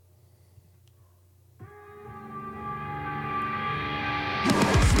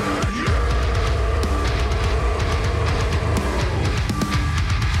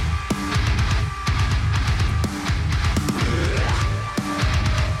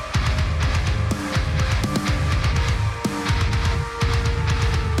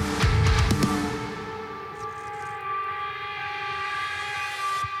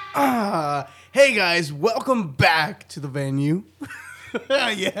Hey guys, welcome back to the venue.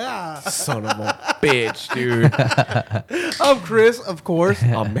 Yeah. Son of a bitch, dude. I'm Chris, of course.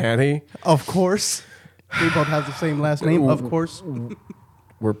 I'm Manny. Of course. We both have the same last name, of course.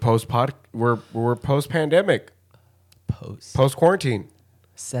 We're post pandemic, post quarantine,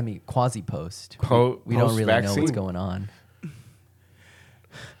 quasi post. We don't really know what's going on.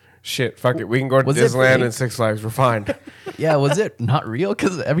 Shit, fuck it. We can go to Disneyland and Six Flags. We're fine. Yeah, was it not real?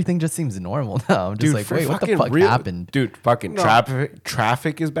 Because everything just seems normal now. I'm just like, wait, what the fuck happened? Dude, fucking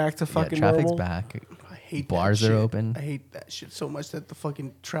traffic is back to fucking traffic's normal. back. I hate Bars that shit. are open. I hate that shit so much that the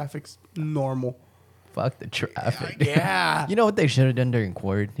fucking traffic's normal. Fuck the traffic. Yeah. You know what they should have done during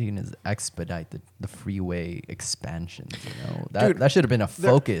quarantine is expedite the freeway expansions. You know that should have been a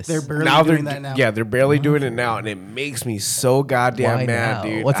focus. They're barely doing that now. Yeah, they're barely doing it now, and it makes me so goddamn Why mad, now?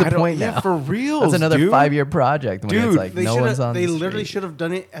 dude. What's the point now? Yeah, for real, That's another 5-year project. When Dude, it's like They no one's on. They the literally street. should have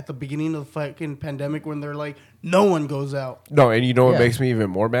done it at the beginning of the fucking pandemic when they're like, no one goes out. No, and you know what Yeah. makes me even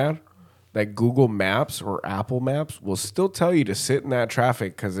more mad? That Google Maps or Apple Maps will still tell you to sit in that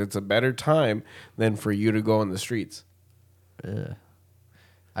traffic because it's a better time than for you to go in the streets. Ugh.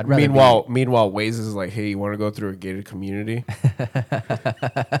 I'd rather Meanwhile, Waze is like, hey, you want to go through a gated community?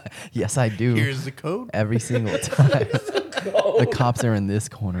 Yes, I do. Here's the code. Every single time. The cops are in this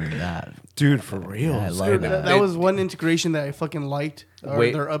corner and that. Dude, for real. Yeah, I love Dude, that. That was one integration that I fucking liked. Or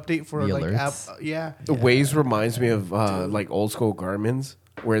Wait. their update for The like app. alerts? Yeah. The Waze reminds me of like old school Garmin's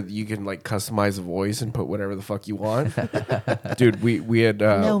where you can like customize a voice and put whatever the fuck you want. Dude, we had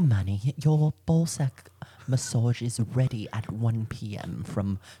No money. Your ball sack massage is ready at 1 p.m.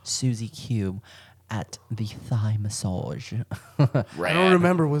 from Susie Q at the thigh massage. I don't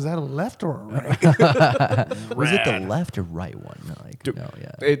remember. Was that a left or a right? Was it the left or right one? Like, Dude, no,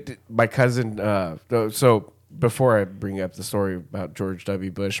 yeah. my cousin. So before I bring up the story about George W.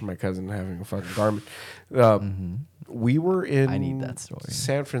 Bush, my cousin having a fucking Garmin, we were in I need that story.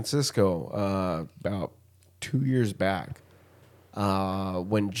 San Francisco about 2 years back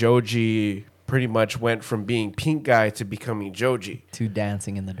when Joji pretty much went from being pink guy to becoming Joji. To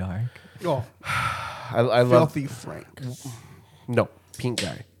dancing in the dark. Oh, I love Filthy Frank. no pink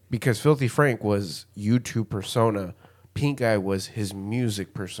guy because Filthy Frank was YouTube persona. Pink guy was his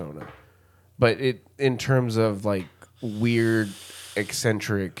music persona. But it in terms of like weird,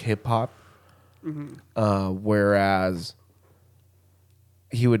 eccentric hip hop, whereas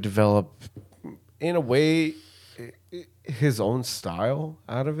he would develop, in a way, his own style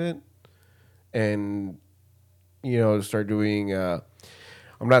out of it, and start doing.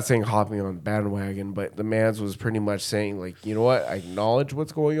 I'm not saying hopping on the bandwagon, but the man's was pretty much saying like, you know what, I acknowledge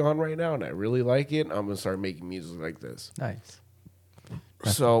what's going on right now, and I really like it. I'm gonna start making music like this. Nice.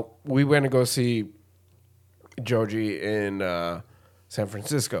 So we went to go see Joji in San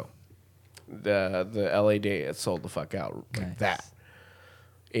Francisco. The LA day, it sold the fuck out like Nice. that.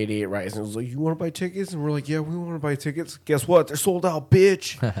 88 Rising was like, you want to buy tickets? And we're like, yeah, we want to buy tickets. Guess what? They're sold out,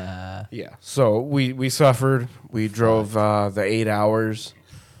 bitch. Yeah. So we suffered. We drove the 8 hours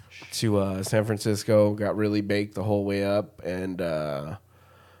to San Francisco, got really baked the whole way up, and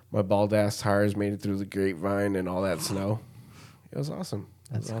my bald ass tires made it through the grapevine and all that snow. It was awesome.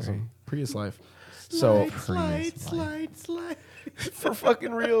 That's it was awesome. great. Prius life. So slide. for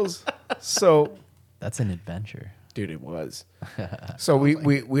fucking reals. So That's an adventure. dude, it was. So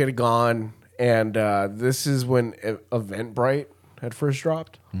we had gone, and this is when Eventbrite had first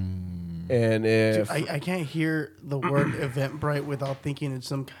dropped. And if Dude, I can't hear the word Eventbrite without thinking it's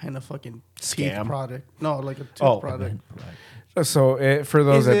some kind of fucking teeth Scam? product. No, like a tooth Oh. product. so for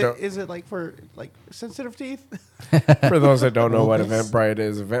those Is it like for like sensitive teeth? for those that don't know what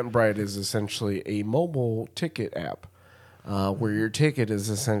Eventbrite is essentially a mobile ticket app where your ticket is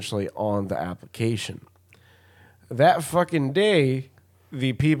essentially on the application. That fucking day,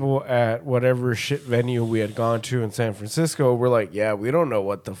 the people at whatever shit venue we had gone to in San Francisco were like, yeah, we don't know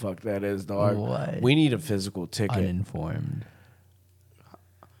what the fuck that is, dog. What? We need a physical ticket. Uninformed.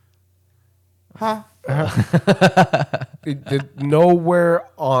 Huh? Nowhere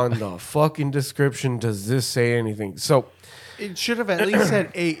on the fucking description does this say anything. So It should have at least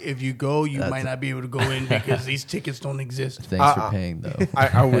said, hey, if you go, you might not be able to go in because these tickets don't exist. Thanks for paying, though.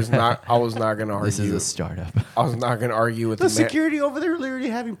 I was not gonna argue. This is a startup. I was not gonna argue with The the man. security over there literally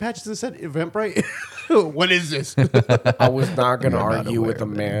having patches that said Eventbrite. What is this? I was not gonna You're not argue with a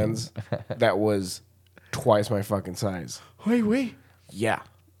aware of it. man's that was twice my fucking size. Wait. Yeah.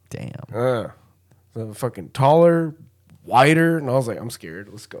 Damn. So fucking taller, wider, and I was like, I'm scared.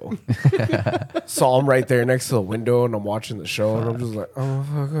 Let's go. Saw him right there next to the window, and I'm watching the show, and I'm just like, oh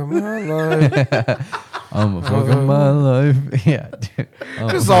fuck my life. I'm a fuck of my life. Yeah, dude. I'm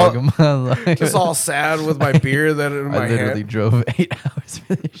Just a all- fuck of my life. Just all sad with my beer that in my I literally hand. drove 8 hours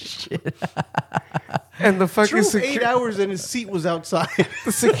for this shit. And the fucking Drove 8 hours and his seat was outside.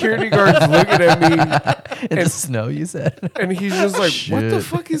 the security guard's looking at me. In the snow, you said? And he's just like, what the Shit.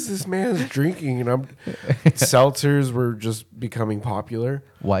 fuck is this man's drinking? And seltzers were just becoming popular.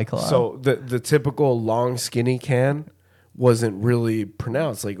 White Claw? So the typical long skinny can wasn't really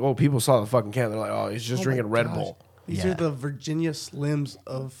pronounced. Like, oh, people saw the fucking can. They're like, oh, he's just drinking Red Bull. These Yeah. are the Virginia Slims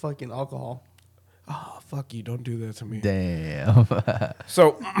of fucking alcohol. Oh, fuck you. Don't do that to me. Damn.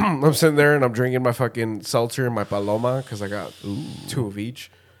 So I'm sitting there and I'm drinking my fucking seltzer and my Paloma because I got 2 of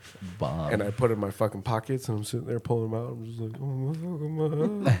each. Bomb. And I put it in my fucking pockets and I'm sitting there pulling them out. I'm just like, oh,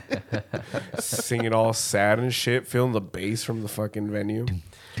 my fucking singing all sad and shit, feeling the bass from the fucking venue.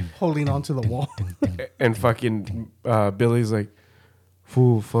 Holding onto the wall. And fucking Billy's like,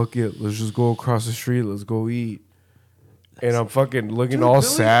 fool, fuck it. Let's just go across the street. Let's go eat. And I'm fucking looking Dude, all Billy-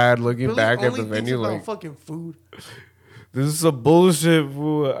 sad, looking Billy back at only the thinks venue about like, fucking food. this is some bullshit,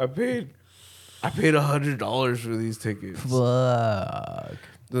 fool. I paid $100 for these tickets. Fuck.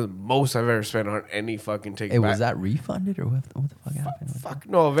 The most I've ever spent on any fucking ticket. Hey, was that refunded or what the fuck happened? with Fuck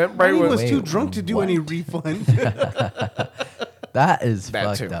no, Eventbrite Brady was was Wait, too drunk to do what? any refund. That is that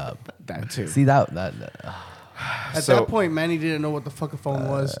fucked too. up. That too. See that At So- that point, Manny didn't know what the fuck a phone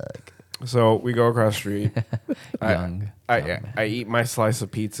was. So we go across the street. Young. I eat my slice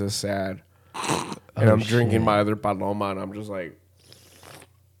of pizza sad. And I'm drinking shit. my other Paloma and I'm just like,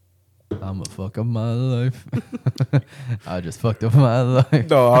 I'm a fuck of my life. I just fucked up my life.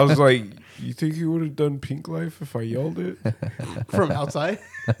 no, I was like, you think you would have done Pink Life if I yelled it? From outside.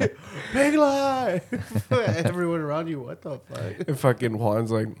 Big lie. Everyone around you, what the fuck? And fucking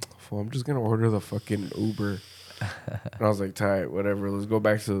Juan's like, well, I'm just gonna order the fucking Uber. And I was like, tight, whatever. Let's go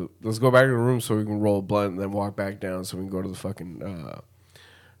back to the room so we can roll a blunt and then walk back down so we can go to the fucking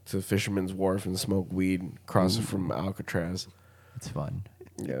to Fisherman's Wharf and smoke weed across it from Alcatraz. It's fun.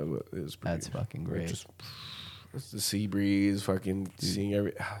 Yeah, it was pretty That's fucking great. Just it's the sea breeze, fucking seeing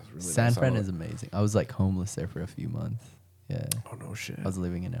every. It was really San nice Fran out. is amazing. I was like homeless there for a few months. Yeah. Oh no shit. I was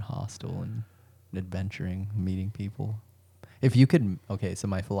living in a hostel and adventuring, meeting people. If you could, okay, so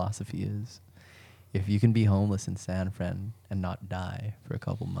my philosophy is if you can be homeless in San Fran and not die for a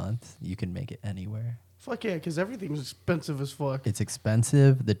couple months, you can make it anywhere. Fuck yeah, because everything's expensive as fuck. It's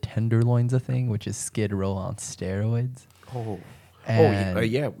expensive. The Tenderloin's a thing, which is Skid Row on steroids. Oh. And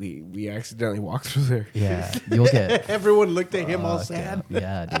Yeah, we accidentally walked through there. yeah, you'll get Everyone looked at him all fucked sad. up.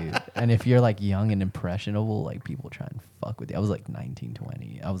 Yeah, dude. And if you're like young and impressionable, like people try and fuck with you. I was like 19,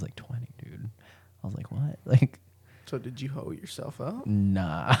 20. I was like 20, dude. I was like, what? Like, So did you hoe yourself out?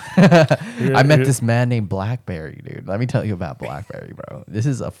 nah. I met this man named Blackberry, dude. Let me tell you about Blackberry, bro. This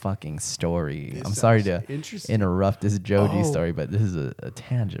is a fucking story. This I'm sorry sounds to interesting. interrupt this Joji Oh. story, but this is a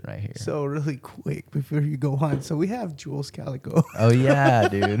tangent right here. So really quick before you go on, so we have Joules Calico. Oh yeah,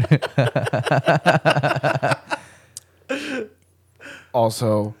 dude.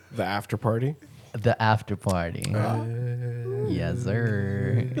 Also, the after party. The after party. Yes,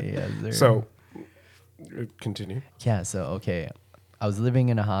 sir. Yes, sir. So, continue. yeah, so okay, I was living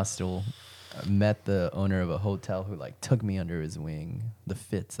in a hostel. I met the owner of a hotel who like took me under his wing, the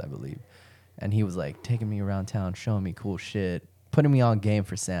Fitz, I believe, and he was like taking me around town, showing me cool shit, putting me on game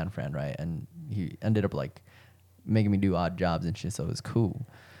for San Fran, right? And he ended up like making me do odd jobs and shit, so it was cool.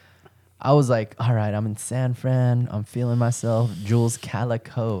 I was like, all right, I'm in San Fran, I'm feeling myself. Joules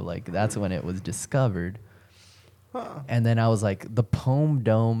Calico, like that's when it was discovered. And then I was like, the Poem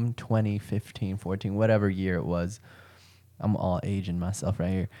Dome 2015, 14, whatever year it was. I'm all aging myself right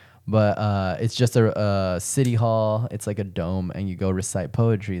here. But it's just a city hall. It's like a dome, and you go recite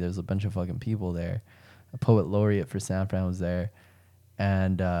poetry. There's a bunch of fucking people there. A poet laureate for San Fran was there.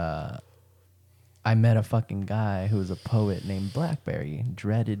 And I met a fucking guy who was a poet named Blackberry.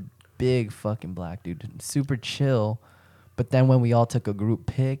 Dreaded, big fucking black dude. Super chill. But then when we all took a group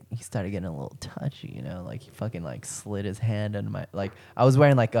pic, he started getting a little touchy, you know, like he fucking like slid his hand under my, like I was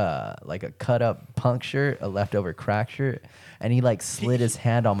wearing like a cut up punk shirt, a leftover crack shirt, and he like slid his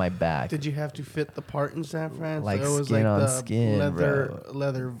hand on my back. Did you have to fit the part in San Fran? Like so it was skin on the skin,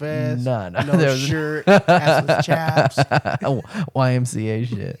 leather vest, No, no there was- shirt, assless chaps. YMCA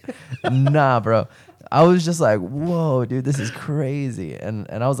shit. Nah, bro. I was just like, whoa, dude, this is crazy. And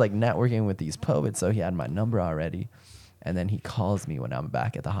I was like networking with these poets, so he had my number already. And then he calls me when I'm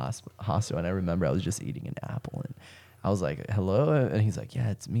back at the hostel. And I remember I was just eating an apple. And I was like, hello? And he's like, yeah,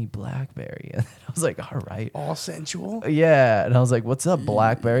 it's me, Blackberry. And I was like, all right. All sensual. Yeah. And I was like, what's up,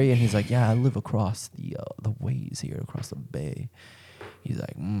 Blackberry? And he's like, yeah, I live across the ways here, across the bay. He's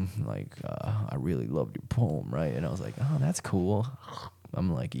like, I really loved your poem, right? And I was like, oh, that's cool.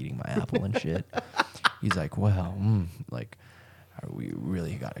 I'm like eating my apple and shit. He's like, well, like, we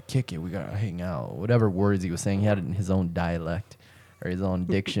really got to kick it. We got to hang out. Whatever words he was saying, he had it in his own dialect or his own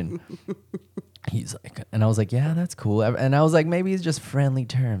diction. He's like, and I was like, yeah, that's cool. And I was like, maybe it's just friendly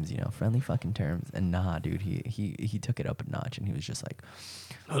terms, friendly fucking terms. And nah, dude, he took it up a notch, and he was just like,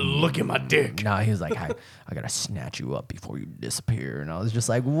 look at my dick. nah, he was like, I gotta snatch you up before you disappear. And I was just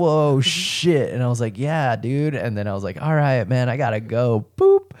like, whoa, shit. And I was like, yeah, dude. And then I was like, all right, man, I gotta go.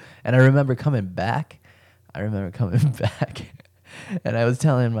 Boop. And I remember coming back. And I was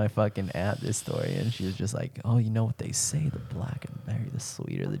telling my fucking aunt this story, and she was just like, oh, you know what they say, the black and berry, the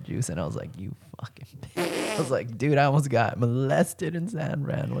sweeter the juice. And I was like, you fucking bitch. I was like, dude, I almost got molested in San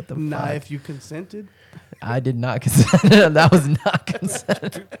Fran. What the fuck? If you consented. I did not consent. That was not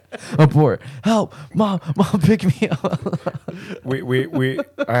consent. Oh, poor. Help. Mom, pick me up.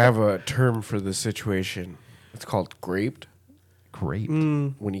 I have a term for this situation. It's called graped. Graped?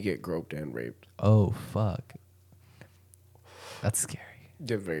 When you get groped and raped. Oh, fuck. That's scary.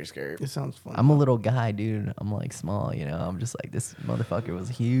 Yeah, very scary. It sounds fun. I'm a little guy, dude. I'm like small, I'm just like, this motherfucker was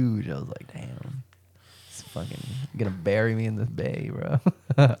huge. I was like, damn. It's fucking gonna bury me in this bay, bro.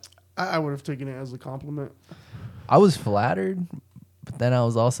 I would have taken it as a compliment. I was flattered, but then I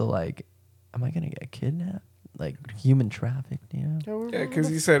was also like, am I gonna get kidnapped? Like human trafficked, Yeah, because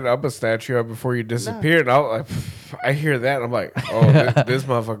he said, I'm going to snatch you up before you disappear. And I hear that. And I'm like, oh, this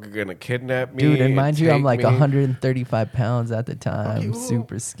motherfucker going to kidnap me. Dude, and mind you, I'm like me. 135 pounds at the time. Okay, well,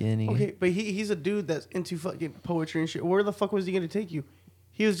 super skinny. Okay, but he's a dude that's into fucking poetry and shit. Where the fuck was he going to take you?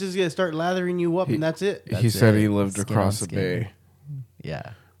 He was just going to start lathering you up, and that's it. He said he lived Skin across on the skin. bay.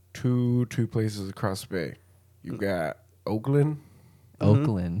 Yeah. Two places across the bay. You got Oakland.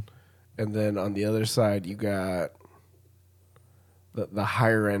 Oakland. And then on the other side, you got the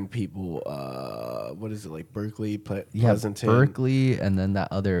higher end people. What is it, like Berkeley, Pleasanton? Berkeley, and then that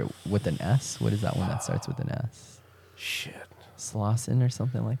other with an S. What is that one that starts with an S? Shit. Slauson or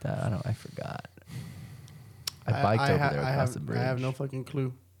something like that. I forgot. I biked over there across the bridge. I have no fucking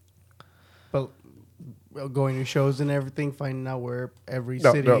clue. But going to shows and everything, finding out where every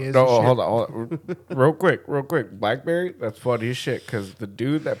city is. No, hold on. real quick. Blackberry, that's funny as shit, because the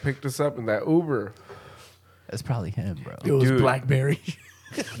dude that picked us up in that Uber, That's probably him, bro. It was Dude. Blackberry.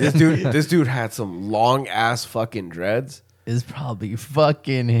 this dude had some long ass fucking dreads. It's probably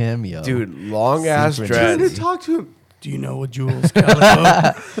fucking him, yo. Dude, long ass Synchronicity. Trying to dreads. talk to him. Do you know what Joules,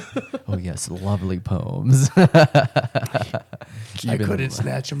 Calico? Oh, yes, lovely poems. I couldn't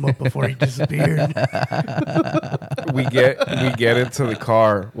snatch him up before he disappeared. we get into the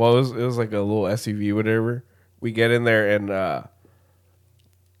car. Well, it was like a little SUV, whatever. We get in there, and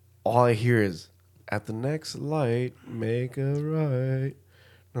all I hear is, "At the next light, make a right." And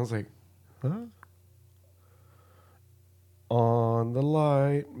I was like, "Huh?" On the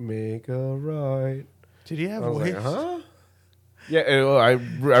light, make a right. Did he have I was waves? like, huh? Yeah, I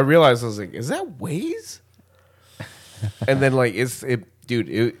realized, I was like, is that Waze? And then like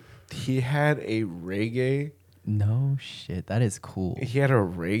he had a reggae. No shit. That is cool. He had a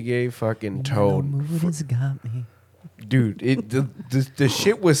reggae fucking No tone. mood has got me. Dude, the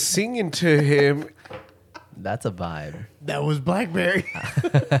shit was singing to him, That's a vibe. That was Blackberry.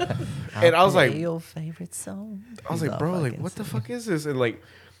 and I was like, your favorite song. He's a bro, like, fucking what the singer. fuck is this? And like,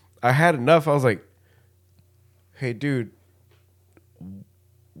 I had enough. I was like, hey, dude,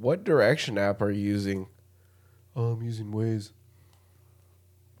 what direction app are you using? Oh, I'm using Waze.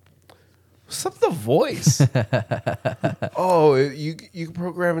 What's up with the voice? Oh, you can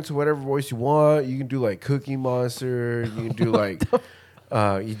program it to whatever voice you want. You can do like Cookie Monster. You can do like,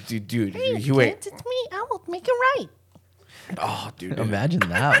 dude, he went. It's me. I will make it right. Oh, dude, Imagine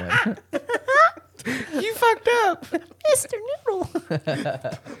that one. you fucked up. Mr. Noodle.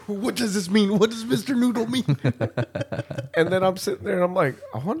 What does this mean? What does Mr. Noodle mean? And then I'm sitting there and I'm like,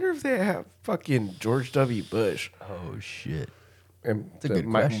 I wonder if they have fucking George W. Bush. Oh shit. And It's a good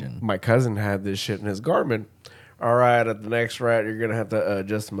question. My cousin had this shit in his Garmin. All right, at the next right, you're gonna have to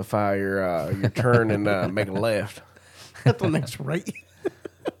justify your turn and make a left. At the next right.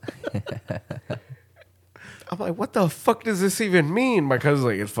 I'm like, what the fuck does this even mean? My cousin's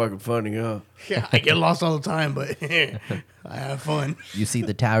like, it's fucking funny, huh? Yeah, I get lost all the time, but I have fun. You see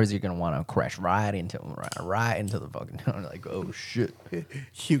the towers, you're gonna want to crash right into the fucking tower. Like, oh shit.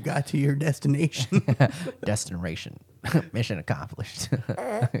 You got to your destination. Destination. Mission accomplished.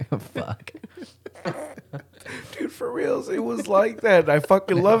 Fuck. Dude, for reals, it was like that. I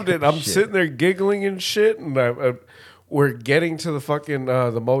fucking loved it. I'm Shit. sitting there giggling and shit, and we're getting to the fucking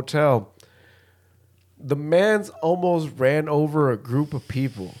the motel. The man's almost ran over a group of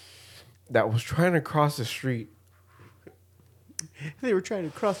people that was trying to cross the street They were trying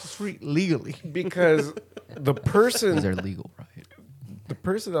to cross the street legally. because the Because person they're legal, right? the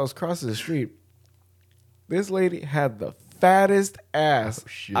person that was crossing the street, this lady had the fattest ass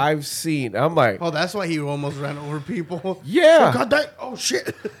shit. I've seen. I'm like, Oh, that's why he almost ran over people. yeah. Oh, God, that. Oh,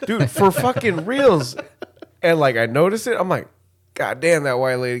 shit. Dude, for fucking reals. And like I noticed it, I'm like, God damn, that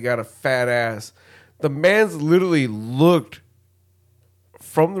white lady got a fat ass. The man's literally looked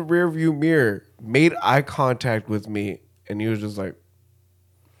from the rearview mirror, made eye contact with me, and he was just like,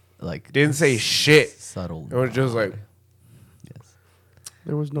 Like didn't say shit. subtle. It was just like, yes.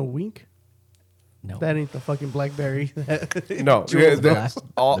 There was no wink. No. That ain't the fucking BlackBerry. no. Joules Yeah, black-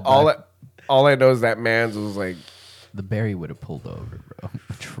 all, the all, black- I, all I know is that man's was like, The berry would have pulled over, bro.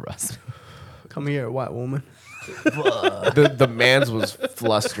 Trust me. Come here, white woman. the man's was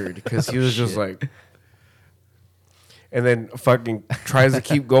flustered because he was just like, and then fucking tries to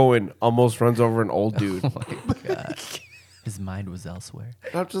keep going, almost runs over an old dude. Oh my God. His mind was elsewhere.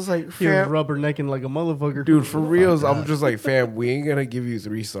 I'm just like, He was fam, rubbernecking like a motherfucker. dude, for reals, I'm up. just like, fam, we ain't gonna give you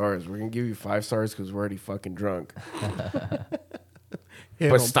 3 stars. We're gonna give you 5 stars because we're already fucking drunk. Hit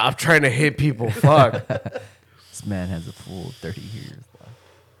But 'em. stop trying to hit people. Fuck. This man has a full 30 years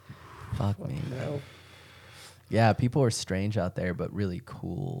left. Fuck me. No. Yeah, people are strange out there, but really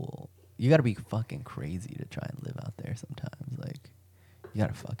cool. You gotta be fucking crazy to try and live out there sometimes. Like, you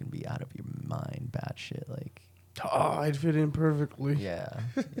gotta fucking be out of your mind, bad shit. Like, Oh, I'd fit in perfectly. yeah,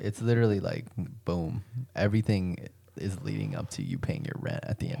 it's literally like, boom. Everything is leading up to you paying your rent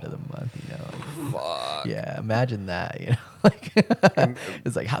at the end of the month, you know? Like, Fuck. yeah, imagine that, you know? Like,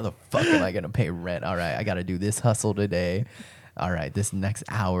 it's like, how the fuck am I gonna pay rent? All right, I gotta do this hustle today. All right, this next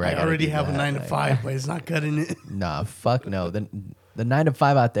hour, I gotta already do have a that. 9 to Like, 5, but it's not cutting it. Nah, fuck no. The 9 to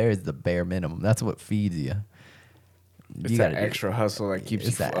 5 out there is the bare minimum. That's what feeds you. It's that extra hustle that keeps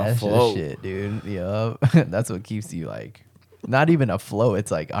It's you that extra afloat. shit, dude. Yup. That's what keeps you like, not even afloat. It's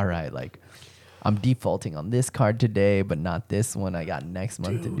like, all right, like I'm defaulting on this card today, but not this one. I got next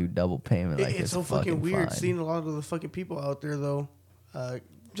month to do double payment. Like It's so fucking weird fine. seeing a lot of the fucking people out there, though.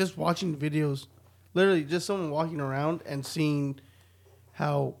 Just watching videos. Literally, just someone walking around and seeing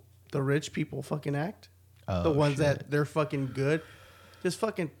how the rich people fucking act. Oh, The ones shit. that they're fucking good. Just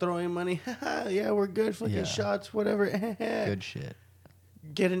fucking throwing money. Yeah, we're good. Fucking Yeah. shots, whatever. Good shit.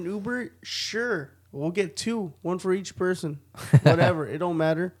 Get an Uber? Sure. We'll get 2. 1 for each person. Whatever. It don't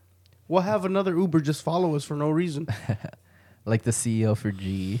matter. We'll have another Uber just follow us for no reason. Like the CEO for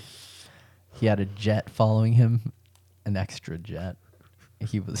G, he had a jet following him, an extra jet.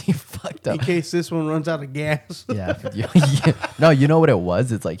 He fucked In up. case this one runs out of gas. Yeah. No, you know what it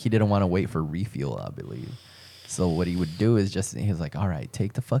was? It's like he didn't want to wait for refuel, I believe. So what he would do is he was like, all right,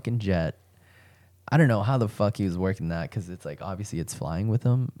 take the fucking jet. I don't know how the fuck he was working that because it's like obviously it's flying with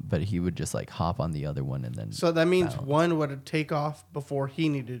him, but he would just like hop on the other one and then. So that means bounce. one would take off before he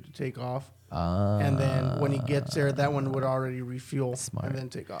needed to take off. And then when he gets there, that one would already refuel Smart. and then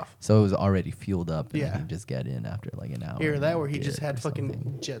take off. So it was already fueled up, and Yeah. he'd just get in after like an hour. Hear and that then where he dip just had or fucking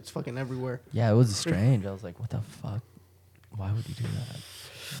something. jets fucking everywhere. Yeah, it was strange. I was like, what the fuck? Why would he do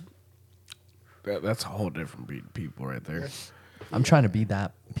that? That's a whole different breed of people right there. I'm trying to be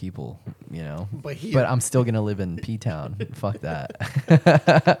that people, you know. But I'm still gonna live in P Town. Fuck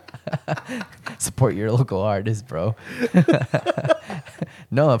that. Support your local artist, bro.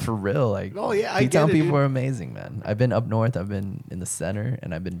 No, for real. Like, Oh, yeah, I P Town get it, people dude. are amazing, man. I've been up north. I've been in the center,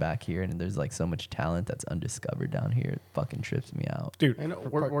 and I've been back here. And there's like so much talent that's undiscovered down here. It fucking trips me out. Dude, I know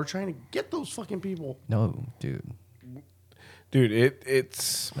we're trying to get those fucking people. No, dude.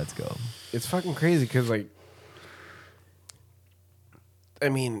 it's Let's go. it's fucking crazy because like, I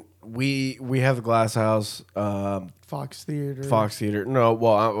mean, we have the Glass House, Fox Theater. Fox Theater. No,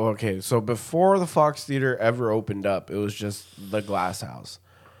 well, okay. So before the Fox Theater ever opened up, it was just the Glass House.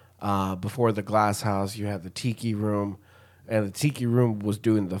 Before the Glass House, you had the Tiki Room, and the Tiki Room was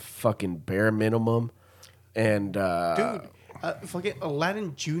doing the fucking bare minimum. And Dude, fucking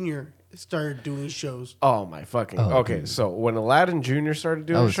Aladdin Jr. started doing shows. oh my fucking okay. dude. So when Aladdin Jr. started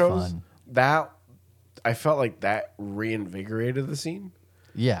doing was shows, fun. that I felt like that reinvigorated the scene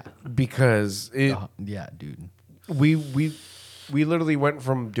Yeah. because it. Yeah, dude. we literally went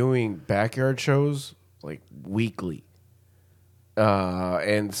from doing backyard shows like weekly,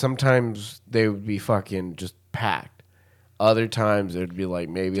 and sometimes they would be fucking just packed. Other times it'd be like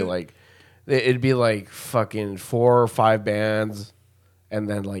maybe like it'd be like fucking 4 or 5 bands, and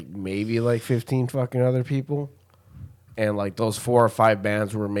then like maybe like 15 fucking other people, and like those 4 or 5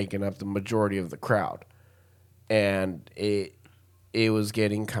 bands were making up the majority of the crowd, and it was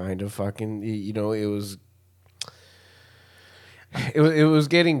getting kind of fucking, it was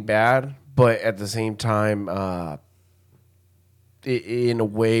getting bad, but at the same time, in a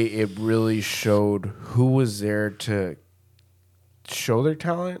way, it really showed who was there to show their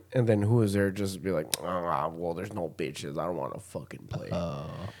talent, and then who was there just to be like, well, there's no bitches. I don't want to fucking play. Yeah,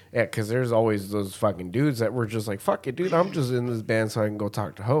 because there's always those fucking dudes that were just like, fuck it, dude. I'm just in this band so I can go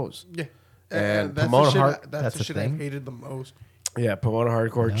talk to hoes. Yeah. And that's Pomona that's the shit I thing? hated the most. Yeah, Pomona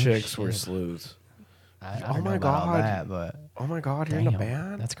hardcore No chicks were shit. sleuths. I Oh don't my know about all God. that, but Oh my God, you're in a damn,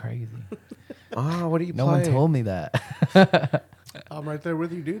 band? that's crazy. What do you No play? one told me that. I'm right there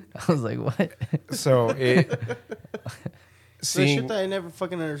with you, dude. I was like, what? So it The seeing shit that I never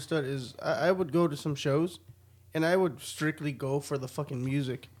fucking understood is I would go to some shows, and I would strictly go for the fucking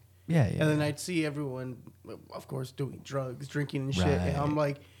music. Yeah, And then I'd see everyone, of course, doing drugs, drinking and shit. And I'm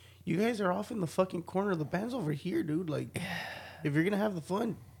Right. like, you guys are off in the fucking corner. The band's over here, dude. Like, if you're going to have the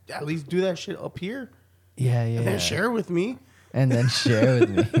fun, at least do that shit up here. yeah. And then share with me. And then share with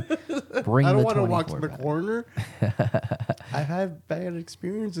me. Bring I don't the want to walk to 24 the back. corner. I have bad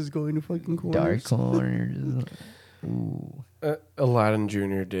experiences going to fucking corners. Dark corners. Ooh. Aladdin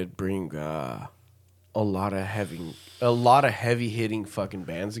Jr. did bring a lot of heavy hitting fucking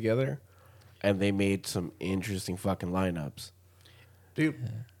bands together, and they made some interesting fucking lineups. Dude,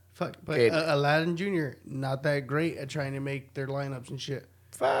 fuck. But Aladdin Jr., not that great at trying to make their lineups and shit.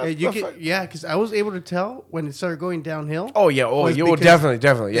 Yeah, because I was able to tell when it started going downhill. Oh yeah, was you because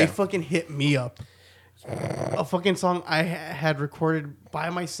definitely, yeah. They fucking hit me up. A fucking song I had recorded by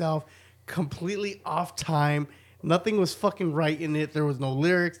myself, completely off time. Nothing was fucking right in it. There was no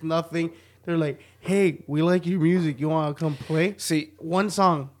lyrics, nothing. They're like, hey, we like your music. You want to come play? See, One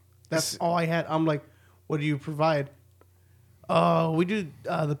song. That's all I had. I'm like, what do you provide? We do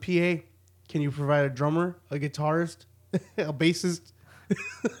the PA. Can you provide a drummer, a guitarist, a bassist?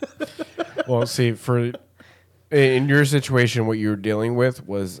 well, see, in your situation, what you were dealing with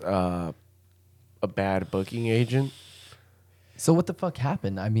was a bad booking agent. So what the fuck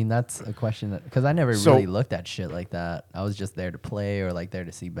happened? I mean, that's a question because I never So- really looked at shit like that. I was just there to play or like there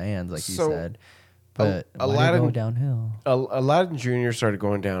to see bands, like you So, said. But why did it Aladdin- go downhill? Aladdin Jr. started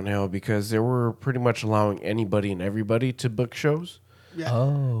going downhill because they were pretty much allowing anybody and everybody to book shows. Yeah.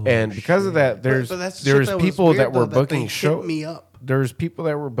 Oh, And because of that, there's But that's the shit that was people weird, that though, were that booking they hit shows. me up. There's people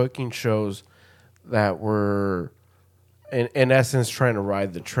that were booking shows that were, in essence, trying to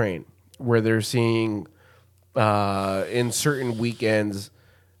ride the train, where they're seeing in certain weekends,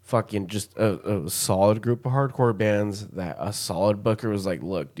 fucking just a solid group of hardcore bands that a solid booker was like,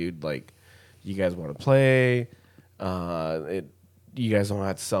 look, dude, like, you guys want to play? You guys don't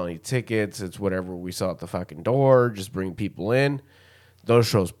have to sell any tickets. It's whatever we sell at the fucking door. Just bring people in. Those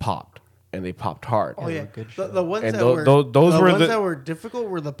shows popped, and they popped hard. Oh yeah, good the ones And that those were were the ones the- that were difficult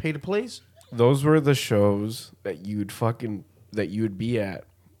were the pay to plays. Those were the shows that you would be at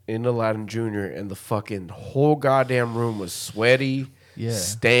in Aladdin Jr. and the fucking whole goddamn room was sweaty, Yeah.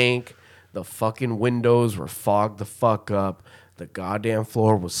 stank. The fucking windows were fogged the fuck up. The goddamn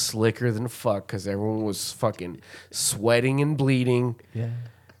floor was slicker than fuck because everyone was fucking sweating and bleeding. Yeah.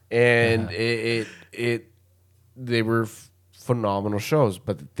 And they were phenomenal shows.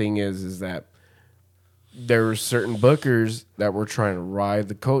 But the thing is that there were certain bookers that were trying to ride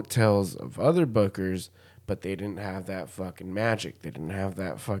the coattails of other bookers, but they didn't have that fucking magic. They didn't have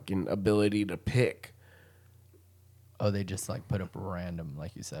that fucking ability to pick. Oh, they just like put up random,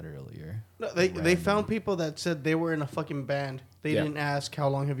 like you said earlier. No, they found people that said they were in a fucking band. They Yeah. didn't ask how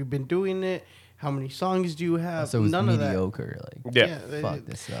long have you been doing it, how many songs do you have. So it was None of that. mediocre. Like, Yeah. fuck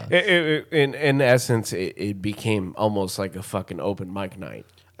this sucks. In essence, it became almost like a fucking open mic night.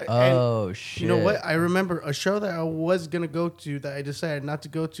 Oh shit! You know what? I remember a show that I was gonna go to that I decided not to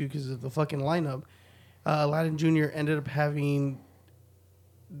go to because of the fucking lineup. Aladdin Jr. ended up having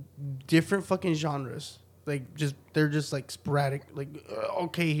different fucking genres. Like they're just like sporadic. Like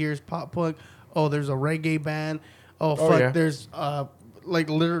okay, here's pop punk. Oh, there's a reggae band. Oh fuck, yeah. there's like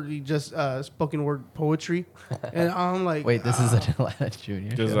literally just spoken word poetry. And I'm like, Wait, this is a Atlanta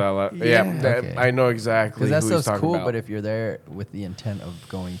Junior. Just show. yeah, Okay. I know exactly. Because that who he's stuff's talking cool, about. but if you're there with the intent of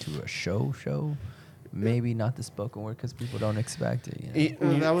going to a show, maybe not the spoken word because people don't expect it. You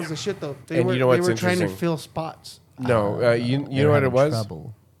know? that was the shit though. They And were you know what's they were trying to interesting? fill spots. No, you They're know what it having was?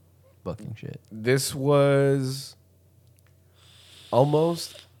 Trouble booking shit. This was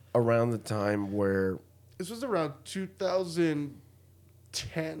almost around the time where This was around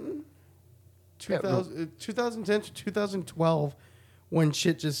 2010, 2010 to 2012 when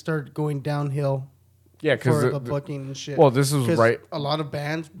shit just started going downhill yeah, for because the booking and shit. well, this was 'Cause right. a lot of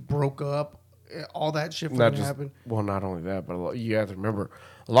bands broke up all that shit Not fucking just happened. well, not only that, but you have to remember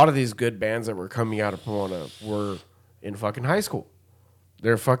a lot of these good bands that were coming out of Pomona were in fucking high school.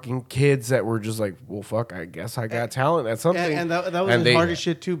 They're fucking kids that were just like, well, fuck, I guess I got talent at something. And that was And the they- hardest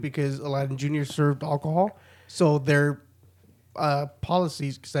shit too, because Aladdin Jr. served alcohol, so their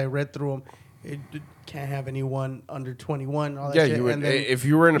policies, because I read through them, it can't have anyone under 21. All that Yeah, shit. you would And then if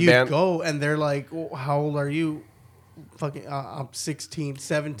you were in a you'd band. go, and they're like, well, how old are you? Fucking, I'm 16,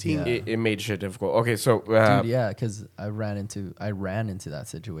 17. Yeah. It made shit difficult. Okay, so Dude, yeah, because I ran into that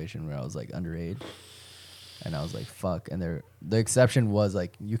situation where I was like underage, and I was like, fuck. And the exception was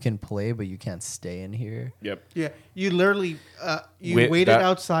like, you can play, but you can't stay in here. yep. Yeah, you literally Wait, waited that-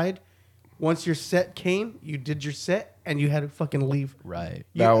 outside. Once your set came, you did your set, and you had to fucking leave. Right.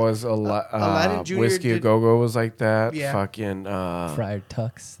 That was a lot. Aladdin Jr. Whiskey a did- Go Go was like that. Yeah. Fucking. Friar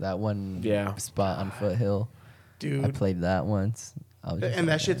Tucks, that one Yeah. spot on Foothill. Dude. I played that once. I was just And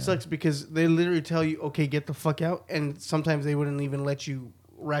like, that shit "Man." sucks because they literally tell you, okay, get the fuck out. And sometimes they wouldn't even let you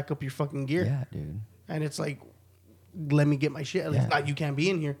rack up your fucking gear. Yeah, dude. And it's like, let me get my shit. At least, Yeah. not you can't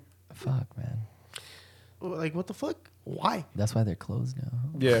be in here. Fuck, man. Like, what the fuck? Why? That's why they're closed now.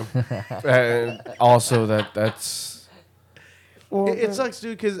 Yeah. And also, that's. Well, It sucks,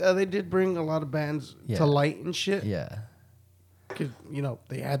 dude, because they did bring a lot of bands Yeah. to light and shit. Yeah. Because, you know,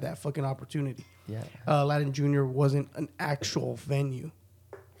 they had that fucking opportunity. Yeah. Aladdin Jr. wasn't an actual venue.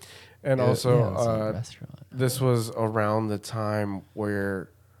 and Yeah, also, it was a restaurant. this was around the time where.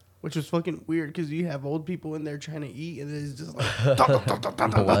 Which was fucking weird because you have old people in there trying to eat, and it's just like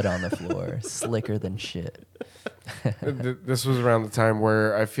Blood on the floor, slicker than shit. This was around the time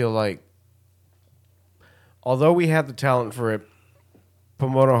where I feel like, although we had the talent for it,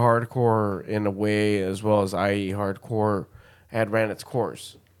 Pomona hardcore in a way, as well as IE hardcore, had ran its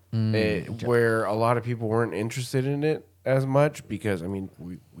course, where a lot of people weren't interested in it as much because, I mean,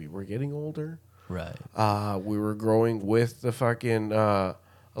 we were getting older. Right. We were growing with the fucking a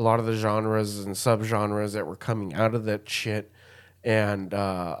lot of the genres and subgenres that were coming out of that shit, and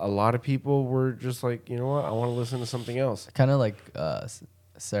a lot of people were just like, you know what, I want to listen to something else. Kind of like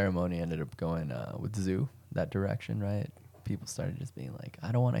Ceremony ended up going with Zoo that direction, right? People started just being like,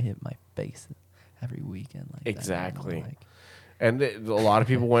 I don't want to hit my face every weekend like Exactly. that. You know, like, And a lot of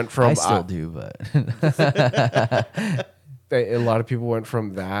people went from I still do, but a lot of people went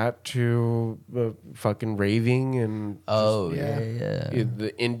from that to fucking raving and oh yeah. yeah.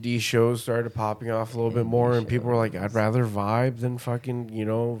 the indie shows started popping off a little bit Indie more, and people were like, I'd shows. rather vibe than fucking, you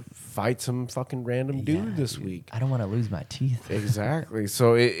know, fight some fucking random dude Yeah, this dude. week. I don't want to lose my teeth. Exactly.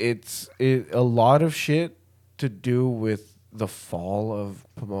 So it's a lot of shit to do with the fall of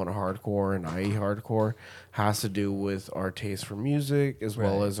Pomona hardcore and IE hardcore has to do with our taste for music as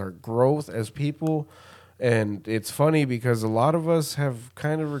well Right. as our growth as people. And it's funny because a lot of us have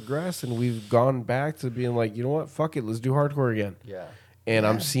kind of regressed and we've gone back to being like, you know what, fuck it, let's do hardcore again. Yeah. And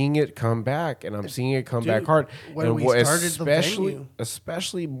I'm Yeah. seeing it come back, and I'm seeing it come back Dude, hard. when and we what- started the venue.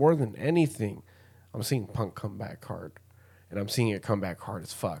 especially more than anything, I'm seeing punk come back hard, and I'm seeing it come back hard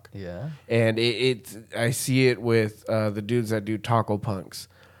as fuck. Yeah. And I see it with the dudes that do taco punks.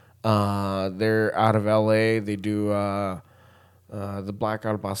 They're out of LA. They do the Black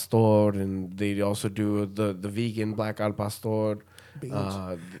Al Pastor, and they also do the vegan Black Al Pastor.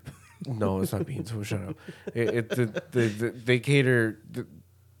 Beans. No, it's not beans. Oh, shut up. They cater.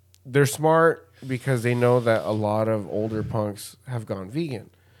 They're smart because they know that a lot of older punks have gone vegan,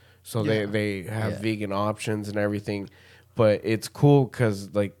 so Yeah. they have Yeah. vegan options and everything. But it's cool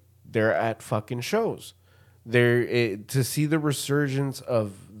because like they're at fucking shows. To see the resurgence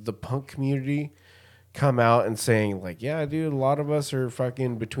of the punk community come out and saying like, yeah, dude, a lot of us are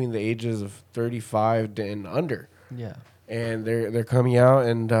fucking between the ages of 35 and under. Yeah. And they're coming out,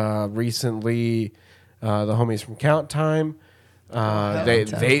 and recently, the homies from Count Time,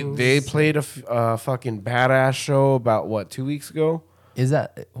 they played a fucking badass show about what 2 weeks ago. Is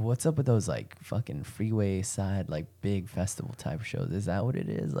that what's up with those like fucking freeway side like big festival type shows? Is that what it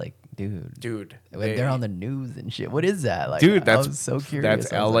is? Like, dude, they- they're on the news and shit. What is that? Like, Dude, I was so curious.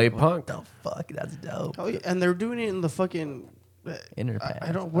 that's I was LA like, punk. What the fuck? That's dope. Oh, yeah, and they're doing it in the fucking.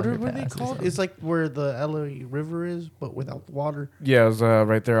 I don't. What are they Underpass or called? something. It's like where the LA River is, but without the water. Yeah, it was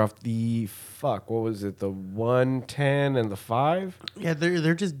right there off the what was it? The 110 and the 5. Yeah,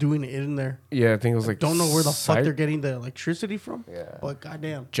 they're just doing it in there. Yeah, I think it was like Don't know where the fuck site they're getting the electricity from. Yeah. But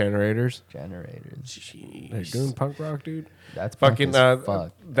goddamn. generators. Generators. They're doing punk rock, dude. That's Fucking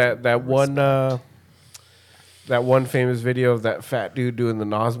fuck. that one famous video of that fat dude doing the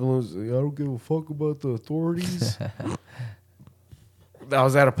Nas balloons. Like, I don't give a fuck about the authorities. That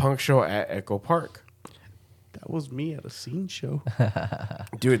was at a punk show at Echo Park. was me at a scene show.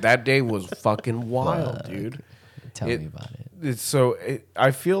 Dude, that day was fucking wild, dude. Tell me about it.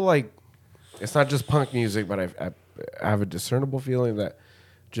 I feel like it's not just punk music, but I have a discernible feeling that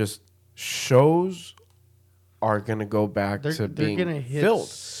just shows are gonna go back to being gonna hit filled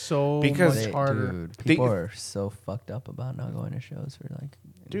so because much harder. Dude, people are so fucked up about not going to shows for like,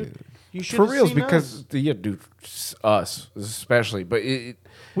 Dude, you should for have reals seen because us. dude, us especially, but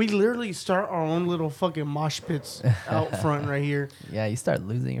We literally start our own little fucking mosh pits out front right here. yeah, you start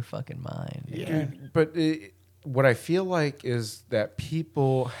losing your fucking mind. Yeah. But what I feel like is that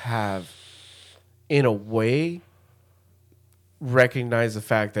people have, in a way, recognized the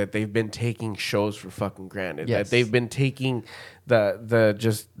fact that they've been taking shows for fucking granted. Yes. That they've been taking the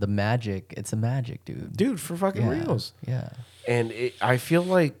just The magic, it's a magic, dude. for fucking reals. Yeah. And I feel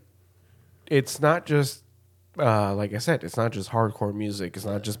like it's not just like I said, it's not just hardcore music. It's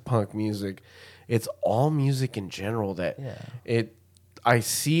not just punk music. It's all music in general that I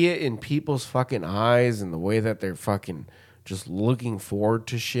see it in people's fucking eyes and the way that they're fucking just looking forward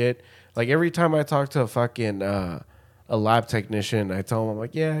to shit. Like every time I talk to a fucking a lab technician, I tell them, I'm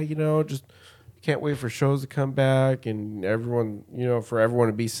like, yeah, just can't wait for shows to come back and everyone, for everyone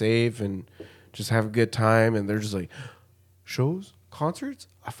to be safe and just have a good time. And they're just like, shows, concerts?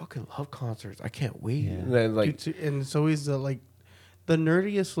 I fucking love concerts. I can't wait. Yeah. And then And it's always the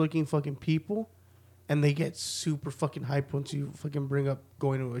nerdiest looking fucking people, and they get super fucking hyped once you fucking bring up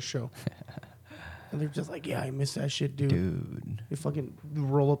going to a show. And they're just like, yeah, I miss that shit, dude. They fucking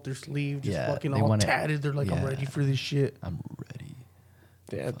roll up their sleeve, just fucking all tatted. They're like, I'm ready for this shit. I'm ready.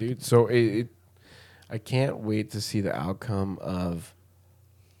 yeah, dude. So I can't wait to see the outcome of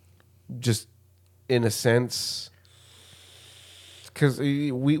just, in a sense, because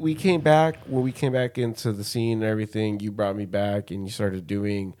we came back when we came back into the scene and everything. You brought me back and you started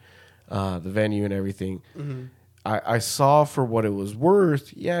doing the venue and everything. Mm-hmm. I saw for what it was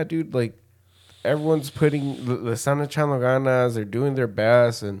worth. Yeah, dude. Like everyone's putting the Sana echando ganas. They're doing their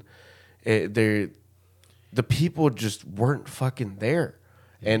best, and the people just weren't fucking there.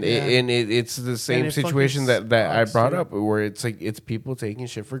 And it's the same situation that I brought up, where it's like it's people taking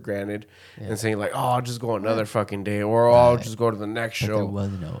shit for granted and saying like, oh, I'll just go another fucking day, or I'll just go to the next show. There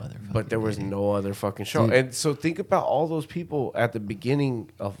was no other. But there was no other fucking show. Dude. And so think about all those people at the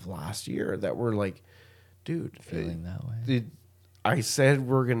beginning of last year that were like, dude, feeling that way. I said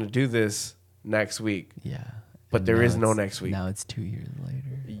we're gonna do this next week. Yeah. But And there now is no it's- next week. Now it's 2 years later.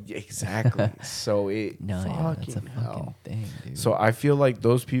 Exactly. So No, yeah, that's a Fucking fucking hell. thing, dude. So I feel like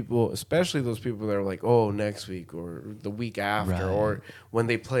those people, especially those people that are like, oh, next week or the week after, Right. or when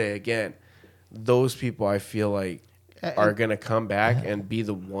they play again, those people I feel like are going to come back and be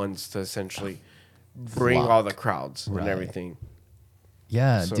the ones to essentially bring all the crowds and Right. everything.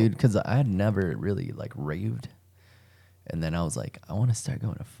 Yeah, So- dude, because I had never really like raved. And then I was like, I want to start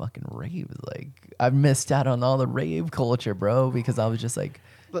going to fucking raves. Like, I've missed out on all the rave culture, bro, because I was just like,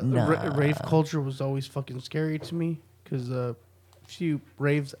 nah. Rave culture was always fucking scary to me because a few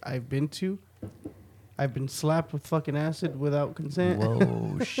raves I've been to, I've been slapped with fucking acid without consent.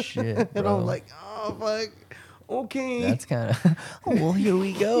 Whoa, shit, bro. And I'm like, oh, fuck. Okay. That's kind of, oh, well, here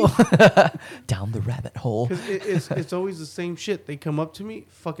we go. Down the rabbit hole. Because it's always the same shit. They come up to me,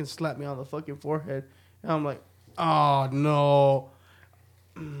 fucking slap me on the fucking forehead. And I'm like, oh, no.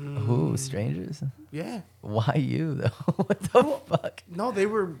 Ooh, strangers? Yeah. Why you, though? What the fuck? No, they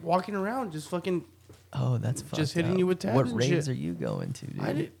were walking around just fucking. Oh, that's fucked Just hitting up. you with tabs What and raves shit. are you going to, dude?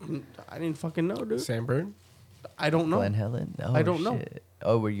 I didn't fucking know, dude. Sandburn? I don't know. Glen Helen? Oh, I don't know. shit.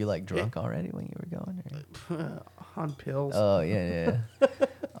 Oh, were you like drunk already when you were going? Or? On pills. Oh, yeah.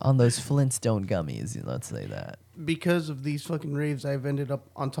 On those Flintstone gummies, let's say that. Because of these fucking raves, I've ended up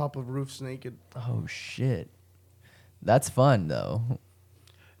on top of roofs naked. Oh, shit. That's fun, though.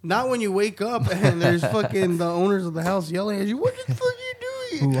 Not when you wake up and there's fucking the owners of the house yelling at you. What the fuck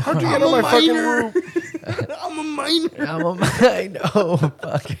are you doing? How'd you get on my fucking roof? I'm a minor. I know.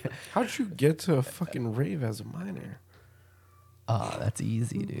 Fuck. How'd you get to a fucking rave as a minor? Oh, that's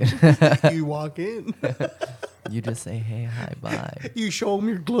easy, dude. You walk in. You just say, hey, hi, bye. You show them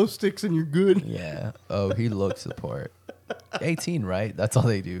your glow sticks and you're good. Yeah. Oh, he looks the part. 18, right? That's all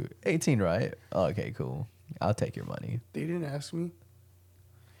they do. 18, right? Oh, okay, cool. I'll take your money. They didn't ask me.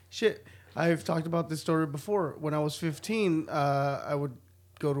 Shit. I've talked about this story before. When I was 15, I would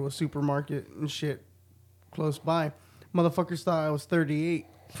go to a supermarket and shit close by. Motherfuckers thought I was 38.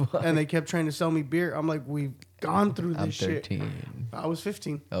 And they kept trying to sell me beer. I'm like, we've gone through this I'm shit. 13. I was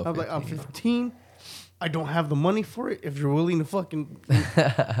 15. Oh, I was like, I'm 15. 15. I don't have the money for it. If you're willing to fucking,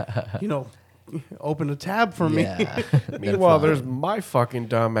 open a tab for me. Yeah. Meanwhile, there's my fucking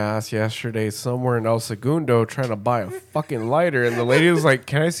dumbass yesterday somewhere in El Segundo trying to buy a fucking lighter, and the lady was like,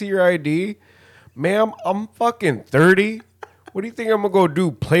 "Can I see your ID?" Ma'am, I'm fucking 30. What do you think I'm gonna go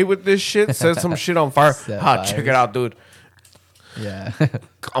do? Play with this shit? Set some shit on fire? Set Check fires. it out, dude. Yeah.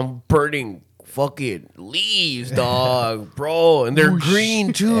 I'm burning fucking leaves, dog, bro, and they're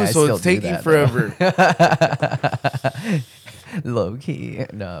green too, Yeah, I so still it's do taking that, forever. Low key.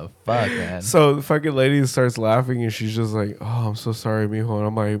 No, fuck, man. So the fucking lady starts laughing, and she's just like, "Oh, I'm so sorry, mijo." And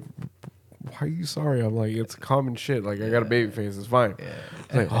I'm like, "Why are you sorry?" I'm like, "It's common shit. Like, I got a baby face. It's fine."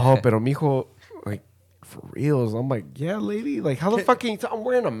 It's like, "Oh, pero mijo, like, for reals." I'm like, "Yeah, lady. Like, how the fuck can you tell? I'm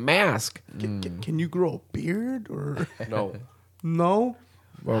wearing a mask." Can you grow a beard or No. no?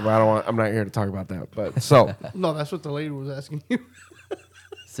 Well, I don't want. I'm not here to talk about that. But so, No, that's what the lady was asking you.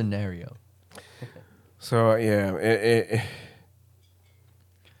 Scenario. yeah.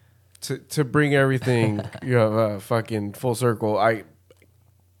 To bring everything, fucking full circle.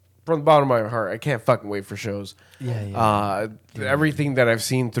 From the bottom of my heart, I can't fucking wait for shows. Yeah. Everything that I've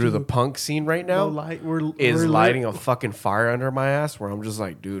seen through the punk scene right now we're lighting a fucking fire under my ass. Where I'm just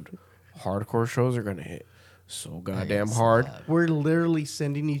like, dude, hardcore shows are gonna hit so goddamn hard. We're literally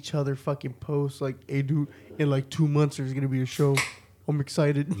sending each other fucking posts like, "Hey, dude, in like 2 months there's gonna be a show. I'm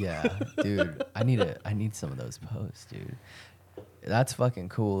excited." Yeah, dude. I need some of those posts, dude. That's fucking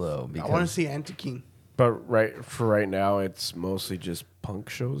cool though. I Because want to see Anti-King. But right now, it's mostly just punk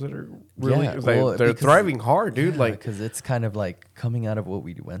shows that are really Yeah, well, they're because- thriving hard, dude. Like, because it's kind of like coming out of what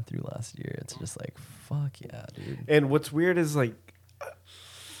we went through last year. It's just like, fuck yeah, dude. and what's weird is like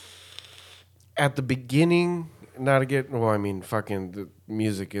at the beginning, not to get well. I mean, fucking the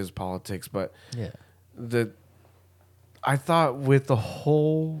music is politics, but Yeah. I thought with the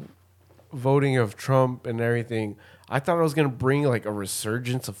whole voting of Trump and everything, I thought it was gonna bring like a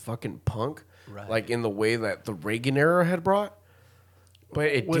resurgence of fucking punk, Right. like in the way that the Reagan era had brought. But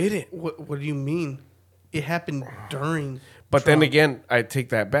it didn't. What do you mean? It happened during. But then Trump. again, I take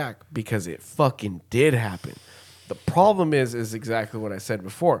that back because it fucking did happen. The problem is exactly what I said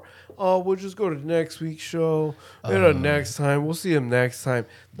before. Oh, we'll just go to next week's show. Next time. We'll see him next time.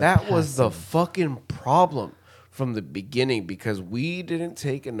 That was the fucking problem from the beginning because we didn't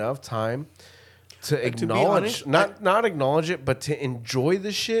take enough time to acknowledge, not acknowledge it, but to enjoy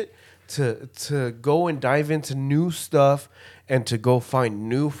the shit, to go and dive into new stuff and to go find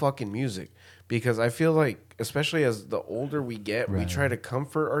new fucking music. Because I feel like, especially as the older we get, we try to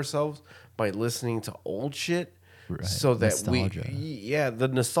comfort ourselves by listening to old shit. Right. So that Nostalgia. the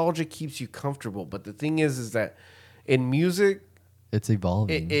nostalgia keeps you comfortable. But the thing is that in music, It's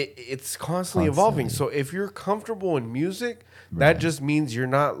evolving. it's constantly evolving. So if you're comfortable in music, that just means you're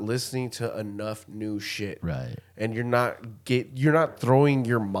not listening to enough new shit. Right. And you're not throwing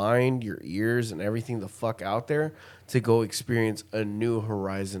your mind, your ears, and everything the fuck out there to go experience a new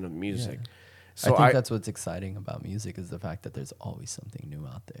horizon of music. Yeah. So I think that's what's exciting about music is the fact that there's always something new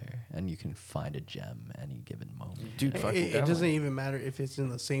out there, and you can find a gem any given moment. dude, fucking It doesn't even matter if it's in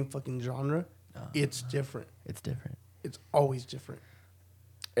the same fucking genre. It's different. It's different. It's always different.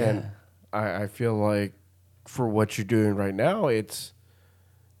 And I feel like for what you're doing right now, it's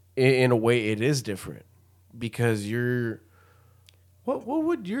in a way it is different because you're. What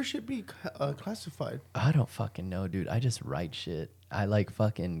would your shit be classified? I don't fucking know, dude. I just write shit. I like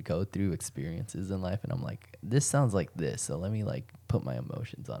fucking go through experiences in life, and I'm like, this sounds like this, so let me like put my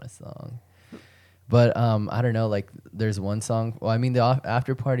emotions on a song. But I don't know. Like, there's one song. Well, I mean, the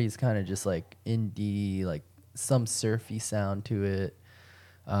after party is kind of just like indie, like some surfy sound to it.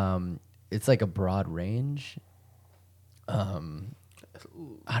 It's like a broad range. I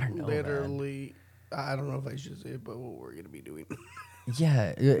don't know. Man. Literally, I don't know if I should say it, but what we're gonna be doing.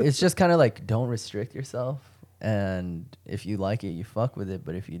 Yeah, it's just kind of like don't restrict yourself, and if you like it, you fuck with it.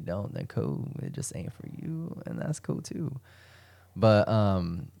 But if you don't, then cool, it just ain't for you, and that's cool too. But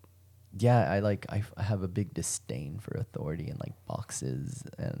yeah, I have a big disdain for authority and like boxes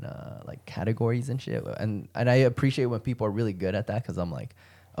and like categories and shit, and I appreciate when people are really good at that because I'm like,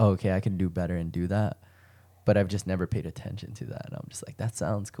 oh, okay, I can do better and do that. But I've just never paid attention to that. And I'm just like, that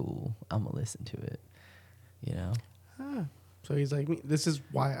sounds cool. I'm gonna listen to it, you know. So he's like me. This is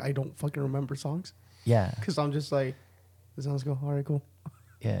why I don't fucking remember songs. Yeah. Because I'm just like, this sounds cool. All right, cool.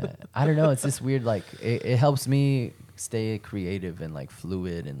 Yeah, I don't know. It's this weird, like, it helps me stay creative and, like,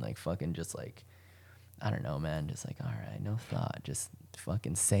 fluid and, like, fucking just, like, I don't know, man. Just, like, all right, no thought. Just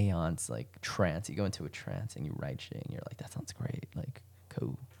fucking seance, like, trance. You go into a trance and you write shit and you're like, that sounds great. Like,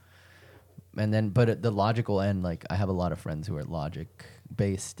 cool. And then, but at the logical end, like, I have a lot of friends who are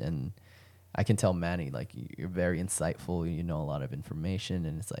logic-based, and I can tell Manny, like, you're very insightful. You know a lot of information,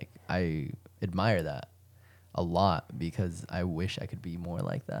 and it's like, I admire that a lot because I wish I could be more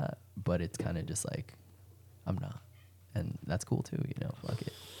like that, but it's kind of just like I'm not, and that's cool too. You know, fuck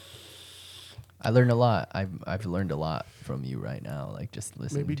it. I learned a lot. I've learned a lot from you right now. Like just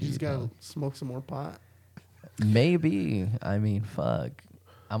listening. Maybe to you just you gotta talk. smoke some more pot. Maybe. I mean, fuck.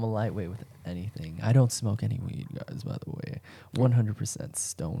 I'm a lightweight with anything. I don't smoke any weed, guys. By the way, 100%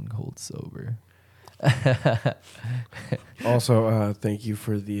 stone cold sober. Also, thank you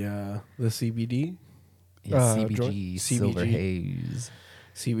for the CBD. Yeah, joint. CBG Silver CBG. Haze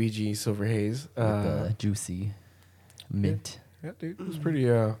CBG Silver Haze. with the juicy mint. Yeah, dude, it was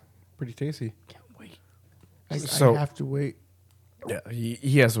pretty tasty. Can't wait. So- I have to wait. Yeah,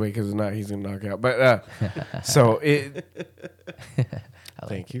 he has to wait because if not, he's gonna knock out. But so it.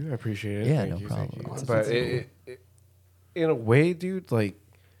 Thank you, I appreciate it. Yeah, thank no you, problem. Thank you. It's But it, in a way, dude, like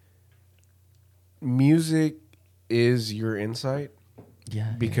music is your insight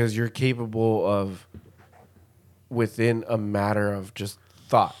Yeah. because you're capable of, within a matter of just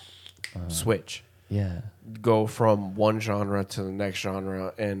thought, switch, Yeah. go from one genre to the next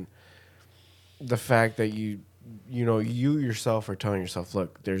genre, and the fact that you yourself are telling yourself,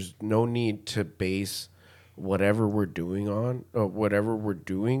 look, there's no need to base whatever we're doing on or whatever we're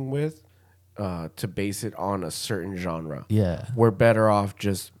doing with to base it on a certain genre. Yeah. We're better off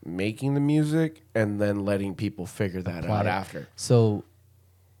just making the music and then letting people figure that Apply out it. after. So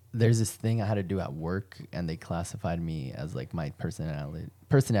there's this thing I had to do at work, and they classified me as like my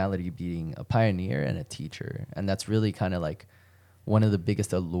personality being a pioneer and a teacher, and that's really kind of like one of the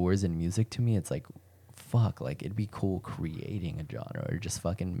biggest allures in music to me. It's like, fuck, like it'd be cool creating a genre or just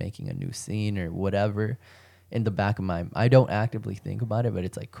fucking making a new scene or whatever. In the back of my, I don't actively think about it, but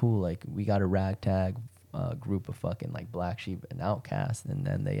it's like cool. Like we got a ragtag group of fucking like Black Sheep and Outcast, and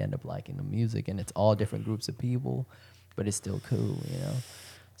then they end up liking the music, and it's all different groups of people, but it's still cool, you know.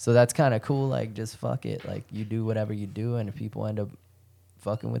 So that's kind of cool. Like just fuck it. Like you do whatever you do, and if people end up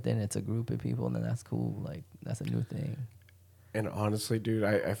fucking with it, and it's a group of people, then that's cool. Like that's a new thing. And honestly, dude,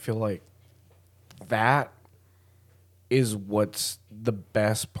 I feel like that is what's the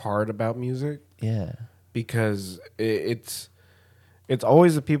best part about music. Yeah. Because it's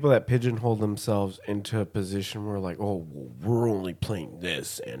always the people that pigeonhole themselves into a position where like, oh, well, we're only playing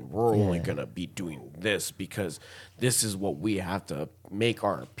this and we're only Yeah. gonna be doing this because this is what we have to make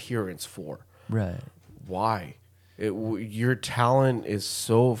our appearance for. Right. Why? Your talent is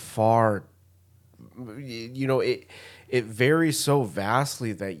so far. It varies so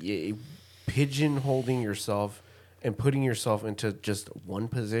vastly that pigeonholing yourself and putting yourself into just one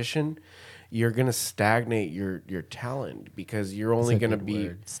position, you're gonna stagnate your talent because you're only It's a gonna good be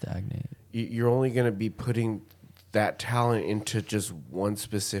word, stagnate. you're only gonna be putting that talent into just one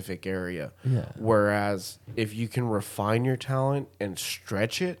specific area. Yeah. Whereas if you can refine your talent and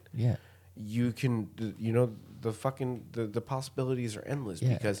stretch it, Yeah. you can the possibilities are endless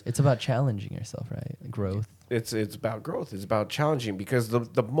Yeah. because It's about challenging yourself, right? Growth. it's about growth. It's about challenging because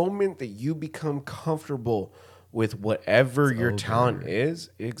the moment that you become comfortable with whatever It's your over. talent is,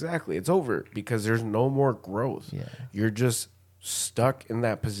 exactly, it's over because there's no more growth. Yeah. You're just stuck in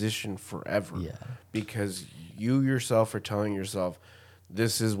that position forever. Yeah. Because you yourself are telling yourself,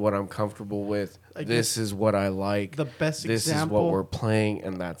 this is what I'm comfortable with. I This guess is what I like. the best This example- is what we're playing,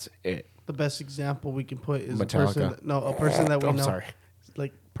 and that's it. The best example we can put is a Metallica. person that we I'm know. sorry.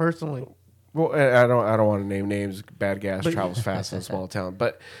 Like personally. Well, I don't want to name names. Bad gas But- travels fast in a small town.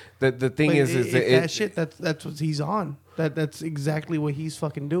 But the thing But is if that that shit, that's what he's on. That's exactly what he's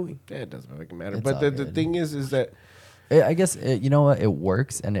fucking doing. it doesn't fucking matter. It's But all the good. thing is that I guess you know what, it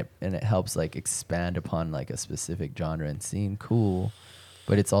works, and it helps like expand upon like a specific genre and scene. Cool,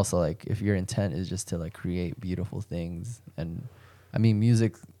 but it's also like if your intent is just to like create beautiful things, and I mean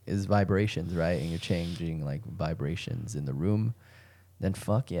music is vibrations, right? And you're changing like vibrations in the room, then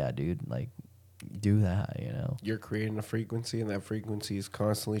fuck yeah, dude, like do that, you know. you're creating a frequency, and that frequency is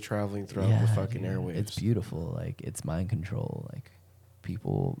constantly traveling throughout the fucking dude, airwaves. it's beautiful. Like it's mind control. Like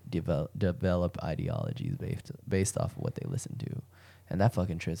people develop ideologies based off of what they listen to, and that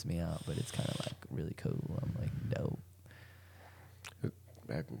fucking trips me out. But it's kind of like really cool. I'm like, dope.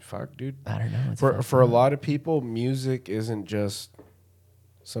 Fuck, dude. I don't know. It's For fucked a up. lot of people, music isn't just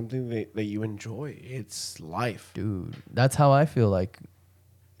something that you enjoy. It's life. Dude, that's how I feel. Like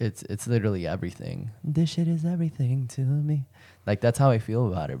it's literally everything. This shit is everything to me. Like that's how I feel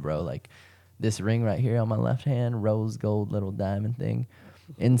about it, bro. Like this ring right here on my left hand, rose gold little diamond thing.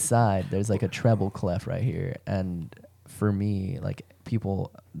 Inside there's like a treble clef right here, and for me, like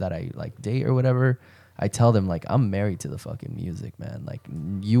people that I like date or whatever, I tell them like I'm married to the fucking music, man. Like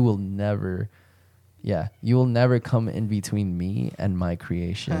you will never Yeah, you will never come in between me and my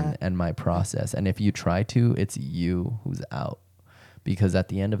creation and my process. And if you try to, it's you who's out. Because at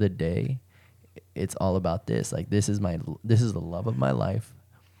the end of the day, it's all about this. Like this is the love of my life.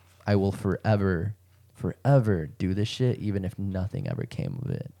 I will forever do this shit even if nothing ever came of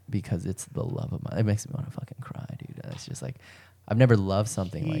it because it's the love of my. It makes me want to fucking cry, dude. It's just like I've never loved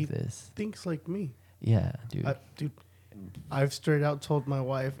something like this. Thinks like me. Yeah, dude. Dude, I've straight out told my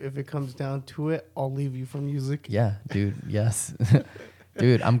wife, if it comes down to it, I'll leave you from music. Yeah, dude. Yes.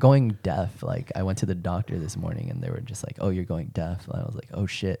 Dude, I'm going deaf. Like, I went to the doctor this morning and they were just like, oh, you're going deaf. And I was like, oh,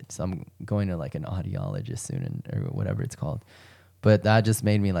 shit. So I'm going to like an audiologist soon or whatever it's called. But that just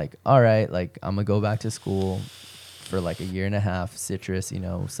made me like, all right, like, I'm going to go back to school for like a year and a half, citrus,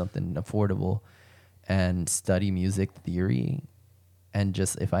 something affordable, and study music theory. And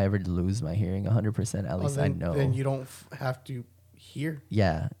just if I ever lose my hearing 100%, at least I know. Then you don't have to hear.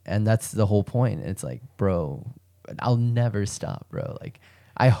 Yeah, and that's the whole point. It's like, bro, I'll never stop, bro. Like,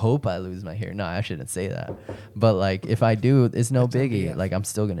 I hope I lose my hearing. No, I shouldn't say that. But like, if I do, it's no biggie. Yeah. Like, I'm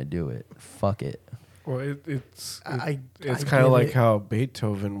still gonna do it. Fuck it. Well, it's I kind of like how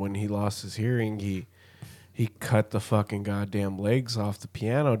Beethoven, when he lost his hearing, he cut the fucking goddamn legs off the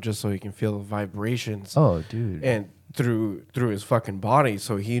piano just so he can feel the vibrations. Oh, dude. And through his fucking body,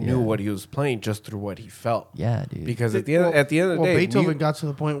 so he knew what he was playing just through what he felt. Yeah, dude. Because at the end of the day, Beethoven got to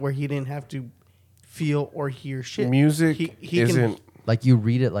the point where he didn't have to feel or hear shit. Music he isn't like you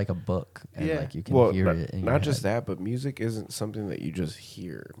read it like a book, and like you can hear it. Not just that, but music isn't something that you just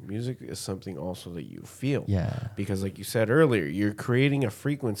hear. Music is something also that you feel. Yeah. Because like you said earlier, you're creating a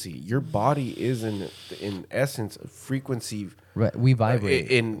frequency. Your body is in essence a frequency. Right. We vibrate.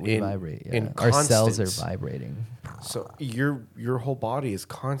 We vibrate. Yeah. Our cells are vibrating. So your whole body is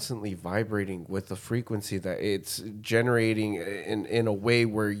constantly vibrating with the frequency that it's generating in a way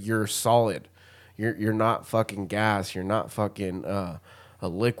where you're solid. You're not fucking gas. You're not fucking a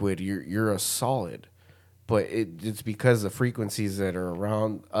liquid. You're a solid. But it's because the frequencies that are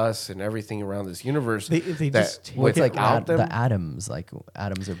around us and everything around this universe. It's like the atoms. Like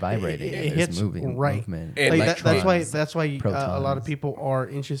atoms are vibrating. It there's hits movement. Like that's why a lot of people are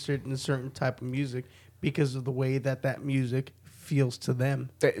interested in a certain type of music because of the way that music feels to them.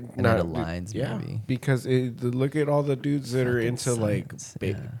 And it aligns, maybe. Because look at all the dudes that are into science,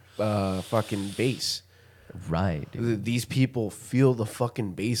 fucking bass. Right. Dude. These people feel the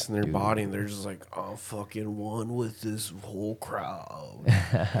fucking bass in their body, and they're just like, I'm fucking one with this whole crowd.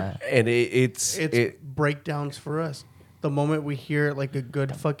 And it's breakdowns for us. The moment we hear like a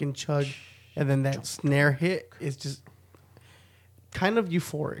good fucking chug, and then that snare hit is just kind of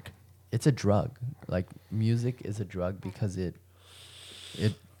euphoric. It's a drug. Like, music is a drug because it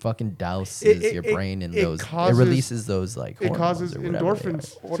fucking douses your brain in those. It releases those like hormones. It causes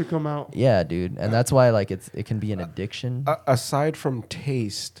endorphins to come out. Yeah, dude, and that's why like it can be an addiction. Aside from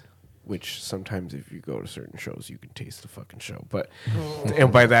taste, which sometimes if you go to certain shows, you can taste the fucking show. But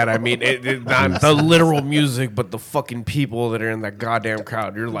and by that I mean it not the literal music, but the fucking people that are in that goddamn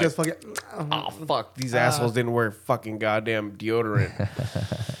crowd. You're like, oh fuck, these assholes didn't wear fucking goddamn deodorant.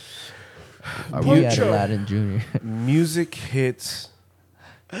 Are we at Aladdin Jr.? Music hits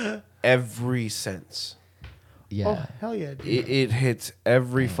every sense. Yeah. Oh, hell yeah, dude. It hits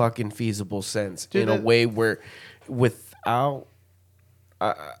every fucking feasible sense in a way where without...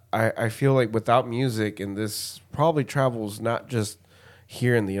 I feel like without music, and this probably travels not just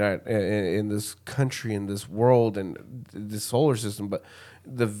here in in this country, in this world, and the solar system, but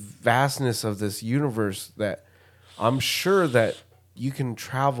the vastness of this universe, that I'm sure that you can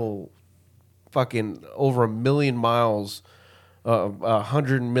travel fucking over 1 million miles,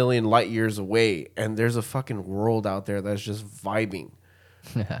 100 million light years away, and there's a fucking world out there that's just vibing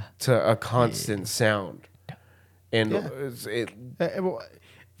to a constant sound. And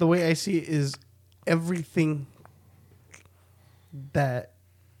the way I see it is everything that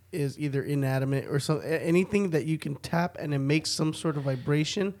is either inanimate or anything that you can tap and it makes some sort of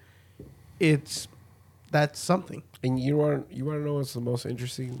vibration, that's something. And you want to know what's the most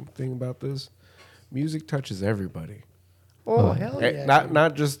interesting thing about this? Music touches everybody. Oh, hell yeah.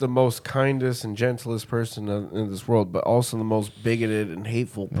 Not just the most kindest and gentlest person in this world, but also the most bigoted and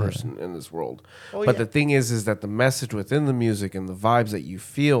hateful person in this world. But the thing is that the message within the music and the vibes that you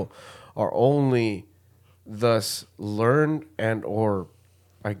feel are only thus learned and or,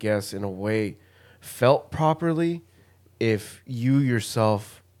 I guess, in a way, felt properly if you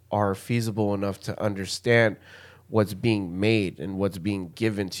yourself are feasible enough to understand what's being made and what's being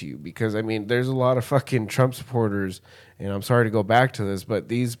given to you. Because, I mean, there's a lot of fucking Trump supporters, and I'm sorry to go back to this, but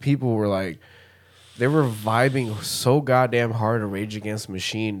these people were like, they were vibing so goddamn hard to Rage Against the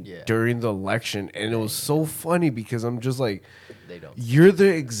Machine Yeah. during the election, and it was so funny because I'm just like, They don't. you're the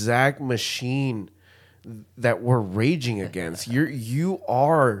exact machine that we're raging against. You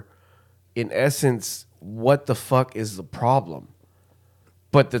are, in essence, what the fuck is the problem?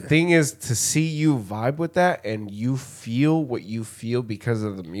 But the thing is, to see you vibe with that and you feel what you feel because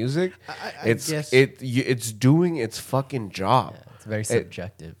of the music, I guess. it's doing its fucking job. Yeah, it's very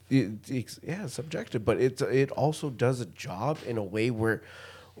subjective. It's subjective, but it also does a job in a way where,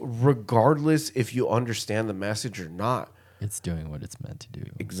 regardless if you understand the message or not, It's doing what it's meant to do.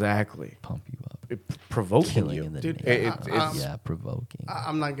 exactly, Pump you up. provoking Killing you. in the Dude, name. it's- Yeah, provoking.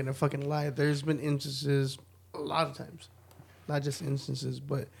 I'm not gonna fucking lie. There's been instances, a lot of times, not just instances,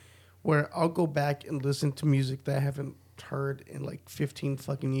 but where I'll go back and listen to music that I haven't heard in like 15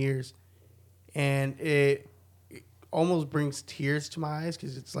 fucking years, and it almost brings tears to my eyes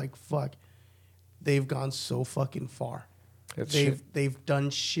because it's like, fuck, they've gone so fucking far. They've done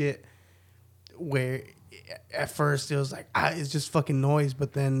shit where at first it was like, it's just fucking noise,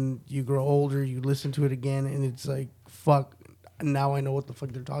 but then you grow older, you listen to it again, and it's like, fuck, now I know what the fuck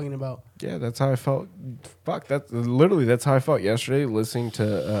they're talking about. Yeah, that's how I felt. Fuck, that's how I felt yesterday listening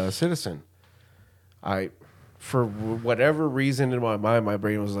to Citizen. For whatever reason in my mind, my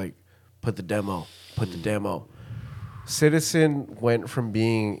brain was like, put the demo. Citizen went from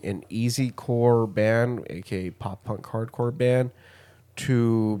being an easy core band, aka pop punk hardcore band,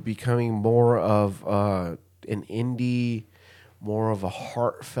 to becoming more of an indie, more of a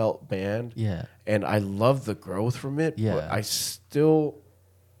heartfelt band. Yeah. And I love the growth from it. Yeah. But I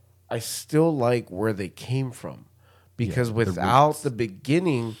still like where they came from, because Yeah, the without roots. the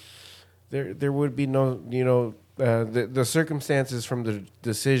beginning, there would be no, the circumstances from the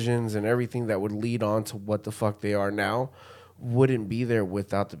decisions and everything that would lead on to what the fuck they are now wouldn't be there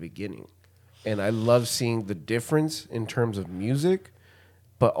without the beginning. And I love seeing the difference in terms of music,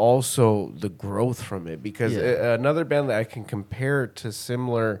 but also the growth from it, because Yeah. another band that I can compare to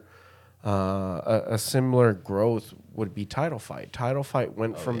similar a similar growth would be Title Fight. Title Fight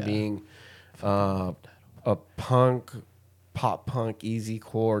went from yeah. being a pop punk, easy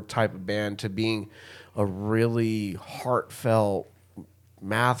core type of band to being a really heartfelt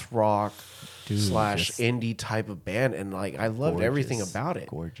math rock Dude, slash just indie type of band, and like I loved everything Gorgeous. about it.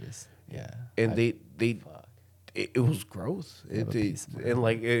 Gorgeous. Yeah. And I- it was growth. Have a piece of And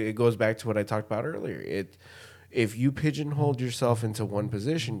like it goes back to what I talked about earlier. If you pigeonhole yourself into one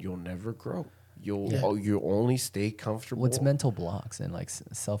position, you'll never grow. You'll only stay comfortable. What's mental blocks and like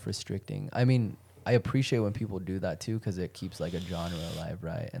self-restricting? I mean, I appreciate when people do that too, because it keeps like a genre alive,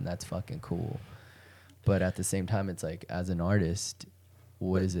 right? And that's fucking cool. But at the same time, it's like, as an artist,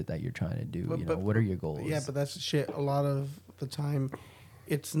 what is it that you're trying to do? What are your goals? Yeah, but that's the shit. A lot of the time,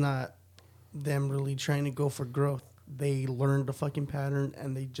 it's not them really trying to go for growth. They learned the fucking pattern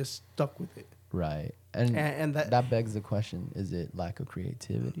and they just stuck with it. Right. And that begs the question: is it lack of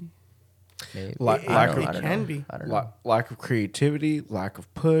creativity? Maybe. Lack I of- don't know. it can be. I don't know. lack of creativity, lack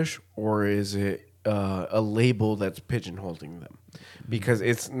of push, or is it a label that's pigeonholing them? Because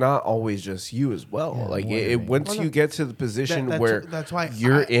it's not always just you as well. Yeah, like I'm it wondering. once Well, no, you get to the position where that's why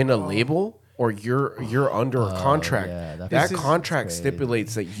you're I- in a oh. label or you're under a contract, yeah, that this is contract crazy.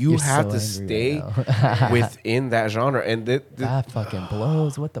 stipulates that you You're have so to angry stay right now. within that genre, and That fucking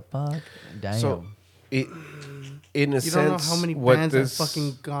blows. What the fuck? Damn. so it in a You sense, don't know how many what bands this have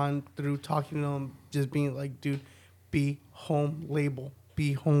fucking gone through talking to them, just being like, dude, be home label.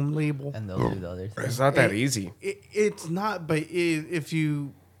 Be home label. And they'll do the other thing. it's not that It- easy. It's not, but if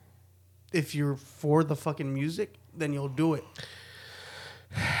you're for the fucking music, then you'll do it.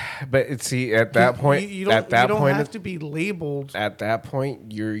 But see, at that point, you don't, at that you don't point, have to be labeled. at that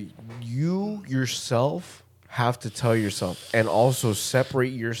point, you yourself have to tell yourself, and also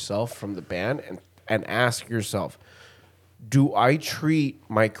separate yourself from the band, and ask yourself, do I treat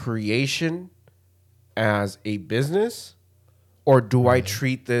my creation as a business, or do I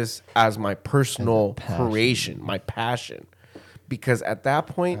treat this as my personal passion. creation, my passion? Because at that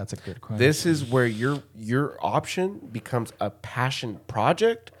point, That's a good this is where your option becomes a passion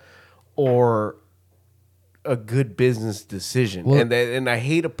project or a good business decision. Well- and I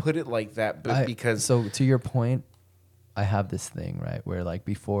hate to put it like that, but because so to your point, I have this thing, right, where like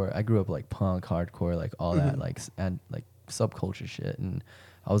before I grew up like punk, hardcore, like all that, like and like subculture shit, and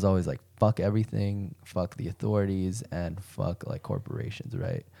I was always like, fuck everything, fuck the authorities, and fuck like corporations,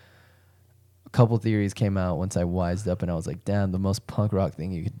 right? A couple theories came out once I wised up, and I was like, damn, the most punk rock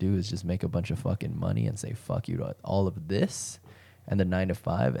thing you could do is just make a bunch of fucking money and say fuck you to all of this and the 9 to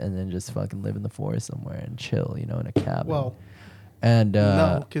 5, and then just fucking live in the forest somewhere and chill, in a cabin. Well, and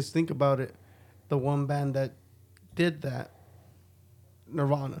no, because think about it. the one band that did that,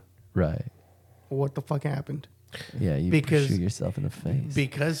 Nirvana. Right. What the fuck happened? Yeah, you Because- shoot yourself in the face.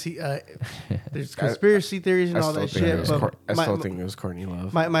 Because he, there's conspiracy theories and all that shit. But I still think it was Courtney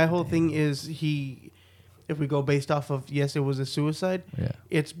Love. my whole thing is if we go based off of, yes, it was a suicide, Yeah.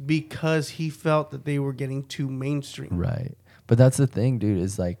 it's because he felt that they were getting too mainstream. Right. But that's the thing, dude,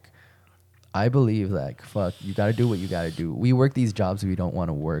 is like, I believe, like, fuck, you got to do what you got to do. We work these jobs we don't want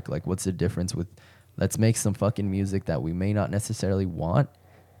to work. Like, what's the difference with, let's make some fucking music that we may not necessarily want,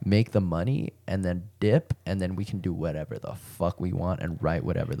 make the money, and then dip, and then we can do whatever the fuck we want and write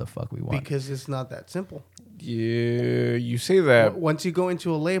whatever the fuck we want. Because it's not that simple. Yeah, you say that. Once you go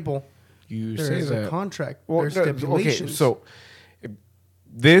into a label, You say there's that. a contract. Well, there's no, stipulations. okay, so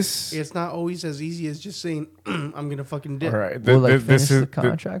this. It's not always as easy as just saying, I'm going to fucking dip. All right. We'll, like, finish This is the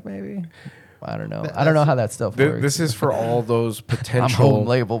contract, maybe? I don't know. That- I don't know that's- how that stuff works. This is for all those I'm potential. home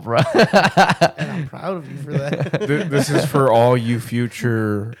label, bro. And I'm proud of you for that. This is for all you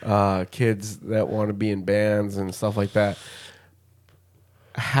future kids that want to be in bands and stuff like that.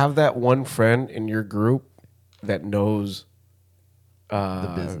 Have that one friend in your group that knows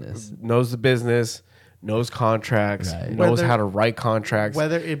The business. knows the business, knows contracts, Right. knows Whether- how to write contracts.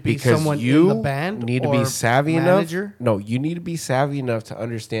 whether it be because someone in you the band need to or be savvy manager. enough. No, you need to be savvy enough to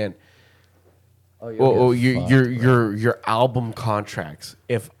understand. you'll get fucked, bro. Your album contracts.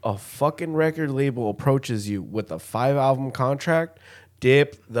 If a fucking record label approaches you with a 5-album contract,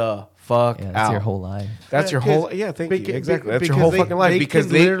 dip the fuck Yeah, out. that's your whole life. That's your 'cause- whole thank you. beca- Exactly. be- That's your because whole they- fucking life they because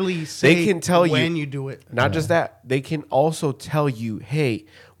can they literally say they can tell when you you do it. Not just that, they can also tell you, "Hey,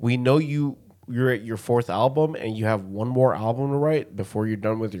 we know you're at your 4th album and you have one more album to write before you're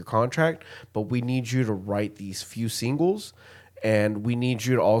done with your contract, but we need you to write these few singles and we need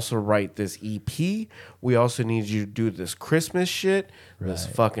you to also write this EP. We also need you to do this Christmas shit, this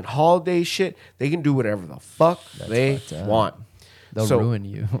Right. fucking holiday shit. They can do whatever the fuck they fucked up. want. They'll So, ruin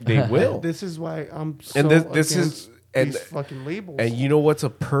you. They will. This is why I'm so And this is- against and- these fucking labels. And you know what's a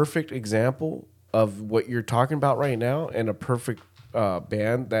perfect example of what you're talking about right now, and a perfect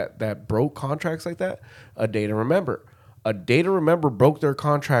band that broke contracts like that? A Day to Remember. A Day to Remember broke their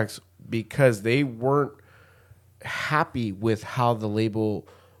contracts because they weren't happy with how the label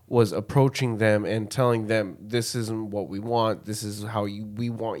was approaching them and telling them this isn't what we want. This is how we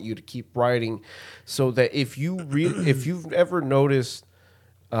want you to keep writing. So that if you've ever noticed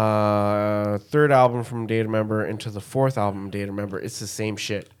 3rd album from Day to Remember into the 4th album Day to Remember, it's the same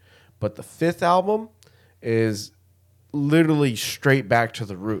shit. But the 5th album is literally straight back to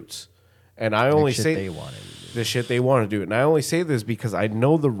the roots. And I only shit say they wanted to do. the shit they want to do. And I only say this because I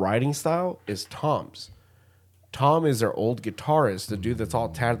know the writing style is Tom's. Tom is their old guitarist, the dude that's all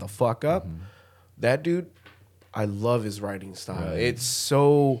tatted the fuck up. That dude, I love his writing style. Right. It's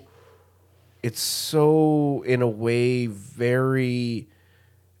so in a way very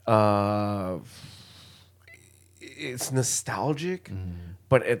it's nostalgic,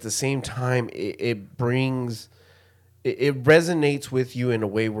 but at the same time it brings it resonates with you in a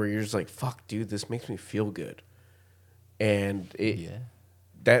way where you're just like, fuck, dude, this makes me feel good. And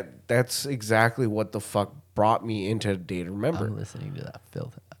that's exactly what the fuck brought me into Day to Remember. I'm listening to that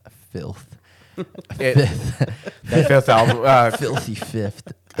filth. It- the 5th album. Filthy fifth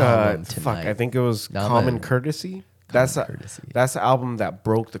album tonight. Fuck, I think it was No, Common man. Courtesy. Courtesy. That's the album that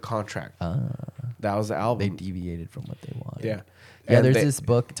broke the contract. That was the They album. deviated from what they wanted. Yeah. Yeah, And there's they- this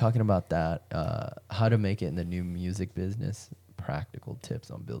book talking about that, how to make it in the new music business, practical tips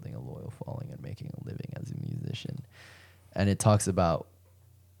on building a loyal following and making a living as a musician. And it talks about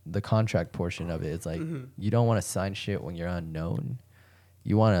the contract portion of it. It's like, you don't want to sign shit when you're unknown.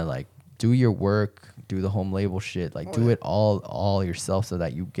 You want to like do your work, do the home label shit, like do it all yourself so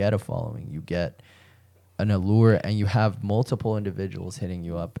that you get a following, you get an allure, and you have multiple individuals hitting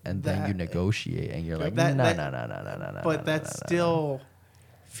you up, and then you negotiate, and you're like, no. But that's still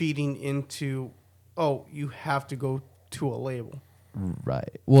feeding into, you have to go to a label.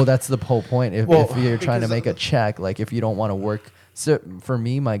 Right. Well, that's the whole point. If you're trying to because make a check, like if you don't want to work. So for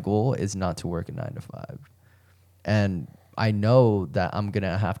me, my goal is not to work a 9 to 5. And I know that I'm going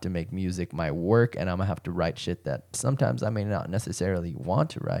to have to make music my work, and I'm going to have to write shit that sometimes I may not necessarily want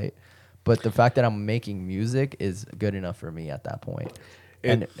to write. But the fact that I'm making music is good enough for me at that point.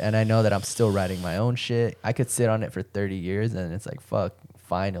 And I know that I'm still writing my own shit. I could sit on it for 30 years, and it's like, fuck,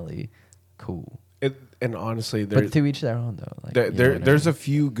 finally, cool. And honestly, But to each their own, though. Like, there's a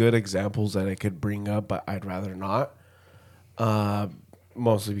few good examples that I could bring up, but I'd rather not.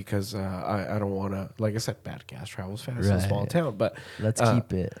 Mostly because I don't want to, like I said, bad gas travels fast in a small Right. town. But Let's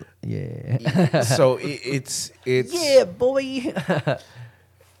keep it. Yeah. so it's yeah, boy.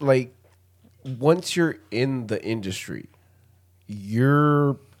 like once you're in the industry,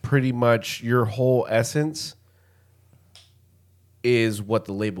 you're pretty much your whole essence is what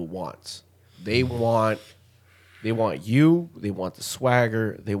the label wants. They want you, they want the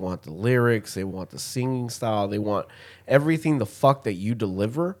swagger, they want the lyrics, they want the singing style, they want everything the fuck that you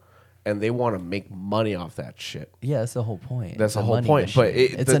deliver, and they want to make money off that shit. Yeah, that's the whole point. That's It's the a whole money point. But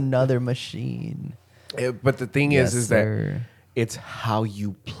machine. It's another machine. But the thing Yes, is sir. that it's how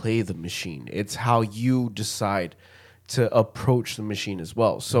you play the machine. It's how you decide to approach the machine as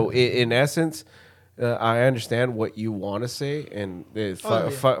well. So in essence, I understand what you want to say, and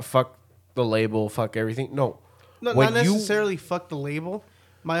fuck the label, fuck everything. No, No, not necessarily fuck the label.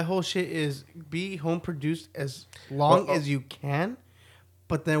 My whole shit is be home produced as long as you can,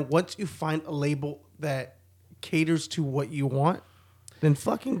 but then once you find a label that caters to what you want, then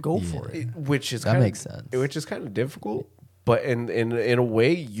fucking go for it. Which is That makes sense. Which is kind of difficult, but in a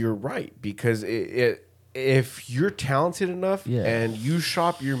way, you're right, because if you're talented enough and you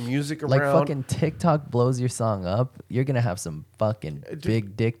shop your music around, Like fucking TikTok blows your song up, you're gonna have some fucking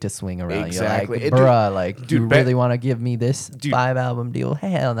big dick to swing around. Exactly. You're like, bruh, like, dude, you really want to give me this 5-album deal?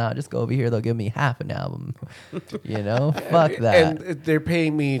 Hell no, just go over here. They'll give me half an album. You know, fuck that. and they're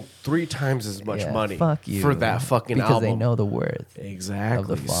paying me 3 times as much money fuck you, for that fucking because album they know the worth.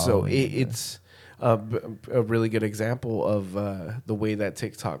 exactly. of the So following. it's a really good example of the way that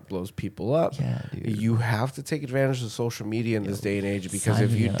TikTok blows people up. Yeah, dude. You have to take advantage of social media in this day and age, because sign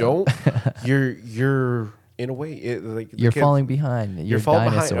if me you up. don't, you're in a way like the You're kids- falling behind. You're You're falling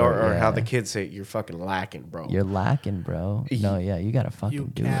behind, dinosaur, or how yeah. the kids say, you're fucking lacking, bro. You're lacking, bro. No, yeah, you gotta fucking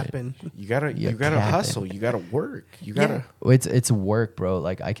You do it. capping. You gotta You're capping. Hustle. You gotta work. You gotta. It's work, bro.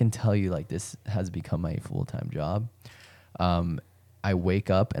 Like, I can tell you, like, this has become my full-time job. I wake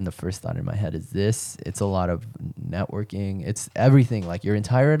up and the first thought in my head is this. It's a lot of networking. It's everything. Like, your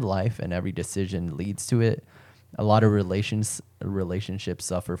entire life and every decision leads to it. A lot of relationships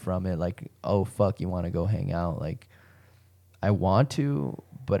suffer from it. Like, oh fuck, you want to go hang out? Like, I want to,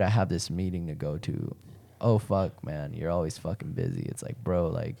 but I have this meeting to go to. Oh fuck, man, you're always fucking busy. It's like, bro,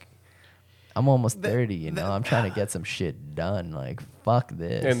 like, I'm almost 30, you know? I'm trying to get some shit done. Like, fuck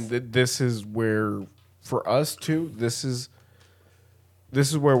this. And this is where, for us too, this is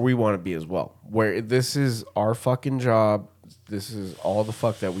where we want to be as well. Where this is our fucking job. This is all the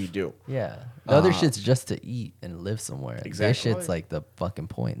fuck that we do. Yeah. The other shit's just to eat and live somewhere. Exactly. This shit's like the fucking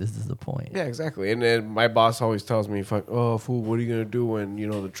point. This is the point. Yeah, exactly. And then my boss always tells me, "Fuck, oh fool, what are you gonna do when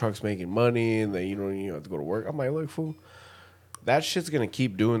the truck's making money and then you have to go to work?" I'm like, "Look, fool, that shit's gonna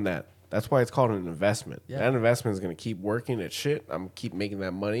keep doing that. That's why it's called an investment. Yeah. That investment is gonna keep working at shit. I'm keep making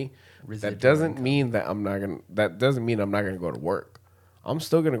that money. Residual that doesn't income. mean that I'm not gonna. That doesn't mean I'm not gonna go to work. I'm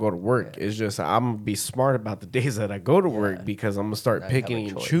still gonna go to work. It's just I'm gonna be smart about the days that I go to work, because I'm gonna start Now you have a picking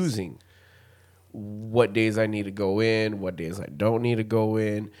and choice. choosing what days I need to go in, what days I don't need to go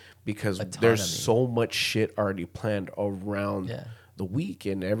in, because there's Autonomy. so much shit already planned around the week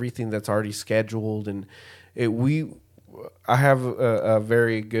and everything that's already scheduled. And I have a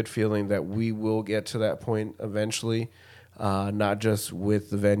very good feeling that we will get to that point eventually, not just with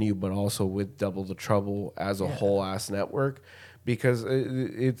the venue, but also with Double the Trouble as a whole ass network, because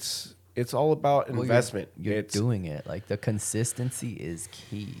it's all about investment. You're doing it. Like, the consistency is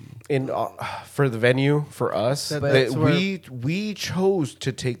key. For the venue, for us, That's we chose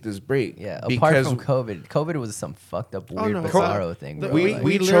to take this break. Yeah. Apart because from COVID. COVID was some fucked up, weird, no. bizarro thing. Bro. We Like,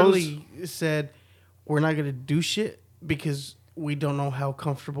 We chose- literally said we're not gonna do shit because we don't know how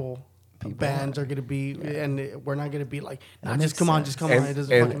comfortable bands are gonna be, and we're not gonna be like, nah, That just makes come on, sense. just come on. It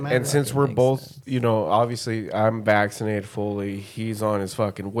doesn't fucking matter. And since It we're makes both, sense. obviously I'm vaccinated fully. He's on his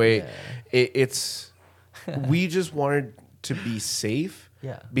fucking way. It's we just wanted to be safe.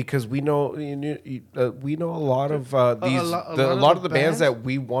 Yeah. Because we know we know a lot of these lot a of lot the of the bands bands, that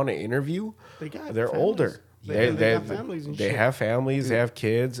we want to interview. they're Families. Older. They have families and they shit. have families. They have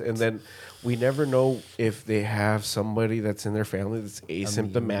kids, and then we never know if they have somebody that's in their family that's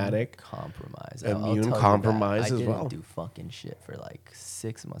asymptomatic. Compromise. Immune I'll tell you that. compromise I as didn't well. do fucking shit for like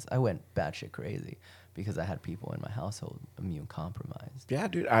 6 months. I went batshit crazy because I had people in my household immune compromised. Yeah,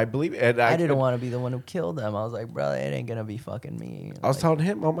 dude, I believe. And I didn't want to be the one who killed them. I was like, bro, it ain't gonna be fucking me. I was Like, telling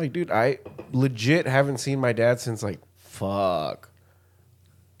him, I'm like, dude, I legit haven't seen my dad since like fuck.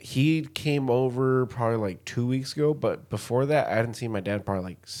 He came over probably like 2 weeks ago, but before that, I hadn't seen my dad probably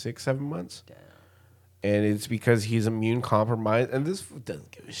like 6-7 months. damn. And it's because he's immune compromised, and this fool doesn't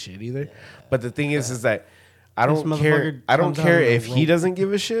give a shit either. But the thing is that I This don't care. motherfucker I don't comes out care in a if he rope. doesn't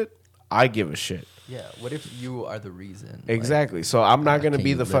give a shit. I give a shit. Yeah. What if you are the reason? Exactly. So I'm not going to can be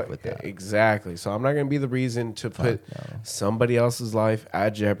you the live with that? Exactly. So I'm not going to be the reason to put no. somebody else's life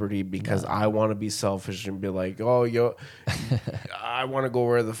at jeopardy because I want to be selfish and be like, oh, yo, I want to go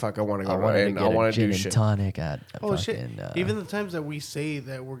where the fuck I want to go. I wanted to and get I want a to gin do and shit. tonic at Oh fucking, shit! Even the times that we say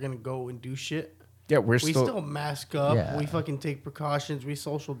that we're gonna go and do shit, Yeah, we we still mask up. Yeah. We fucking take precautions. We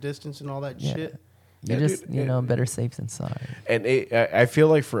social distance and all that Yeah. shit. You Yeah, just, dude, better safe than sorry. And I feel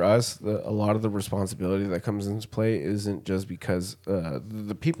like for us, a lot of the responsibility that comes into play isn't just because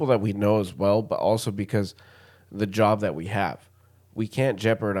the people that we know as well, but also because the job that we have. We can't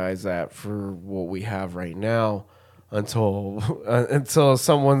jeopardize that for what we have right now until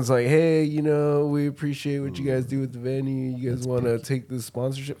someone's like, hey, we appreciate what you guys do with the venue. You guys want to take this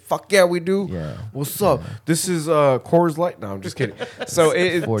sponsorship? Fuck yeah, we do. Yeah. What's up? This is Coors Light. No, I'm just kidding. So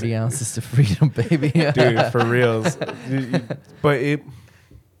 40 ounces to freedom, baby. dude, for reals. But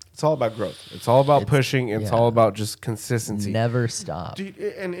it's all about growth. It's all about pushing. It's all about just consistency. Never stop. Dude,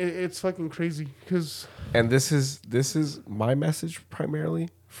 and it's fucking crazy because And this is my message primarily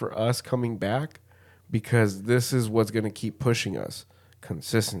for us coming back, because this is what's going to keep pushing us: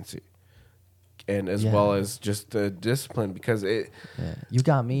 consistency, and as well as just the discipline. Because Yeah. You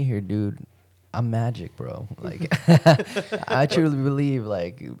got me here, dude. I'm magic, bro. Like, I truly believe,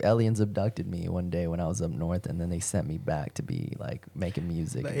 like, aliens abducted me one day when I was up north, and then they sent me back to be, like, making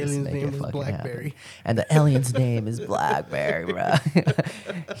music. The and just alien's make name it was fucking Blackberry. happen. And the alien's name is Blackberry, bro.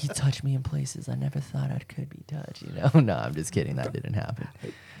 He touched me in places I never thought I could be touched, No, I'm just kidding. That didn't happen.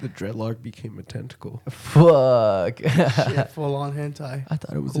 the dreadlock became a tentacle. Fuck. shit, full on hentai. I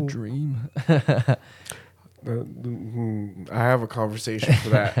thought it was a dream. I have a conversation for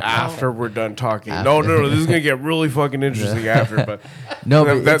that after we're done talking. No, this is gonna get really fucking interesting after. But No,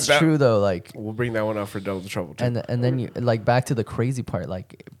 but it's true though. Like, we'll bring that one up for Double Trouble too. and then you like back to the crazy part.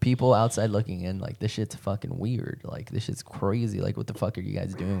 Like, people outside looking in, like, this shit's fucking weird. Like, this shit's crazy. Like, what the fuck are you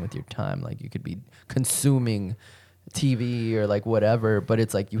guys doing with your time? Like, you could be consuming TV or like whatever, but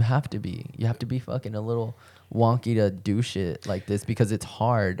it's like you have to be fucking a little wonky to do shit like this because it's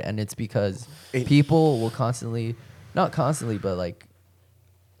hard, and it's because people will not constantly, but like,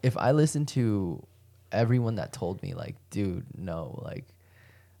 if I listen to everyone that told me, like, dude, no, like,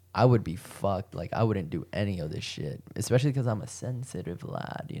 I would be fucked. Like, I wouldn't do any of this shit, especially because I'm a sensitive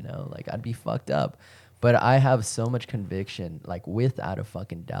lad, like, I'd be fucked up. But I have so much conviction, like, without a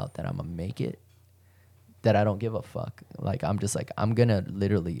fucking doubt, that I'm gonna make it, that I don't give a fuck. Like, I'm just like, I'm gonna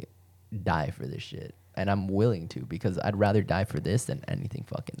literally die for this shit. And I'm willing to, because I'd rather die for this than anything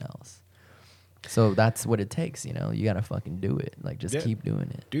fucking else. So that's what it takes, You gotta fucking do it. Like, just keep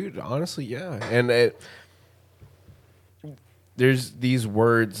doing it. Dude, honestly, yeah. And there's these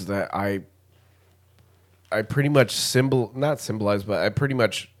words that I pretty much not symbolize, but I pretty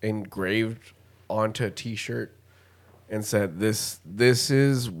much engraved onto a t-shirt and said, this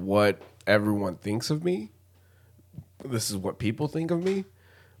is what everyone thinks of me. This is what people think of me.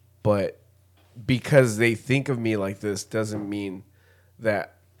 But because they think of me like this doesn't mean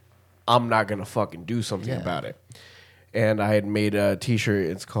that I'm not going to fucking do something about it. And I had made a t-shirt.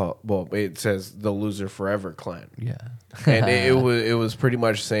 It says the Loser Forever Clan. Yeah. And it was pretty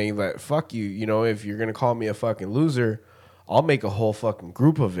much saying that, fuck you, if you're going to call me a fucking loser, I'll make a whole fucking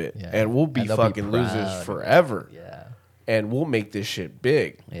group of it. Yeah. And we'll be And they'll fucking be proud. losers forever. Yeah. And we'll make this shit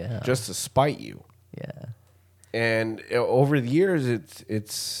big. Yeah. Just to spite you. Yeah. And over the years,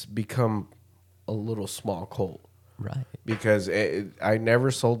 it's become a little small cult. Right. Because I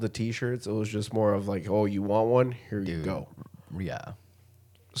never sold the t-shirts. It was just more of like, oh, you want one? Here you go. Yeah.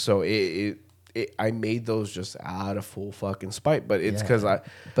 So I made those just out of full fucking spite. But it's because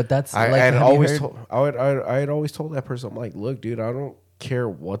But that's I like, had have you always heard- told I had always told that person, I'm like, look, dude, I don't care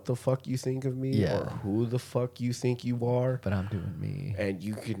what the fuck you think of me or who the fuck you think you are. But I'm doing me. And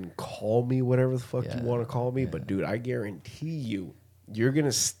you can call me whatever the fuck you want to call me. But dude, I guarantee you're going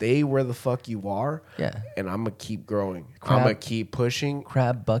to stay where the fuck you are. Yeah. And I'm going to keep growing. I'm going to keep pushing.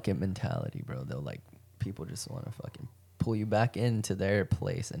 Crab bucket mentality, bro. They'll like, people just want to fucking pull you back into their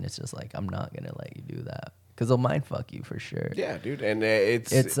place. And it's just like, I'm not going to let you do that. Because they'll mind fuck you for sure. Yeah, dude. And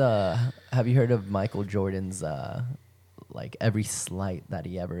it's have you heard of Michael Jordan's, like, every slight that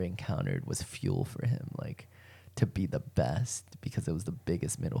he ever encountered was fuel for him, like, to be the best, because it was the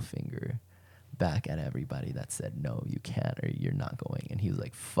biggest middle finger back at everybody that said, no, you can't, or you're not going. And he was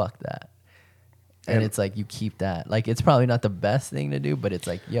like, fuck that. And it's like, you keep that. Like, it's probably not the best thing to do, but it's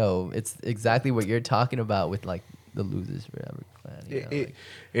like, yo, it's exactly what you're talking about with, like, the Losers Forever Clan.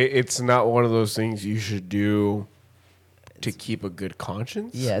 It's not one of those things you should do to keep a good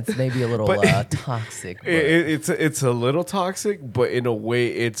conscience. Yeah, it's maybe a little But- toxic. But It's a little toxic, but in a way,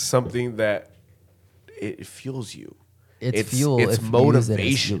 it's something that it fuels you. it's fuel. It's if you use it as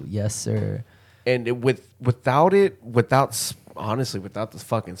motivation. fuel. Yes, sir. And without the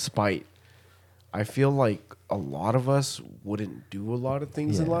fucking spite, I feel like a lot of us wouldn't do a lot of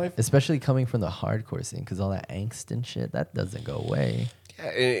things in Yeah. life. Especially coming from the hardcore scene, because all that angst and shit that doesn't go away.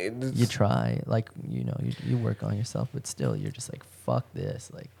 You try, like you work on yourself, but still, you're just like, fuck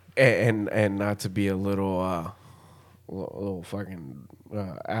this, like. and not to be a little fucking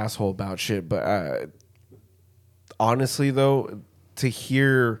asshole about shit, but honestly though, to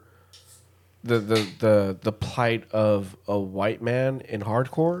hear the plight of a white man in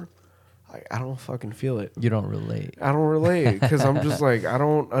hardcore, I don't fucking feel it. You don't relate. I don't relate because I'm just like, I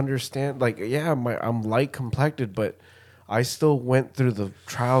don't understand. Like, yeah, I'm light complected, but I still went through the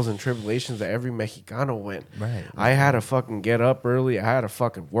trials and tribulations that every Mexicano went. Right. I had to fucking get up early. I had to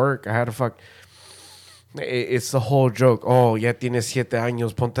fucking work. I had to It's the whole joke. Oh, ya tienes 7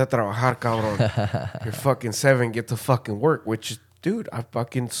 años, ponte a trabajar, cabrón. You're fucking 7, get to fucking work. Which, dude, I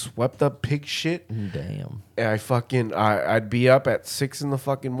fucking swept up pig shit. Damn. And I'd be up at 6 in the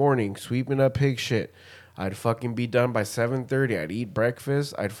fucking morning sweeping up pig shit. I'd fucking be done by 7:30. I'd eat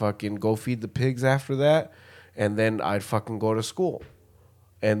breakfast. I'd fucking go feed the pigs after that. And then I'd fucking go to school.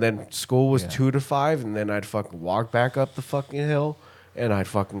 And then school was 2 to 5. And then I'd fucking walk back up the fucking hill. And I'd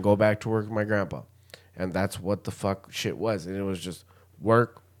fucking go back to work with my grandpa. And that's what the fuck shit was. And it was just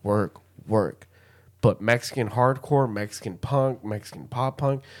work, work, work. But Mexican hardcore, Mexican punk, Mexican pop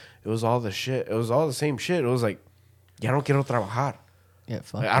punk, it was all the shit. It was all the same shit. It was like, ya no quiero trabajar. Yeah,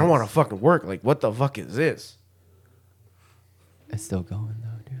 fuck. Like, I don't want to fucking work. Like, what the fuck is this? It's still going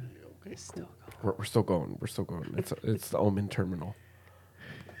though, dude. It's still going. We're still going. We're still going. It's the Omen terminal.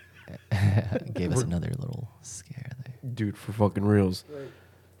 Gave us another little scare there. Dude, for fucking reals.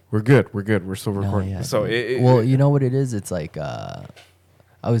 We're good. We're good. We're still recording. yeah, So dude. Well, you know what it is? It's like I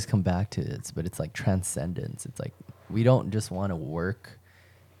always come back to it, but it's like transcendence. It's like we don't just want to work,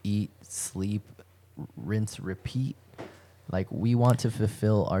 eat, sleep, rinse, repeat. Like we want to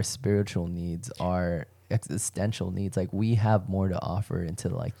fulfill our spiritual needs, our existential needs. Like we have more to offer into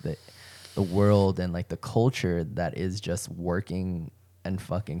like the world and like the culture that is just working and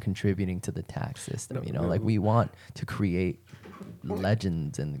fucking contributing to the tax system. Like we want to create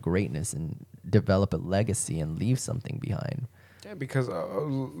legends and greatness and develop a legacy and leave something behind. Yeah, because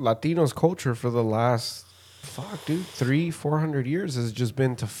Latinos culture for the last 300-400 years has just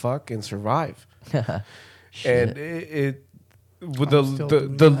been to fuck and survive. And it with the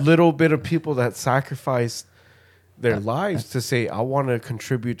little bit of people that sacrificed their lives to say, I want to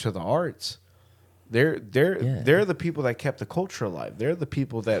contribute to the arts. They're the people that kept the culture alive. They're the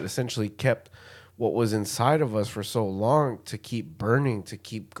people that essentially kept what was inside of us for so long to keep burning, to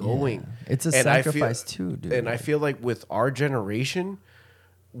keep going. Yeah. It's a sacrifice too, dude. And I feel like with our generation,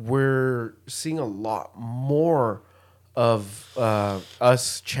 we're seeing a lot more of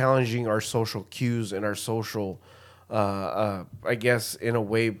us challenging our social cues and our social, I guess, in a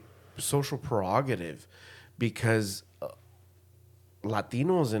way, social prerogative. Because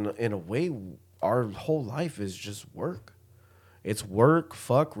Latinos, in a way, our whole life is just work. It's work,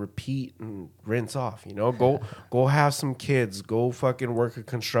 fuck, repeat, and rinse off. Go have some kids. Go fucking work a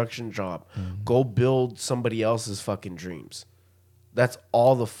construction job. Mm-hmm. Go build somebody else's fucking dreams. That's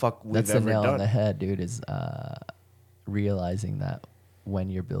all the fuck we've That's ever the nail done. on the head, dude. Is realizing that when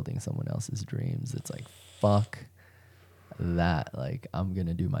you're building someone else's dreams, it's like fuck that. Like I'm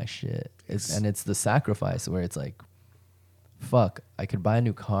gonna do my shit. It's the sacrifice where it's like, fuck, I could buy a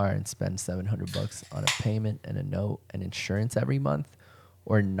new car and spend $700 on a payment and a note and insurance every month,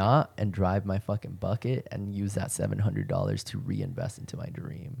 or not and drive my fucking bucket and use that $700 to reinvest into my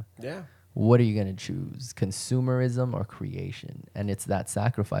dream. Yeah. What are you going to choose? Consumerism or creation? And it's that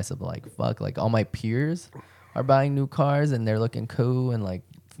sacrifice of like, fuck, like all my peers are buying new cars and they're looking cool and like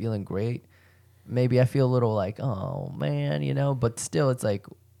feeling great. Maybe I feel a little like, oh man, but still it's like,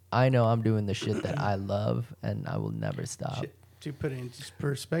 I know I'm doing the shit that I love and I will never stop. To put it into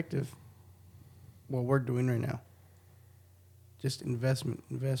perspective, what we're doing right now. Just investment.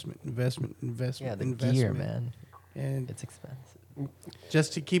 Yeah, the investment. gear, man. And It's expensive.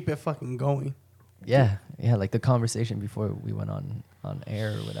 just to keep it fucking going. Yeah, like the conversation before we went on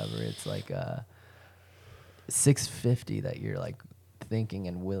air or whatever, it's like $650 that you're like thinking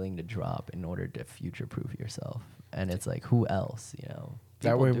and willing to drop in order to future-proof yourself. And it's like, who else,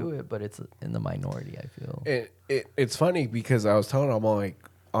 That People way- do it, but it's in the minority, I feel. It's funny because I was telling them, I'm like,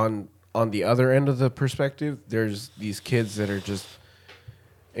 on the other end of the perspective, there's these kids that are just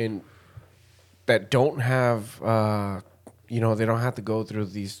that don't have they don't have to go through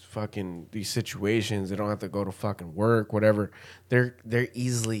these situations. They don't have to go to fucking work, whatever. They're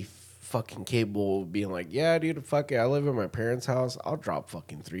easily fucking capable of being like, yeah, dude, fuck it. I live in my parents' house. I'll drop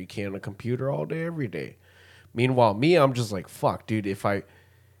fucking 3K on a computer all day, every day. Meanwhile, me, I'm just like, fuck, dude, if I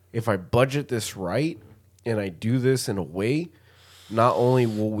budget this right and I do this in a way, not only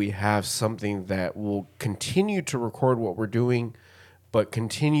will we have something that will continue to record what we're doing, but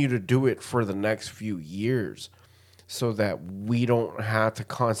continue to do it for the next few years so that we don't have to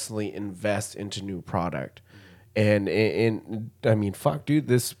constantly invest into new product. And I mean, fuck, dude,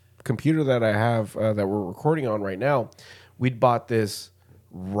 this computer that I have that we're recording on right now, we'd bought this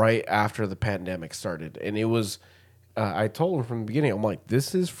right after the pandemic started. And it was, I told him from the beginning, I'm like,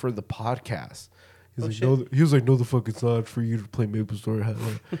 this is for the podcast. He was like, no, the fuck it's not for you to play Maple Story.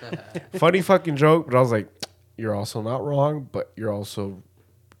 Funny fucking joke, but I was like, you're also not wrong, but you're also,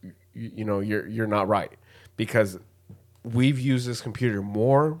 you're not right, because we've used this computer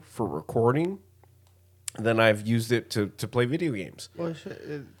more for recording than I've used it to play video games. Well, shit,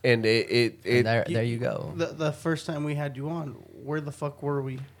 And there you go. The first time we had you on, where the fuck were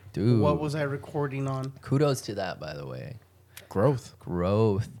we? Dude. What was I recording on? Kudos to that, by the way. Growth.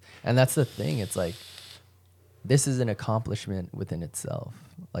 And that's the thing. It's like, this is an accomplishment within itself,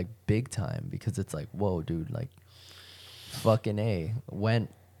 like big time, because it's like, whoa, dude, like fucking A.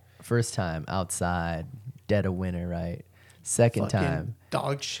 Went first time outside, dead of winter, right? Second Fucking time.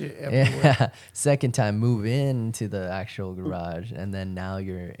 dog shit everywhere. Yeah. Second time, move into the actual garage, and then now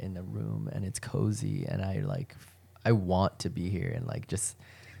you're in the room and it's cozy, and I want to be here and like just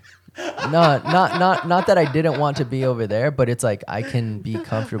not that I didn't want to be over there, but it's like I can be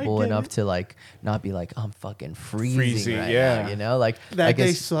comfortable enough to like not be like I'm fucking freezing right yeah. now, like That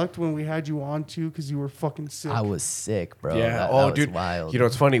day sucked when we had you on too, because you were fucking sick. I was sick, bro. Yeah. That was Dude. wild. You know,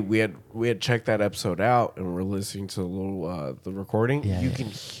 it's funny. We had checked that episode out, and we're listening to the recording. Yeah, you yeah. can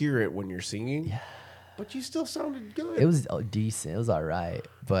hear it when you're singing. Yeah. But you still sounded good. It was decent. It was all right,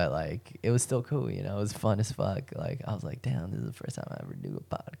 but like it was still cool. It was fun as fuck. Like I was like, damn, this is the first time I ever do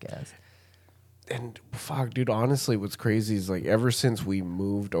a podcast. And fuck, dude, honestly, what's crazy is like ever since we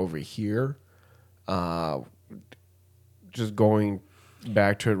moved over here, just going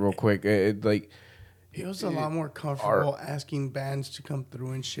back to it real quick, it was a lot more comfortable asking bands to come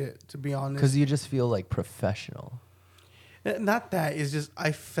through and shit, to be honest. Because you just feel like professional. Not that, it's just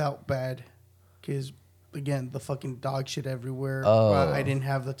I felt bad because, again, the fucking dog shit everywhere. Oh. I didn't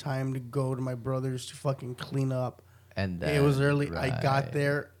have the time to go to my brother's to fucking clean up. And then, It was early. I right. got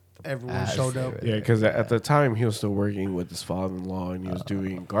there. Everyone As showed they up. were yeah, because at the time he was still working with his father-in-law, and he was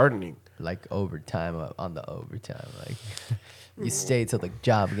doing gardening. Like overtime on the overtime. Like you stay till the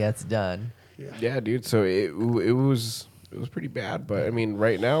job gets done. Yeah, dude. So it was pretty bad, but I mean,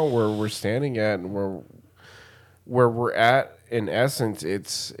 right now where we're standing at and where we're at, in essence,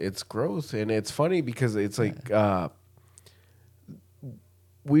 it's growth, and it's funny because it's like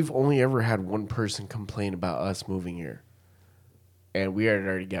we've only ever had one person complain about us moving here, and we had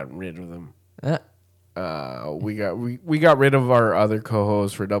already gotten rid of them. We got rid of our other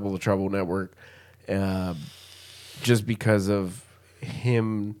co-host for Double the Trouble Network, just because of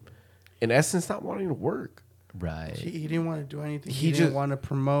him, in essence, not wanting to work. Right. He didn't want to do anything. He He didn't just- want to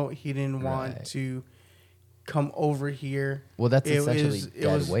promote. He didn't want Right. to come over here. Well, that's It essentially was- it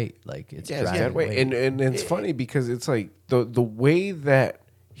dead was- weight. Like it's Yeah, it's driving that way. weight. And it's funny because it's like the way that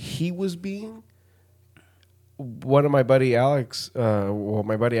he was being. One of my buddy Alex,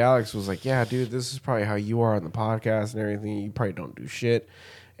 my buddy Alex was like, "Yeah, dude, this is probably how you are on the podcast and everything. You probably don't do shit."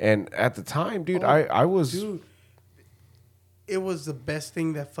 And at the time, dude, I was, Dude, it was the best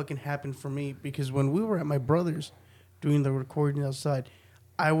thing that fucking happened for me, because when we were at my brother's doing the recording outside,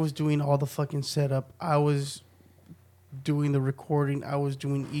 I was doing all the fucking setup. I was doing the recording. I was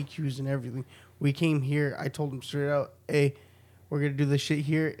doing EQs and everything. We came here. I told him straight out, hey, we're going to do this shit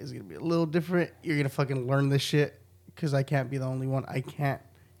here. It's going to be a little different. You're going to fucking learn this shit, because I can't be the only one. I can't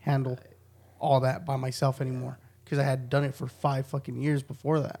handle all that by myself anymore, because I had done it for 5 fucking years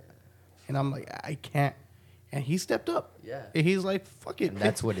before that. And I'm like, I can't. And he stepped up. Yeah. And he's like, fuck it. And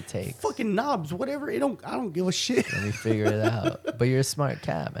that's what it takes. Fucking knobs, whatever. I don't give a shit. And we figure it out. But you're a smart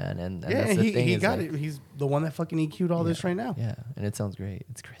cat, man. And Yeah, that's the thing. he is got like, it. He's the one that fucking EQ'd all this right now. Yeah, and it sounds great.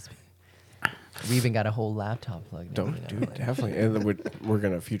 It's crispy. We even got a whole laptop plugged in. don't, dude, definitely, and then we're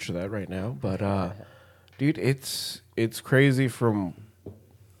gonna feature that right now. But dude, it's crazy from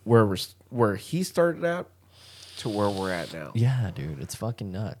where he started at to where we're at now. Yeah, dude, it's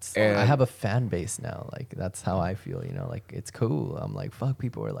fucking nuts. And- I have a fan base now. Like that's how I feel. Like it's cool. I'm like, fuck,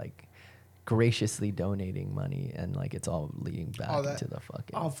 people are like graciously donating money, and like it's all leading back All that- into the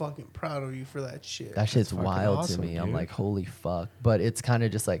fucking. I'm fucking proud of you for that shit. That shit's fucking wild awesome, to me. I'm dude. like, holy fuck. But it's kind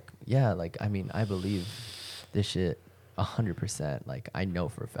of just like, yeah, like, I mean, I believe this shit 100%. Like, I know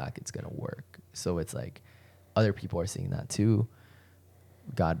for a fact it's going to work. So it's like, other people are seeing that too.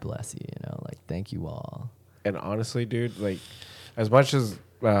 God bless you, you know? Like, thank you all. And honestly, dude, like, as much as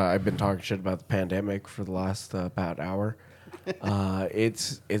I've been talking shit about the pandemic for the last about hour,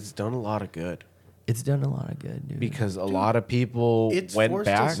 it's done a lot of good. It's done a lot of good, dude. Because a lot of people It's went forced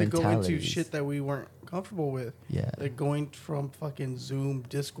back. us to go into Mentalities. shit that we weren't comfortable with. Yeah. Like going from fucking Zoom,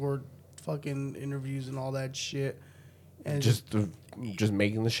 Discord, fucking interviews and all that shit. And just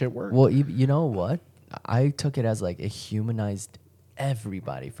making the shit work. Well, you know what? I took it as like it humanized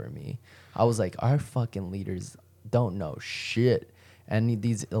everybody for me. I was like, our fucking leaders don't know shit. And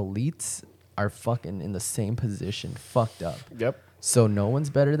these elites are fucking in the same position, fucked up. Yep. So no one's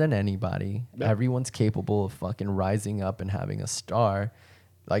better than anybody. Yep. Everyone's capable of fucking rising up and having a star.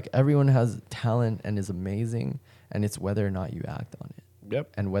 Like everyone has talent and is amazing. And it's whether or not you act on it.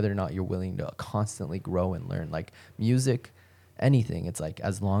 Yep. And whether or not you're willing to constantly grow and learn. Like music, anything. It's like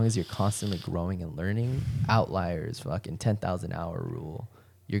as long as you're constantly growing and learning, outliers, fucking 10,000 hour rule,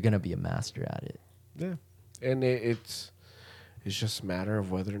 you're going to be a master at it. Yeah. And it's just a matter of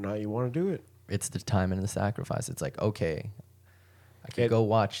whether or not you want to do it. It's the time and the sacrifice. It's like, okay, I could It- go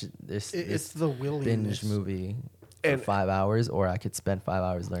watch this it's the willingness. binge movie for And- 5 hours, or I could spend 5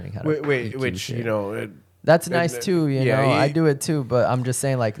 hours learning how to Wait, EQ which, shit. you know... That's nice too, you yeah, know. I he- do it too, but I'm just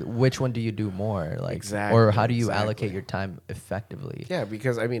saying, like, which one do you do more, like, Exactly, or how do you exactly. allocate your time effectively? Yeah,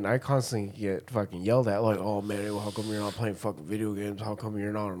 because, I mean, I constantly get fucking yelled at, like, oh, man, how come you're not playing fucking video games? How come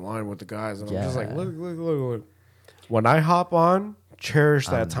you're not online with the guys? And I'm just like, Yeah. look. When I hop on, cherish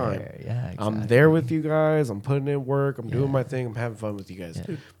that I'm time. there. Yeah, I'm there exactly. with you guys. I'm putting in work. I'm doing Yeah. my thing. I'm having fun with you guys.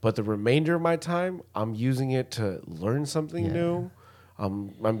 Yeah. But the remainder of my time, I'm using it to learn something Yeah. new.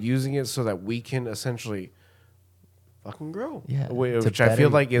 I'm using it so that we can essentially fucking grow. Yeah, Which to I feel better-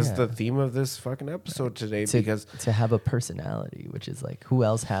 like is yeah. the theme of this fucking episode today. to, Because to have a personality, which is like, who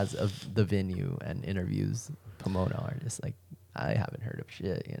else has the venue and interviews Pomona artists? Like, I haven't heard of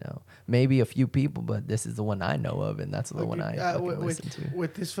shit, you know. Maybe a few people, but this is the one I know of, and that's the one I fucking listen to.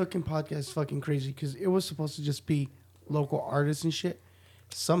 With this fucking podcast, it's fucking crazy because it was supposed to just be local artists and shit.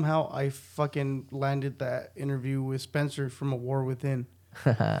 Somehow I fucking landed that interview with Spencer from A War Within.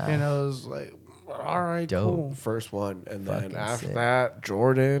 And I was like, all right, Dope. cool. first one, and then Fucking after sick. that,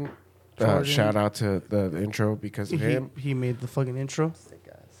 Jordan. Jordan. Shout out to the intro because of him He made the fucking intro.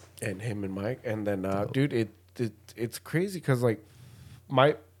 and him and Mike. And then, dude, it's crazy because like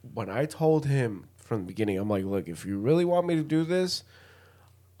when I told him from the beginning, I'm like, look, if you really want me to do this,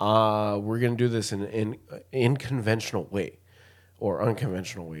 we're gonna do this in conventional way. Or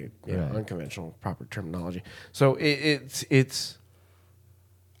unconventional way, Right. unconventional proper terminology. So it's.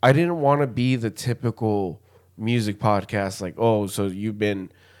 I didn't want to be the typical music podcast, like, oh, so you've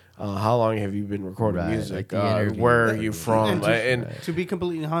been, how long have you been recording Right, music? like the interview. Where are you from? And And to be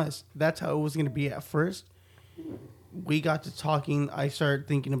completely honest, that's how it was going to be at first. We got to talking. I started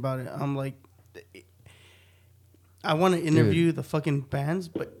thinking about it. I'm like, I want to interview the fucking bands,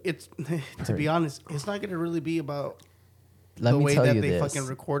 but it's to be honest, it's not going to really be about Let the me way tell that you they this. fucking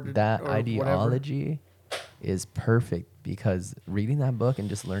recorded that or whatever. ideology is perfect because reading that book and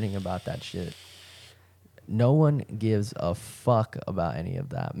just learning about that shit, no one gives a fuck about any of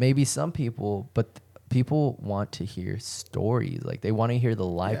that. Maybe some people, but people want to hear stories. Like they want to hear the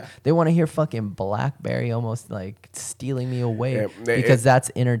life. Yeah. They want to hear fucking BlackBerry almost like stealing me away Yeah, because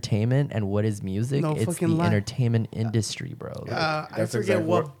that's entertainment. And what is music? No It's fucking the lie. entertainment industry, bro. Like, I That's forget exactly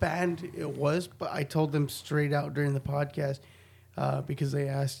what what- band it was, but I told them straight out during the podcast because they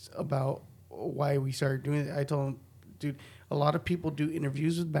asked about why we started doing it. I told them, dude, a lot of people do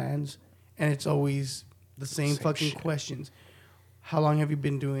interviews with bands, and it's always the same fucking shit. questions. How long have you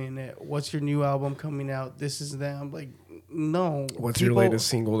been doing it? What's your new album coming out? This is that. I'm like, no. what's your People- latest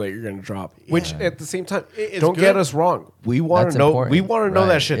single that you're gonna drop? Which at the same time, It's don't get good. us wrong. We want that's to know. important. We want to know Right,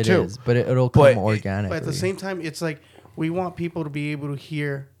 that shit it too. is, but it'll come But- organically. But at the same time, it's like we want people to be able to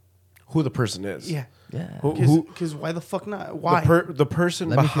hear. Who the person is? Yeah. yeah. Who- Because why the fuck not? Why? The person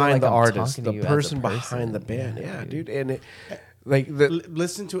Let me feel behind like the I'm artist, talking to the you as a person person. behind the band. Yeah, Yeah, dude. dude. And it, like the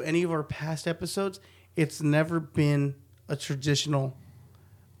Listen to any of our past episodes. It's never been a traditional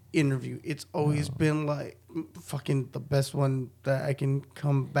interview. It's always been like fucking the best one that I can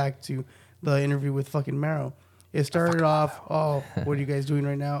come back to, the interview with fucking Marrow. It started off, oh, what are you guys doing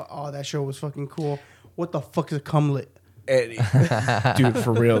right now? Oh, that show was fucking cool. What the fuck is a cumlet? Dude,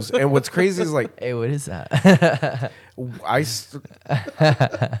 for reals. And what's crazy is like, Hey, what is that?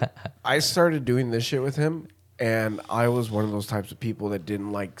 I started doing this shit with him, and I was one of those types of people that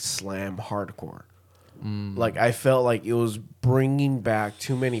didn't like slam hardcore. Like I felt like it was bringing back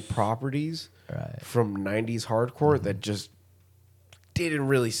too many properties from 90s hardcore that just didn't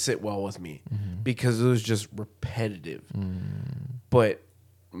really sit well with me because it was just repetitive. But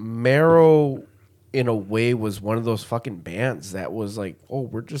Marrow, in a way, was one of those fucking bands that was like, oh,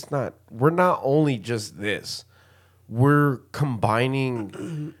 we're not only just this, we're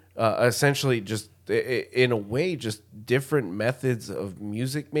combining essentially just in a way just different methods of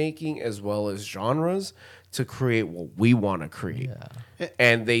music making as well as genres to create what we want to create.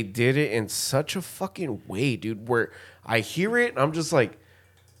 And they did it in such a fucking way, dude, where I hear it and I'm just like,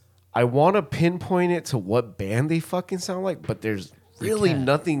 I want to pinpoint it to what band they fucking sound like, but there's really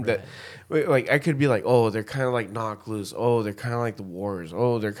nothing that, like, I could be like, oh, they're kind of like Knock Loose. Oh, they're kind of like the Wars.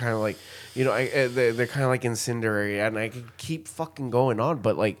 Oh, they're kind of like, you know, they're kind of like Incendiary, and I could keep fucking going on,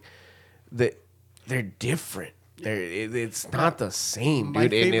 but like, they're different. It's not the same,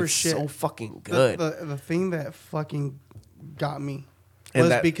 dude, and it's so fucking good. The thing that fucking got me And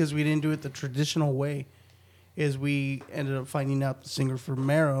was because we didn't do it the traditional way. Is we ended up finding out the singer for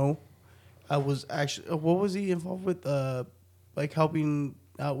Marrow was actually what was he involved with? Like helping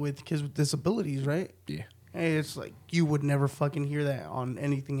out with kids with disabilities, right? Yeah. And it's like you would never fucking hear that on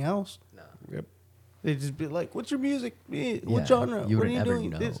anything else. No. Yep. They'd just be like, "What's your music? What genre? You what would are you never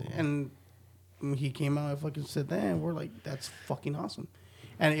doing?" know. This and he came out and fucking said that, and we're like, "That's fucking awesome."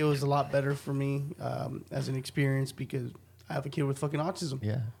 And it was a lot better for me as an experience because I have a kid with fucking autism.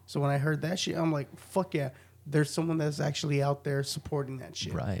 Yeah. So when I heard that shit, I'm like, "Fuck yeah!" There's someone that's actually out there supporting that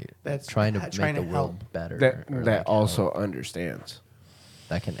shit. Right. That's trying to make the help. world better. That or that like also help. understands.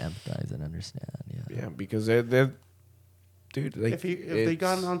 That can empathize and understand. Yeah. Yeah, because they're dude. Like, If they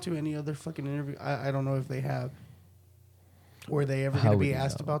gotten onto any other fucking interview, I don't know if they have. Were they ever How going to would be you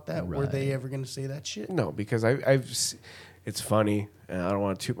asked know? about that? Were they Right. ever going to say that shit? No, because it's funny, and I don't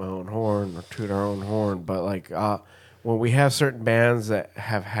want to toot my own horn or toot our own horn, but like when we have certain bands that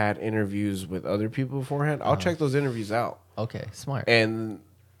have had interviews with other people beforehand, I'll check those interviews out. Okay. Smart. And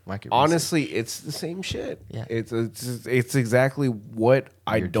Market honestly, it's the same shit. Yeah. It's exactly what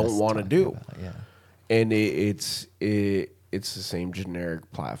I You're don't just want to talking do, about, yeah. and it's the same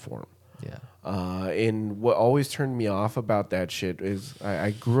generic platform. Yeah. And what always turned me off about that shit is I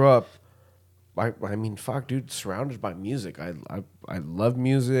grew up. I mean, fuck, dude, surrounded by music. I love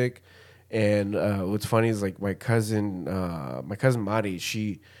music, and what's funny is like my cousin Mari,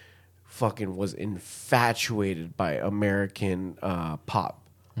 she fucking was infatuated by American pop,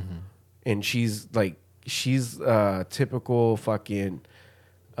 and she's typical fucking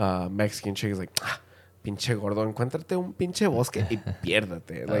Mexican chick is like. Pinche gordo, encuéntrate un pinche bosque y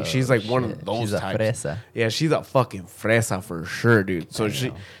piérdate. Like, she's like one of those She's a types. fresa. Yeah, she's a fucking fresa for sure, dude. So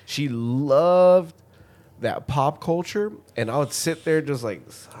she loved that pop culture, and I would sit there just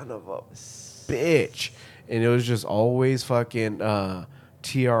like, son of a bitch. And it was just always fucking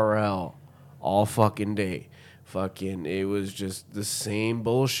TRL all fucking day. Fucking, it was just the same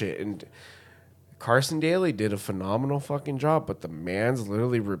bullshit. And Carson Daly did a phenomenal fucking job, but the man's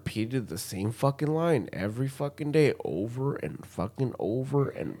literally repeated the same fucking line every fucking day over and fucking over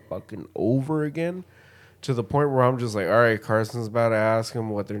and fucking over again, to the point where I'm just like, all right, Carson's about to ask him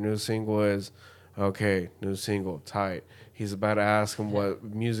what their new single is. Okay, new single, tight. He's about to ask him what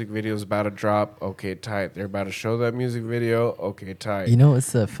music video is about to drop. Okay, tight. They're about to show that music video. Okay, tight. You know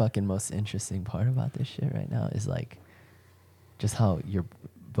what's the fucking most interesting part about this shit right now is like just how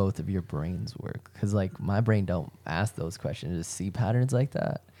both of your brains work. Because like my brain don't ask those questions, just see patterns like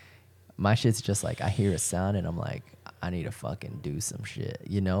that. My shit's just like I hear a sound and I'm like, I need to fucking do some shit,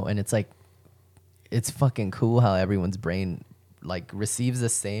 you know? And it's like, it's fucking cool how everyone's brain like receives the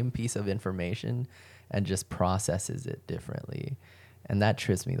same piece of information and just processes it differently. And that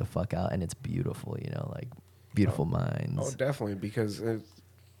trips me the fuck out. And it's beautiful, you know, like beautiful minds. Oh, definitely, because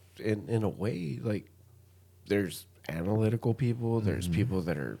in a way, like, there's analytical people, there's people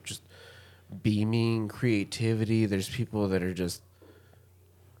that are just beaming creativity, there's people that are just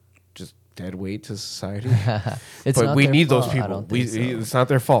dead weight to society. But we need those people. It's not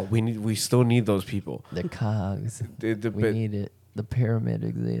their fault. We still need those people. They're cogs. We but need it. The pyramid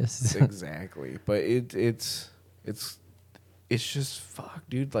exists. exactly. But it's just fuck,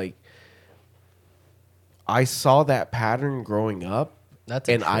 dude. Like, I saw that pattern growing up.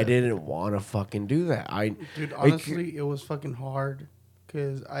 And I didn't want to fucking do that. Dude, honestly, it was fucking hard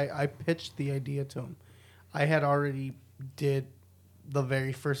because I pitched the idea to him. I had already did the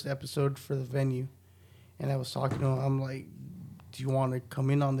very first episode for the venue, And I was talking to him. I'm like, do you want to come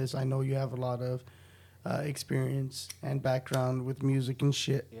in on this? I know you have a lot of experience and background with music and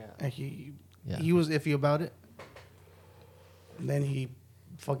shit. Yeah. And he was iffy about it. And then he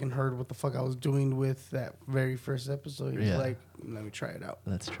fucking heard what the fuck I was doing with that very first episode. He was like, let me try it out.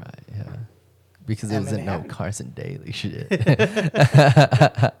 Let's try it, yeah. Because it And then wasn't it no happened. Carson Daly shit.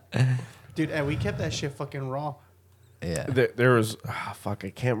 Dude, and we kept that shit fucking raw. Yeah. There was, I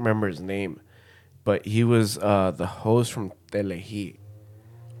can't remember his name, but he was the host from Telehi.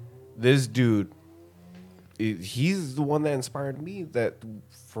 This dude, he's the one that inspired me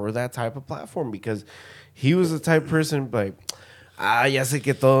for that type of platform, because he was the type of person like, ya sé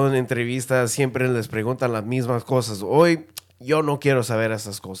que todo en entrevistas siempre les preguntan las mismas cosas. Hoy yo no quiero saber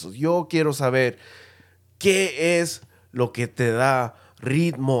esas cosas. Yo quiero saber qué es lo que te da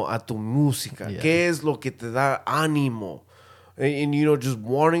ritmo a tu música. Yeah. ¿Qué es lo que te da ánimo? And you know, just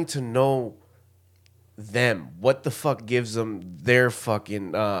wanting to know them. What the fuck gives them their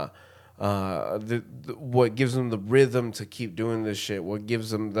fucking what gives them the rhythm to keep doing this shit? What gives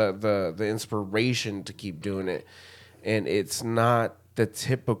them the inspiration to keep doing it? And it's not the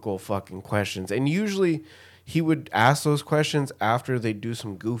typical fucking questions. And usually he would ask those questions after they do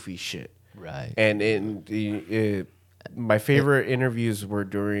some goofy shit. Right. And my favorite interviews were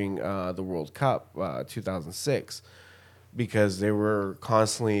during the World Cup, 2006, because they were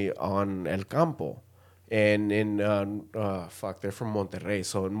constantly on El Campo. And they're from Monterrey.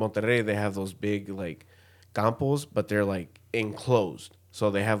 So in Monterrey, they have those big, like, campos, but they're, like, enclosed.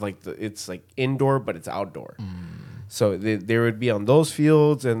 So they have, like, it's, like, indoor, but it's outdoor. So they would be on those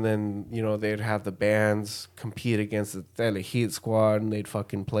fields, and then, you know, they'd have the bands compete against the Telehit squad, and they'd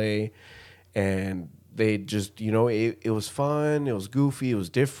fucking play. And they just, you know, it was fun, it was goofy, it was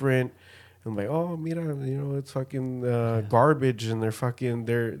different. I'm like, oh, mira, you know, it's fucking garbage, and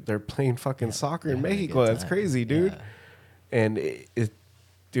they're playing fucking soccer in Mexico. That's crazy, dude. Yeah. And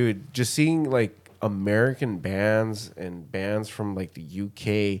dude, just seeing like American bands and bands from like the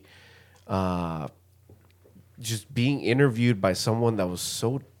UK, just being interviewed by someone that was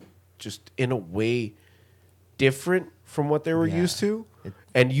so, just in a way, different from what they were used to,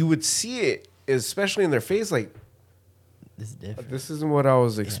 and you would see it, especially in their face, like, This is different. this isn't what I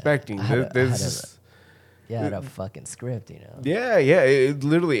was expecting. I had This a fucking script, you know. Yeah. It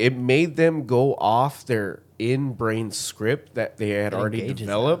literally, it made them go off their in-brain script that they had It already engages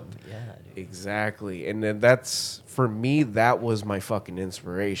developed. them. Yeah, dude. Exactly. And then that's, for me, that was my fucking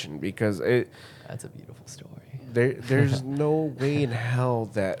inspiration, because That's a beautiful story. there's no way in hell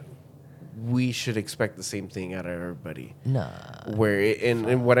that we should expect the same thing out of everybody. Nah.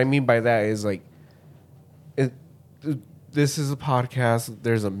 And what I mean by that is, like, this is a podcast.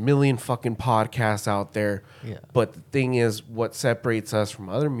 There's a million fucking podcasts out there. Yeah. But the thing is, what separates us from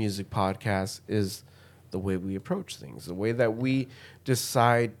other music podcasts is the way we approach things, the way that we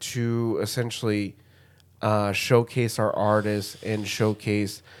decide to essentially showcase our artists and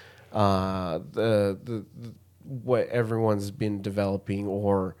showcase the what everyone's been developing,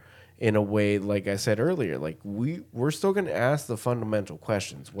 or in a way, like I said earlier, like we're still going to ask the fundamental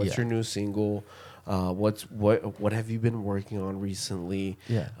questions. What's your new single? What have you been working on recently?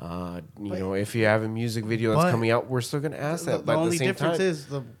 Yeah. You know, if you have a music video that's coming out, we're still going to ask that. The But at only the same difference time, is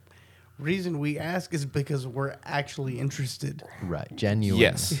the reason we ask is because we're actually interested. Right. Genuine.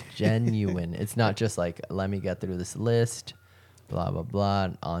 Yes. Genuine. It's not just like, let me get through this list, blah, blah, blah,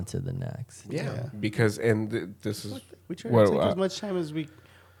 and on to the next. yeah. Yeah. Because, this is We try what, to take as much time as we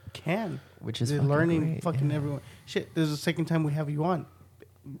can. Which is They're fucking learning great, fucking yeah. everyone. Shit, this is the second time we have you on.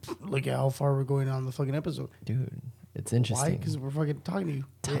 Look at how far we're going on the fucking episode. Dude, it's Why? interesting. Because we're fucking talking to you.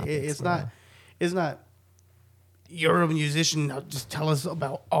 Topics, It's bro. not. It's not. You're a musician. Now just tell us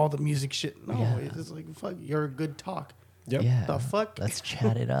about all the music shit. No, Yeah. it's just like fuck. You're a good talk. Yep. Yeah. The fuck? Let's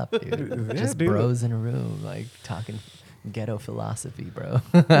chat it up, dude. Yeah, Just dude. bros in a room, like talking ghetto philosophy, bro.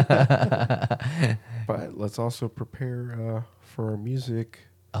 But let's also prepare for our music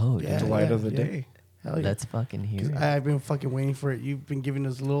Oh, Yeah, dude. delight yeah, of the yeah. day. Hell yeah. Let's fucking hear 'Cause it. I've been fucking waiting for it. You've been giving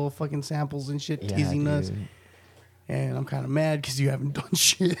us little fucking samples and shit, Yeah, teasing us, dude. and I'm kind of mad because you haven't done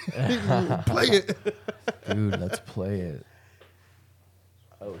shit. Play it. Dude, let's play it.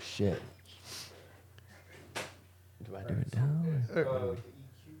 Oh, shit. Do I do it now? Oh,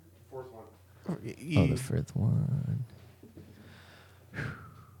 the fourth one.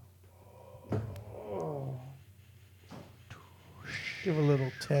 Give a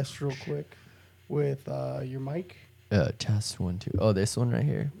little test real quick with your mic. Test 1, 2. Oh, this one right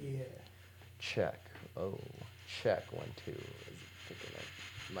here? Yeah. Check. Oh, check 1, 2. Is it picking up?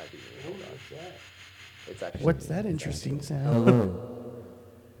 Might be. Hold on. It's actually. What's that interesting sound?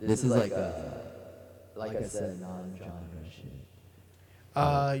 This is like Like I said, non-genre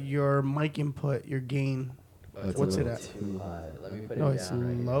shit. Your mic input, your gain. Oh, it's What's a it little at? too high. Let me put No, it it's down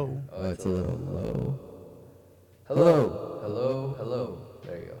right here. low. Oh, it's a little low. Hello, hello, hello.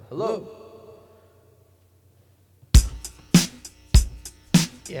 There you go. Hello.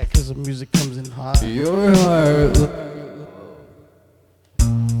 Yeah, because the music comes in hot. Your heart.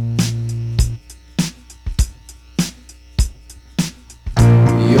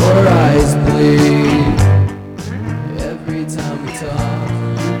 Your eyes bleed every time we talk.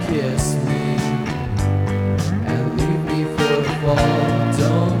 You kiss me and leave me for the fall.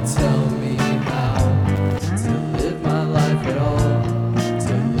 Don't tell me how to live my life at all.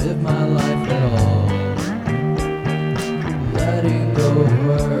 To live my life at all. Letting go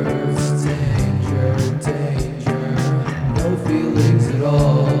hurts. Danger, danger. No feelings at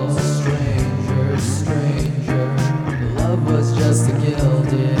all. Stranger, stranger. Love was just a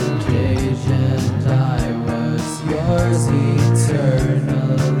gilded cage and I was yours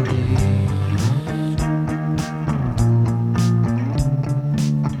eternally.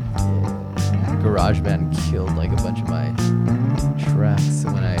 GarageBand killed like a bunch of my tracks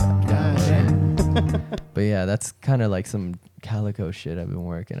when I downloaded it. But yeah, that's kind of like some Calico shit I've been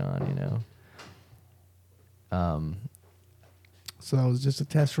working on, you know. So that was just a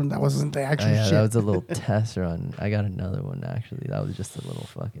test run. That wasn't the actual Yeah, shit. that was a little test run. I got another one actually. That was just a little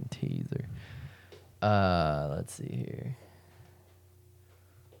fucking teaser. Let's see here.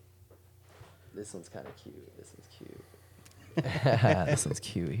 This one's kind of cute. This one's cute. This one's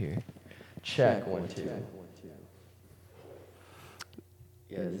cute here. Check 1 2.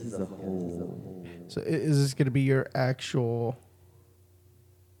 Yeah, this is a whole So is this going to be your actual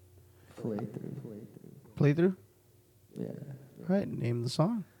playthrough? Yeah. All right, name the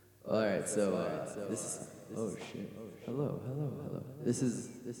song. All right, so this is. Oh shit! Hello, hello, hello. This is.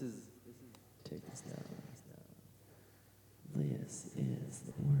 Take this down. This is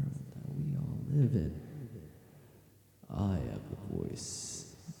the world that we all live in. I am the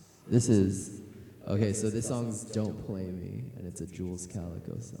voice. This is. Okay, so this song's "Don't Play Me," and it's a Joules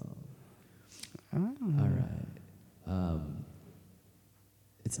Calico song. Oh. All right.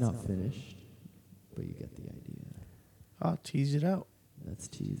 It's not finished, but you get the idea. I'll tease it out. Let's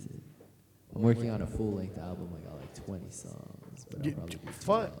tease it. I'm working on a full-length album. I got like 20 songs, but I'll probably do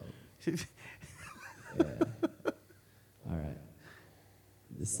 12. Yeah. All right.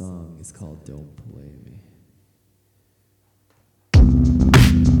 The song is called "Don't Play Me."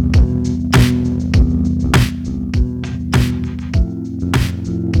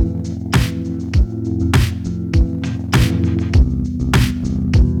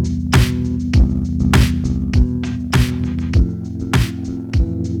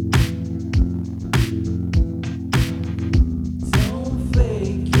 Don't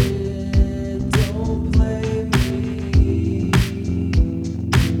fake it, don't play me.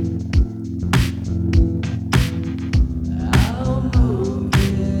 I'll move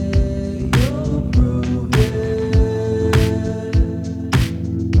it, you'll prove it.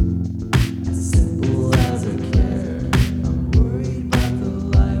 As simple as I care, I'm worried about the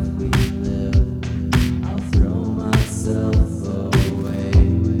life we live. I'll throw myself away.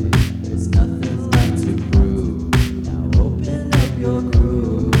 There's nothing left to prove. Now open up your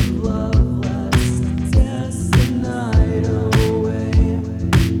groove, love. Let's dance the night away.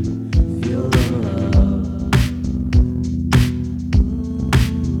 Feel the love. Feel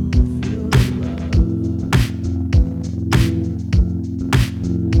the love.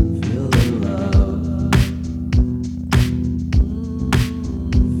 Feel the love.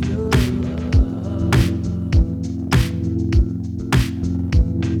 Feel the love.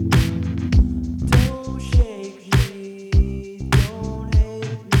 Don't shake me, don't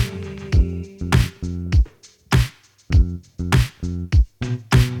hate me.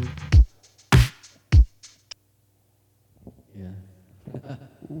 Yeah,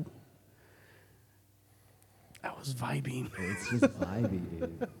 That was vibing. it's just vibey,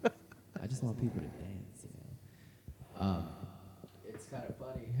 dude. I just want people to dance, you know. It's kind of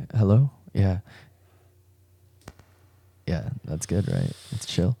funny. Hello? Yeah. Yeah, that's good, right? It's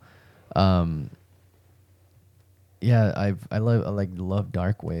chill. Yeah, I love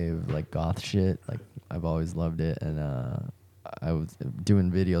dark wave, like goth shit. Like I've always loved it, and I was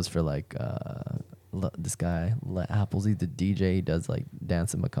doing videos for like this guy Apples. He's the DJ. He does like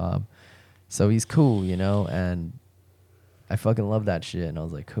Dance and Macabre, so he's cool, you know. And I fucking love that shit, and I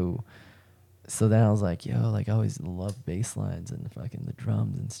was like, cool. So then I was like, yo, like I always loved bass lines and fucking the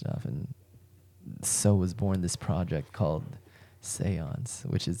drums and stuff, and so was born this project called Seance,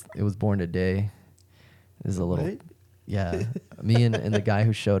 which is it was born today. There's a little, What? Yeah, me and the guy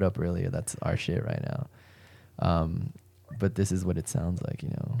who showed up earlier. That's our shit right now. But this is what it sounds like. You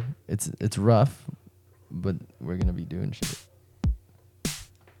know, it's rough, but we're gonna be doing shit.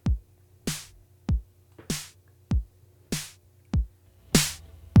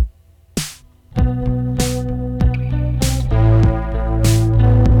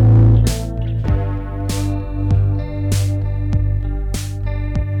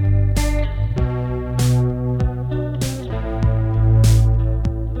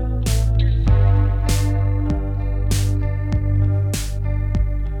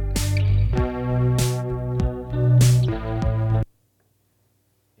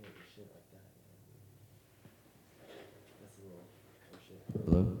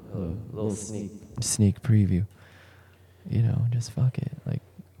 Little sneak preview. You know, just fuck it, like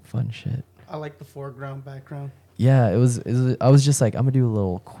fun shit. I like the foreground, background. Yeah, it was. I was just like, I'm gonna do a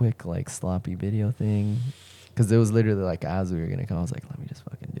little quick, like sloppy video thing, because it was literally like as we were gonna come, I was like, let me just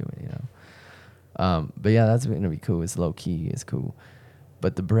fucking do it, you know. But yeah, that's gonna be cool. It's low key. It's cool.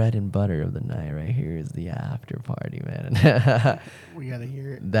 But the bread and butter of the night right here is the after party, man. We gotta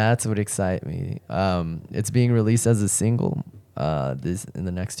hear it. That's what excites me. It's being released as a single this in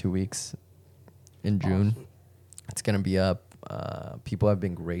the next 2 weeks in June. Awesome. It's gonna be up. People have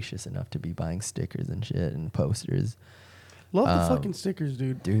been gracious enough to be buying stickers and shit and posters. Love the fucking stickers,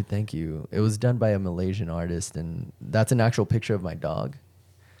 dude. Dude, thank you. It was done by a Malaysian artist, and that's an actual picture of my dog.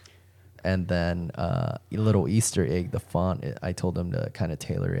 And then a little Easter egg, the font, I told them to kind of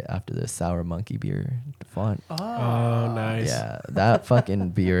tailor it after the Sour Monkey beer font. Oh, nice. Yeah, that fucking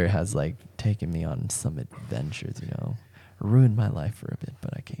beer has like taken me on some adventures, you know. Ruined my life for a bit,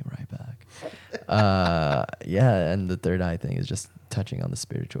 but I came right back. Yeah, and the third eye thing is just touching on the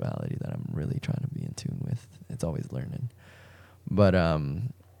spirituality that I'm really trying to be in tune with. It's always learning. But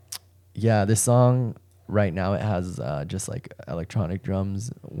yeah, this song right now, it has just like electronic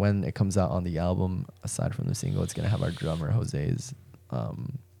drums. When it comes out on the album, aside from the single, it's gonna have our drummer Jose's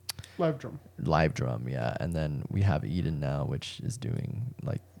live drum, yeah. And then we have Eden now, which is doing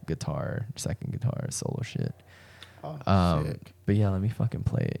like guitar, second guitar, solo shit. Oh, sick. But yeah, let me fucking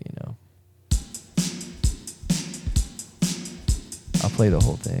play it, you know. I'll play the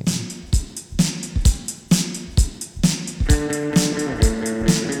whole thing.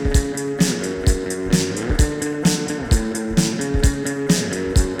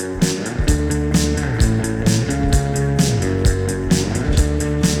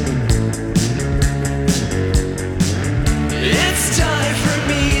 It's time for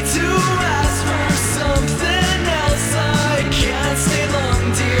me to ask for something else. I can't stay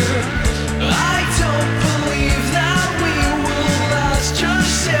long, dear. I don't believe that we will last. Just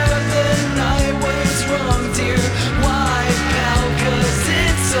share the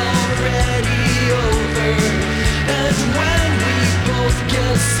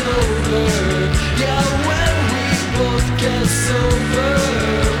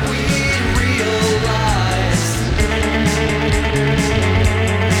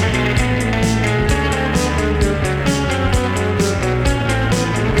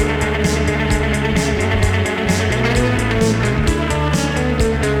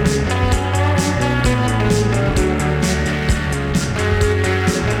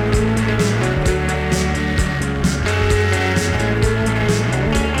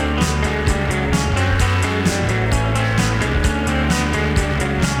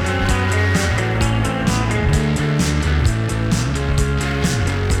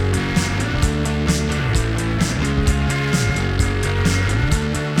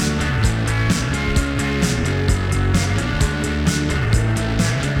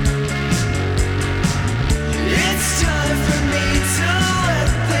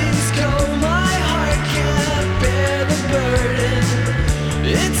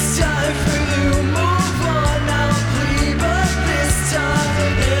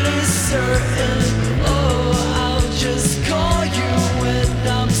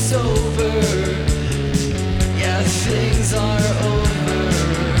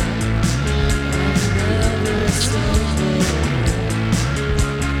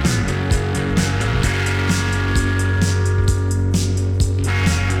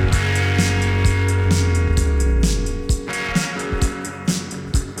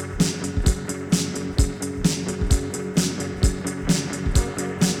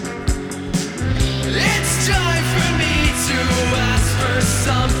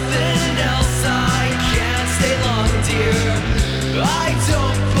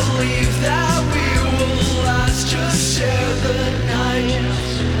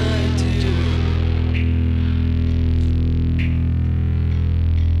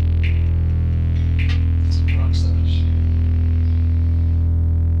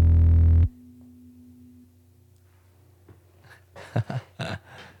That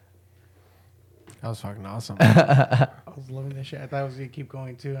was fucking awesome. I was loving that shit. I thought I was gonna keep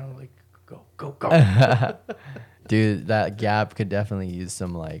going too. I was like, go. Dude, that Gap could definitely use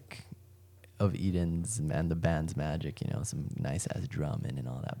some like of Eden's and the band's magic, you know, some nice ass drumming and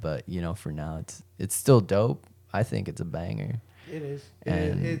all that. But you know, for now, it's still dope. I think it's a banger. It is.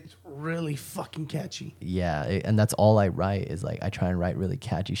 And- It's really fucking catchy. Yeah, and that's all I write is like I try and write really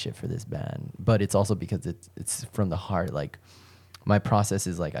catchy shit for this band. But it's also because it's from the heart. Like my process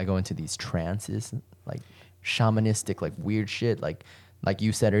is like I go into these trances, like shamanistic, like weird shit. Like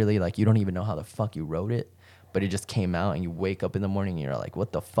you said earlier, like you don't even know how the fuck you wrote it, but it just came out, and you wake up in the morning and you're like,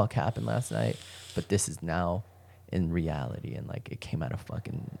 what the fuck happened last night? But this is now in reality, and like it came out of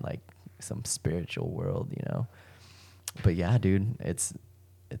fucking like some spiritual world, you know. But yeah, dude, it's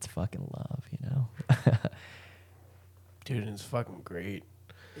fucking love, you know. Dude, it's fucking great.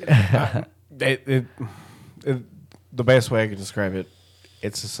 The best way I can describe it,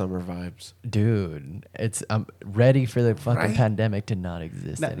 it's the summer vibes. Dude, I'm ready for the fucking Right? pandemic to not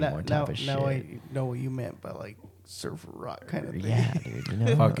exist anymore. Type of shit. Now I know what you meant by like surf rock kind of thing. Yeah, dude. You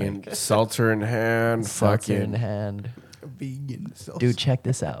know, Fucking seltzer in hand. seltzer in Fucking hand. Vegan. Dude, check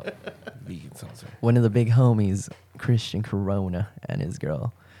this out. vegan seltzer. One of the big homies, Christian Corona, and his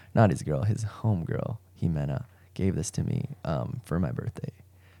girl, not his girl, his homegirl, Jimena, gave this to me for my birthday.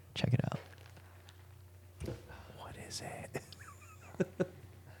 Check it out. What is it?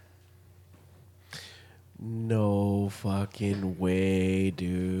 No fucking way,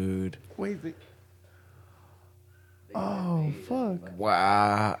 dude. Wait. Oh fuck!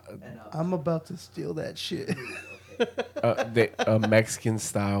 Wow. I'm about to steal that shit. A Mexican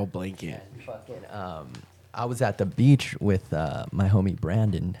style blanket. I was at the beach with my homie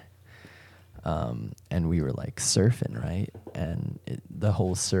Brandon, and we were like surfing, right? And the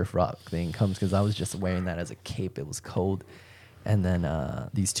whole surf rock thing comes because I was just wearing that as a cape. It was cold, and then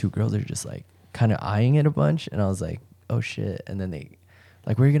these two girls are just like kind of eyeing it a bunch, and I was like, oh shit. And then they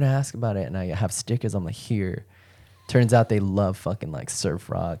like, we're gonna ask about it, and I have stickers. I'm like, here. Turns out they love fucking like surf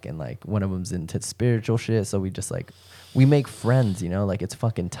rock, and like one of them's into spiritual shit. So we just like, we make friends, you know, like it's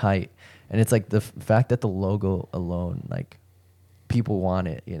fucking tight. And it's like the fact that the logo alone, like people want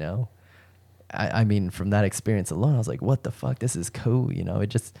it, you know. I mean, from that experience alone, I was like, what the fuck? This is cool, you know. It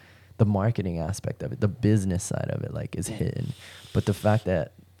just, the marketing aspect of it, the business side of it, like is hidden. But the fact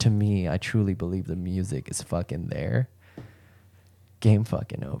that to me, I truly believe the music is fucking there. Game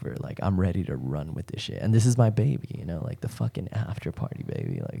fucking over. Like I'm ready to run with this shit, and this is my baby, you know, like the fucking after party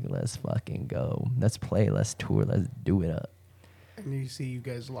baby. Like let's fucking go, let's play, let's tour, let's do it up. And you see you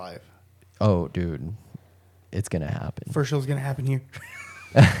guys live. Oh, dude, it's gonna happen. First show's gonna happen here.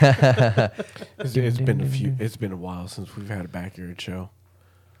 It's been a while since we've had a backyard show.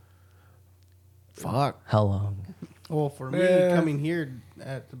 Fuck. How long? Well, for me coming here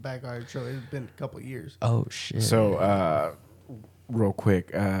at the backyard show, it's been a couple of years. Oh shit. So, real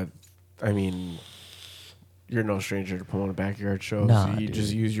quick, I mean, you're no stranger to pulling a backyard show. Nah, so you dude.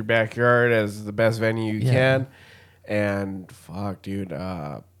 just use your backyard as the best venue you Yeah. can. And fuck, dude,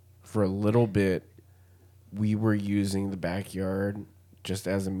 for a little bit, we were using the backyard just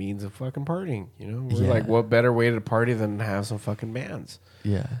as a means of fucking partying. You know, we're Yeah. like, what better way to party than to have some fucking bands?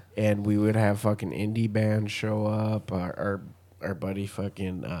 Yeah. And we would have fucking indie bands show up. Our buddy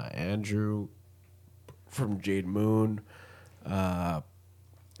fucking Andrew from Jade Moon. The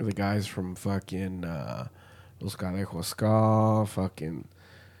guys from fucking Los Calico Ska. Fucking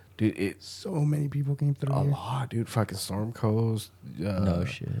dude, it's So many people came through a here. lot, dude. Fucking Storm Coast. No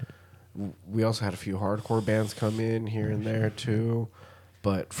shit. We also had a few hardcore bands come in here and there too,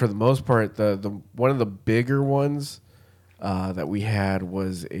 but for the most part, the one of the bigger ones that we had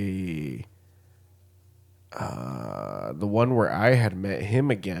was the one where I had met him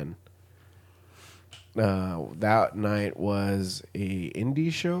again. That night was a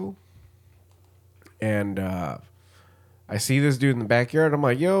indie show, and I see this dude in the backyard. I'm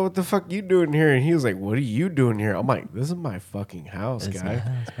like, "Yo, what the fuck you doing here?" And he was like, "What are you doing here?" I'm like, "This is my fucking house, It's guy." my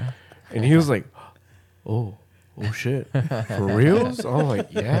house, bro. And he was like, "Oh shit, for reals?" I'm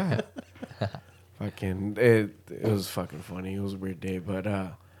like, "Yeah." Fucking, it was fucking funny. It was a weird day, but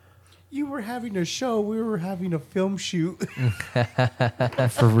You were having a show. We were having a film shoot.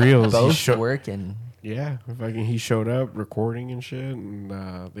 for reals, Both working. yeah, fucking, he showed up recording and shit,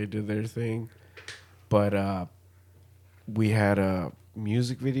 and they did their thing. But we had a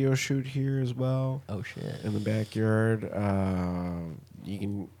music video shoot here as well. Oh shit. In the backyard. You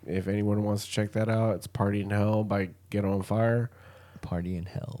can, if anyone wants to check that out, it's Party in Hell by Get On Fire. Party in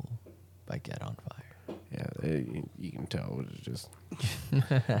Hell by Get On Fire. Yeah, you can tell it's just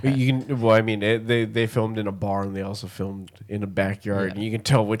You can. Well, I mean, they filmed in a bar and they also filmed in a backyard, Yeah. and you can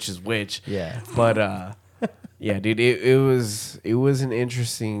tell which is which. Yeah. But yeah, dude, it was an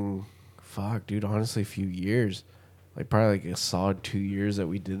interesting, dude. Honestly, a few years, like probably like a solid 2 years that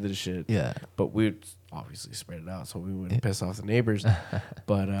we did this shit. Yeah. But we obviously spread it out so we wouldn't piss off the neighbors.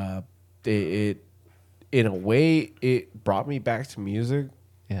 But it in a way it brought me back to music,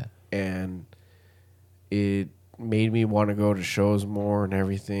 Yeah. and it made me want to go to shows more and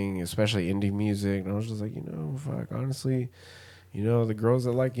everything, especially indie music. And I was just like, honestly, the girls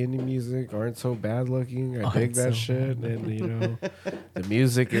that like indie music aren't so bad looking. I dig that shit. And, the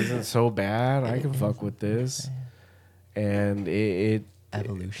music isn't so bad. I can fuck with this. And it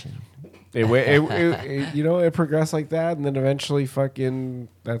Evolution. it progressed like that. And then eventually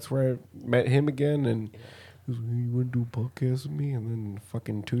that's where I met him again. And he was like, you want to do a podcast with me? And then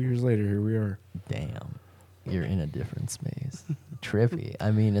fucking 2 years later, here we are. Damn. You're in a different space. Trippy.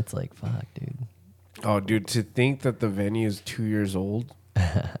 I mean, it's like, fuck, dude. Oh, dude, to think that the venue is 2 years old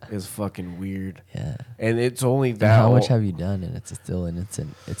is fucking weird. Yeah. And it's only And that. how much have you done? And it's still, it's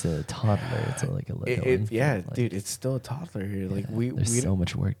a toddler. It's like a little. infant. Yeah, Like, dude, it's still a toddler here. Like yeah, there's so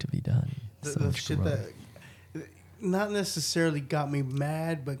much work to be done. So The much shit growth. that not necessarily got me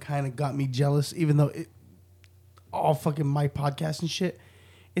mad, but kind of got me jealous, even though it all fucking my podcast and shit,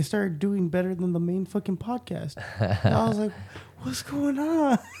 it started doing better than the main fucking podcast. And I was like, what's going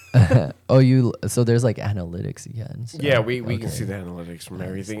on? So there's like analytics again. So, Yeah, we can okay. see the analytics from Nice,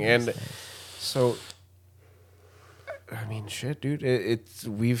 everything. nice, And nice. so, I mean, shit, dude,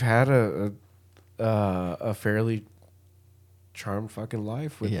 we've had a fairly charmed fucking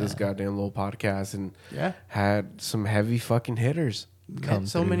life with this Yeah. goddamn little podcast, and Yeah. had some heavy fucking hitters. Come Met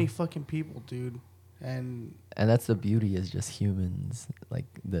so through. many fucking people, dude. And And that's the beauty, is just humans, like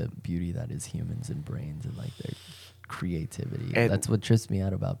the beauty that is humans and brains and like their creativity. And- That's what trips me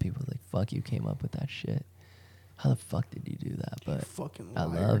out about people. Like, fuck, you came up with that shit. How the fuck did you do that? But fucking I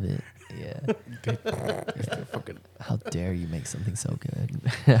liar. love it. Yeah. Fucking How dare you make something so good?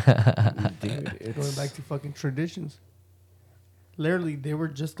 dude, it's Going back to fucking traditions. Literally, they were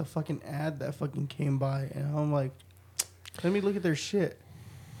just a fucking ad that fucking came by, and I'm like, let me look at their shit.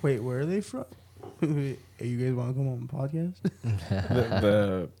 Wait, where are they from? Hey, you guys want to come on the podcast?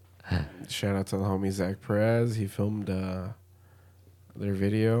 the shout out to the homie Zach Perez. He filmed their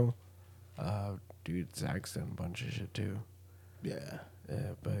video. Dude, Zach's done a bunch of shit too. Yeah.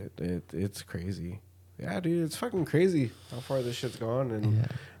 Yeah, but it's crazy. Yeah, dude, it's fucking crazy how far this shit's gone. And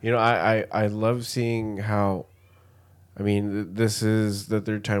Yeah. I love seeing how. I mean, this is the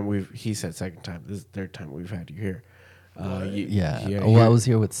third time he said second time. This is the third time we've had you here. Yeah. yeah, Well, I you- was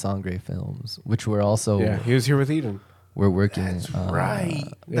here with Sangre Films, which we're also Yeah, he was here with Eden. we're working. That's right.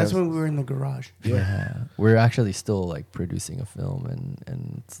 That's yeah. when we were in the garage. Yeah. We're actually still like producing a film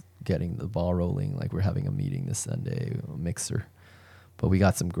and getting the ball rolling. Like, we're having a meeting this Sunday, a mixer. But we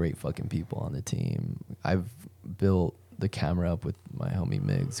got some great fucking people on the team. I've built the camera up with my homie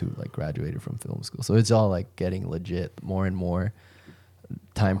Miggs, who like graduated from film school. So it's all like getting legit more and more.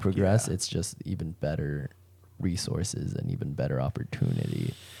 Time progress, it's just even better resources and even better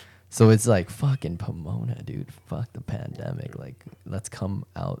opportunity. So it's like fucking Pomona, dude. Fuck the pandemic. Like, let's come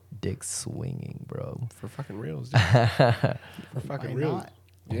out dick swinging, bro. For fucking reals, dude. For fucking Why reals. not?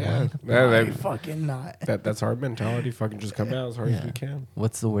 Yeah. Why fucking not? That's our mentality. Fucking just come out as hard as we can.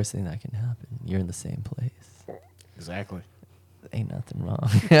 What's the worst thing that can happen? You're in the same place. Exactly. Ain't nothing wrong.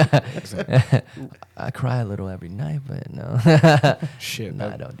 Exactly. I cry a little every night, but no. Shit. No, I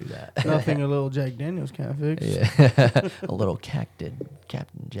that- don't do that. Nothing a little Jack Daniels can't fix. Yeah. A little Captain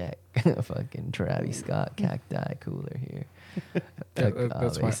Jack. Fucking Travis Scott cacti cooler here.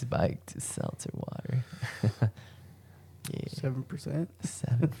 that's why. Spiked seltzer water. Yeah. 7%.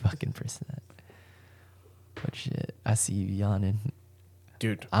 7% But shit, I see you yawning.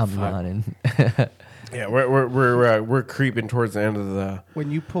 Dude. I'm fuck. yawning. Yeah, we're creeping towards the end of the.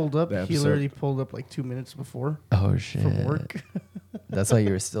 When you pulled up, The he episode. literally pulled up like 2 minutes before Oh shit. from work. That's why you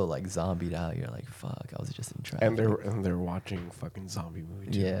were still like zombied out. You're like, fuck, I was just in traffic. And they're watching fucking zombie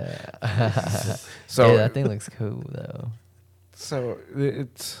movie too. Yeah. So Yeah, that thing looks cool though. So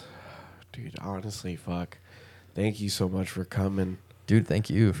it's, dude. Honestly, fuck. Thank you so much for coming. Dude, thank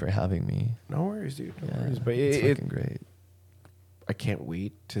you for having me. No worries, dude. No Yeah, worries. But it's it, fucking great. I can't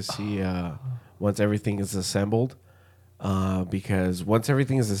wait to see once everything is assembled. Because once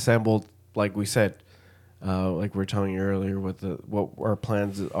everything is assembled, like we said, like we were telling you earlier, what our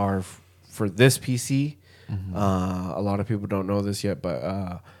plans are for this PC. Mm-hmm. A lot of people don't know this yet, but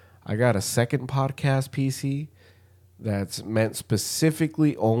I got a second podcast PC that's meant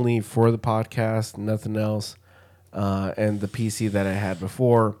specifically only for the podcast, nothing else. and the PC that I had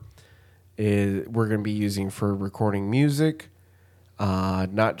before is we're going to be using for recording music,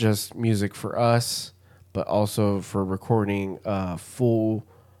 not just music for us, but also for recording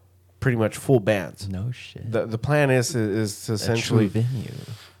pretty much full bands. No shit. The plan is to essentially a true venue.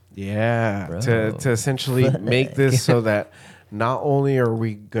 yeah, Bro. to essentially make this so that not only are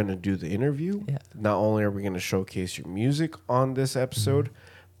we going to do the interview, Yeah. not only are we going to showcase your music on this episode,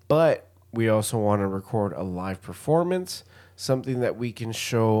 but we also want to record a live performance, something that we can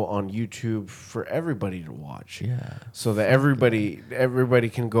show on YouTube for everybody to watch. Yeah. So that everybody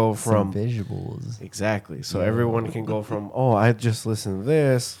can go Some from visuals. exactly. So everyone can go from, oh, I just listened to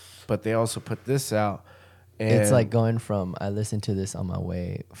this, but they also put this out. And It's like going from I listened to this on my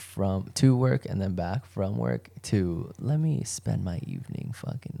way to work and then back from work to let me spend my evening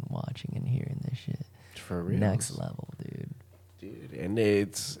fucking watching and hearing this shit. for real. Next level, dude. Dude, and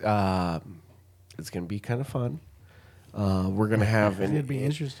it's gonna be kind of fun. We're gonna have It's gonna be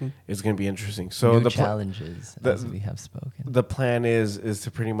interesting. It's gonna be interesting. So New the challenges, the- as we have spoken. the plan is to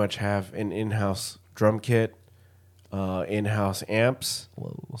pretty much have an in-house drum kit, in-house amps.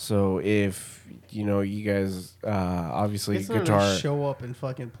 Whoa. So if you guys obviously It's literally guitar, show up and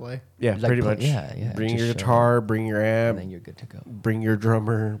fucking play. yeah, Like pretty play- much. yeah, Bring just your show guitar, bring your And then amp, you're good to go. bring your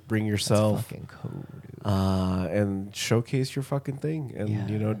drummer, bring That's yourself. fucking cool, dude. And showcase your fucking thing and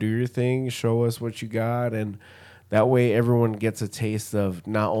Yeah. do your thing, show us what you got, and that way everyone gets a taste of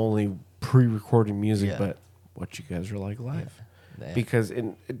not only pre-recorded music Yeah. but what you guys are like live. Yeah. Because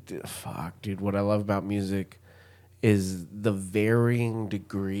fuck, dude, what I love about music is the varying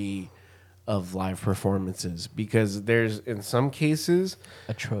degree of live performances, because there's in some cases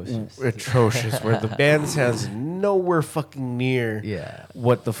Atrocious. where the band sounds nowhere fucking near Yeah.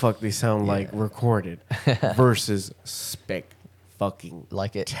 what the fuck they sound like Yeah. recorded versus fucking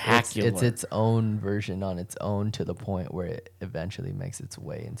Like it's spectacular. its own version on its own to the point where it eventually makes its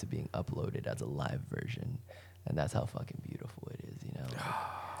way into being uploaded as a live version, and that's how fucking beautiful it is, you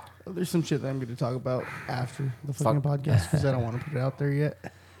know. There's some shit that I'm going to talk about after the fucking podcast because I don't want to put it out there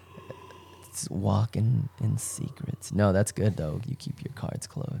yet. It's walking in secrets. No, that's good though. You keep your cards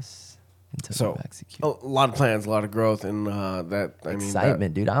close until So, you execute. a lot of plans, a lot of growth, and that I mean,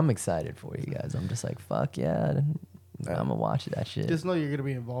 Excitement, dude. I'm excited for you guys. I'm just like, fuck yeah. I'm gonna watch that shit. Just know you're going to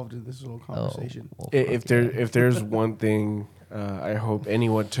be involved in this little conversation. well, if fuck yeah. there's one thing I hope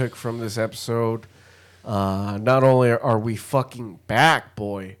anyone took from this episode, not only are we fucking back,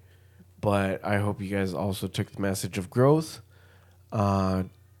 boy, but I hope you guys also took the message of growth.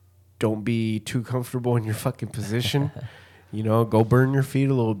 Don't be too comfortable in your fucking position. Go burn your feet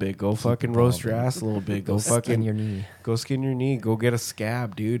a little bit. Go fucking roast your ass a little bit. Go Skin fucking your knee. Go skin your knee. Go get a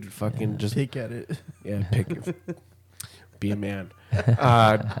scab, dude. Fucking just Pick at it. pick it. Be a man.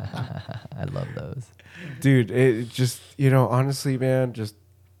 I love those. Dude, it just, honestly, man, just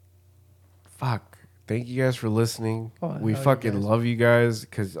fuck. Thank you guys for listening. Oh, We hell, you fucking guys. love you guys,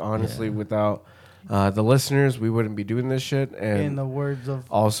 because honestly, without the listeners, we wouldn't be doing this shit. And In the words of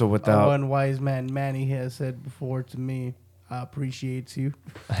also without, one wise man, Manny has said before to me, I appreciate you.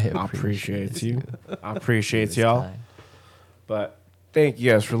 I appreciate you. I appreciate It's y'all. kind. But thank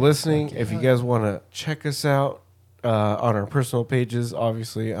you guys for listening. If you guys want to check us out on our personal pages,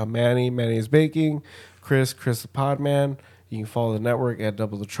 obviously, I'm Manny. Manny is Baking. Chris the Podman. You can follow the network at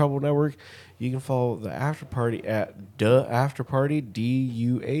Double the Trouble Network. You can follow the After Party at Duh After Party,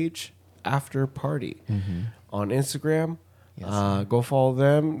 DUH After Party on Instagram. Yes, Go follow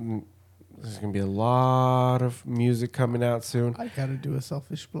them. There's going to be a lot of music coming out soon. I got to do a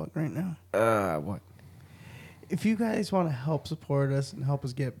selfish plug right now. What? If you guys want to help support us and help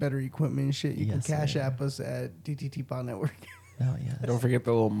us get better equipment and shit, you Yes, can cash sir. app us at DTT Pod Network. Oh yeah. Don't forget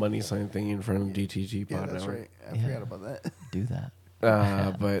the little money sign thing in front of DTG Yeah, Pod that's Network. right. I Yeah. forgot about that. Do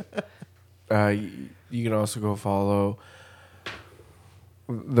that. But you can also go follow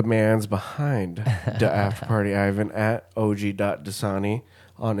the man's behind the After Party Ivan at og.dasani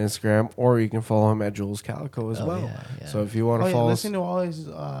on Instagram, or you can follow him at Joules Calico as Oh, well. yeah. So if you want Oh, to yeah, follow us, listen to all his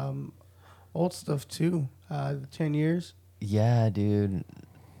old stuff too. The 10 years. Yeah, dude.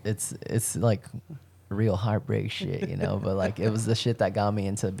 It's like real heartbreak shit, you know. But like, it was the shit that got me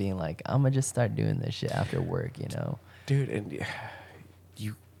into being like, I'm gonna just start doing this shit after work, you know. dude, and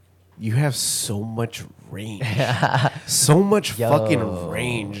you have so much range, so much Yo. fucking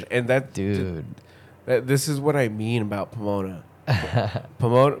range, and that Dude. This is what I mean about Pomona.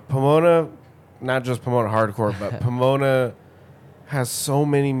 Pomona, not just Pomona hardcore, but Pomona has so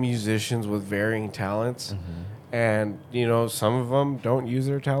many musicians with varying talents. And, some of them don't use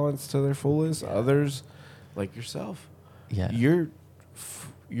their talents to their fullest. Others, like yourself, Yeah.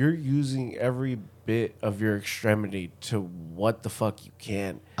 you're using every bit of your extremity to what the fuck you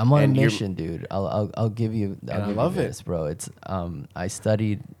can. I'm on a And you're- mission, dude. I'll give you. I Give love you it. this, bro. It's I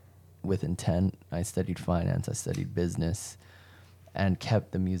studied with intent. I studied finance. I studied business, and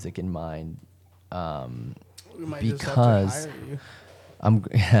kept the music in mind. We might just have to Because hire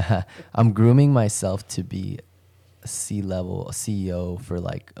you. I'm grooming myself to be a C-level a CEO for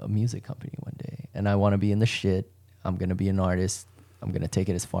like a music company one day, and I want to be in the shit. I'm gonna be an artist. I'm gonna take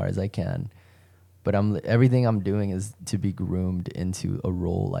it as far as I can, but everything I'm doing is to be groomed into a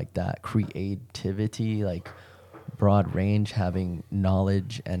role like that. Creativity, like broad range, having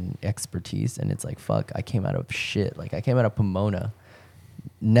knowledge and expertise, and it's like fuck. I came out of shit. Like I came out of Pomona.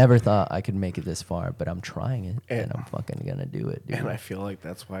 Never thought I could make it this far, but I'm trying it, and I'm fucking gonna do it, dude. And I feel like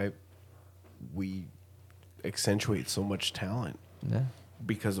that's why we accentuate so much talent Yeah.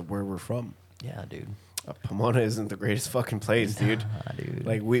 because of where we're from. Yeah, dude. Pomona isn't the greatest fucking place, dude. Nah, dude.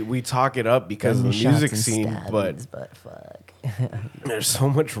 Like we talk it up because of the music scene, but fuck. there's so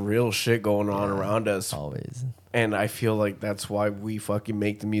much real shit going on around us. Always. And I feel like that's why we fucking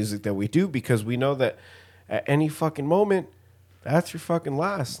make the music that we do, because we know that at any fucking moment, that's your fucking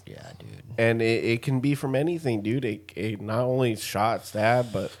last. Yeah, dude. And it can be from anything, dude. It not only shot,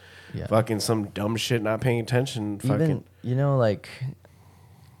 stab, but Yeah. fucking some dumb shit, not paying attention. Fucking Even, you know, like,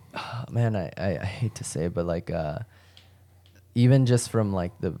 man, I hate to say it, but like, even just from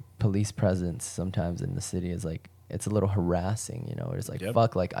like the police presence sometimes in the city is like, it's a little harassing, you know? It's like, Yep.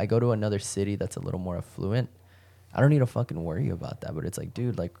 fuck, like I go to another city that's a little more affluent. I don't need to fucking worry about that, but it's like,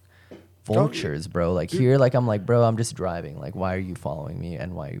 dude, like, vultures, bro. Like here, like I'm like, bro, I'm just driving. Like, why are you following me?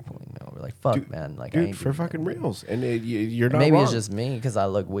 And why are you pulling me over? Like, fuck, Dude, man. Like, I dude, ain't for doing that, fucking bro. reals. And you're not Maybe wrong. it's just me because I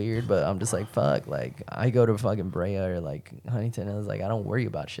look weird, but I'm just like, fuck. Like, I go to fucking Brea or like Huntington, and it's like, I don't worry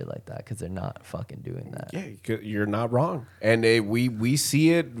about shit like that because they're not fucking doing that. Yeah, you're not wrong. And we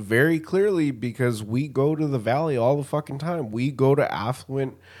see it very clearly because we go to the valley all the fucking time. We go to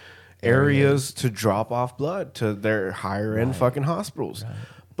affluent areas to drop off blood to their higher end fucking hospitals.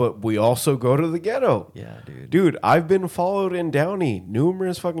 But we also go to the ghetto. Yeah, dude. Dude, I've been followed in Downey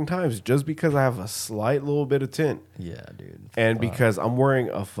numerous fucking times just because I have a slight little bit of tint. Yeah, dude. And Fuck. because I'm wearing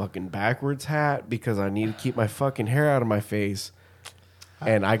a fucking backwards hat because I need to keep my fucking hair out of my face.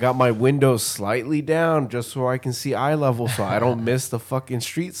 And I got my windows slightly down just so I can see eye level so I don't miss the fucking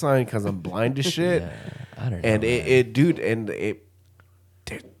street sign because I'm blind as shit. Yeah, I don't know. And man. dude,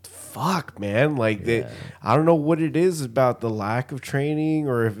 fuck, man. Like, I don't know what it is about the lack of training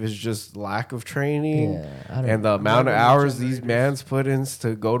or if it's just lack of training Yeah, I don't and the know. amount of hours these mans put in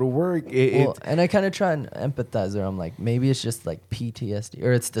to go to work. Well, and I kind of try and empathize where I'm like, maybe it's just like PTSD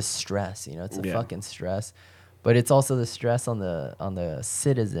or it's the stress, you know, it's the Yeah. fucking stress. But it's also the stress on the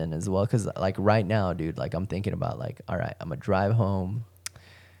citizen as well. Cause like right now, dude, like I'm thinking about like, all right, I'm gonna drive home.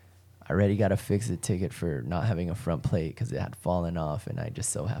 I already got to fix the ticket for not having a front plate because it had fallen off and I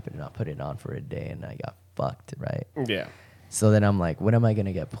just so happened to not put it on for a day and I got fucked, right? Yeah. So then I'm like, what am I going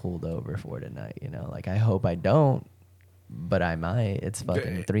to get pulled over for tonight? You know, like I hope I don't, but I might. It's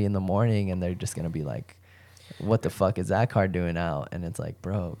fucking 3 a.m. and they're just going to be like, what the fuck is that car doing out? And it's like,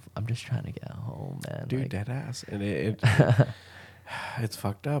 bro, I'm just trying to get home, man. Dude, like, dead ass. And it's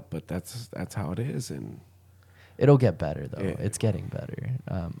fucked up, but that's how it is. And it'll get better though. Yeah. It's getting better.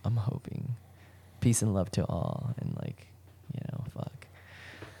 I'm hoping. Peace and love to all. And like, you know,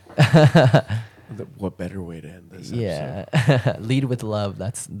 fuck. what better way to end this Yeah. episode? Lead with love.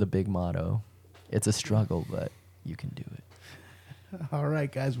 That's the big motto. It's a struggle, but you can do it. All right,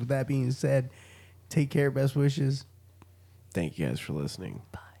 guys. With that being said, take care. Best wishes. Thank you guys for listening.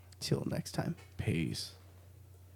 Till next time. Peace.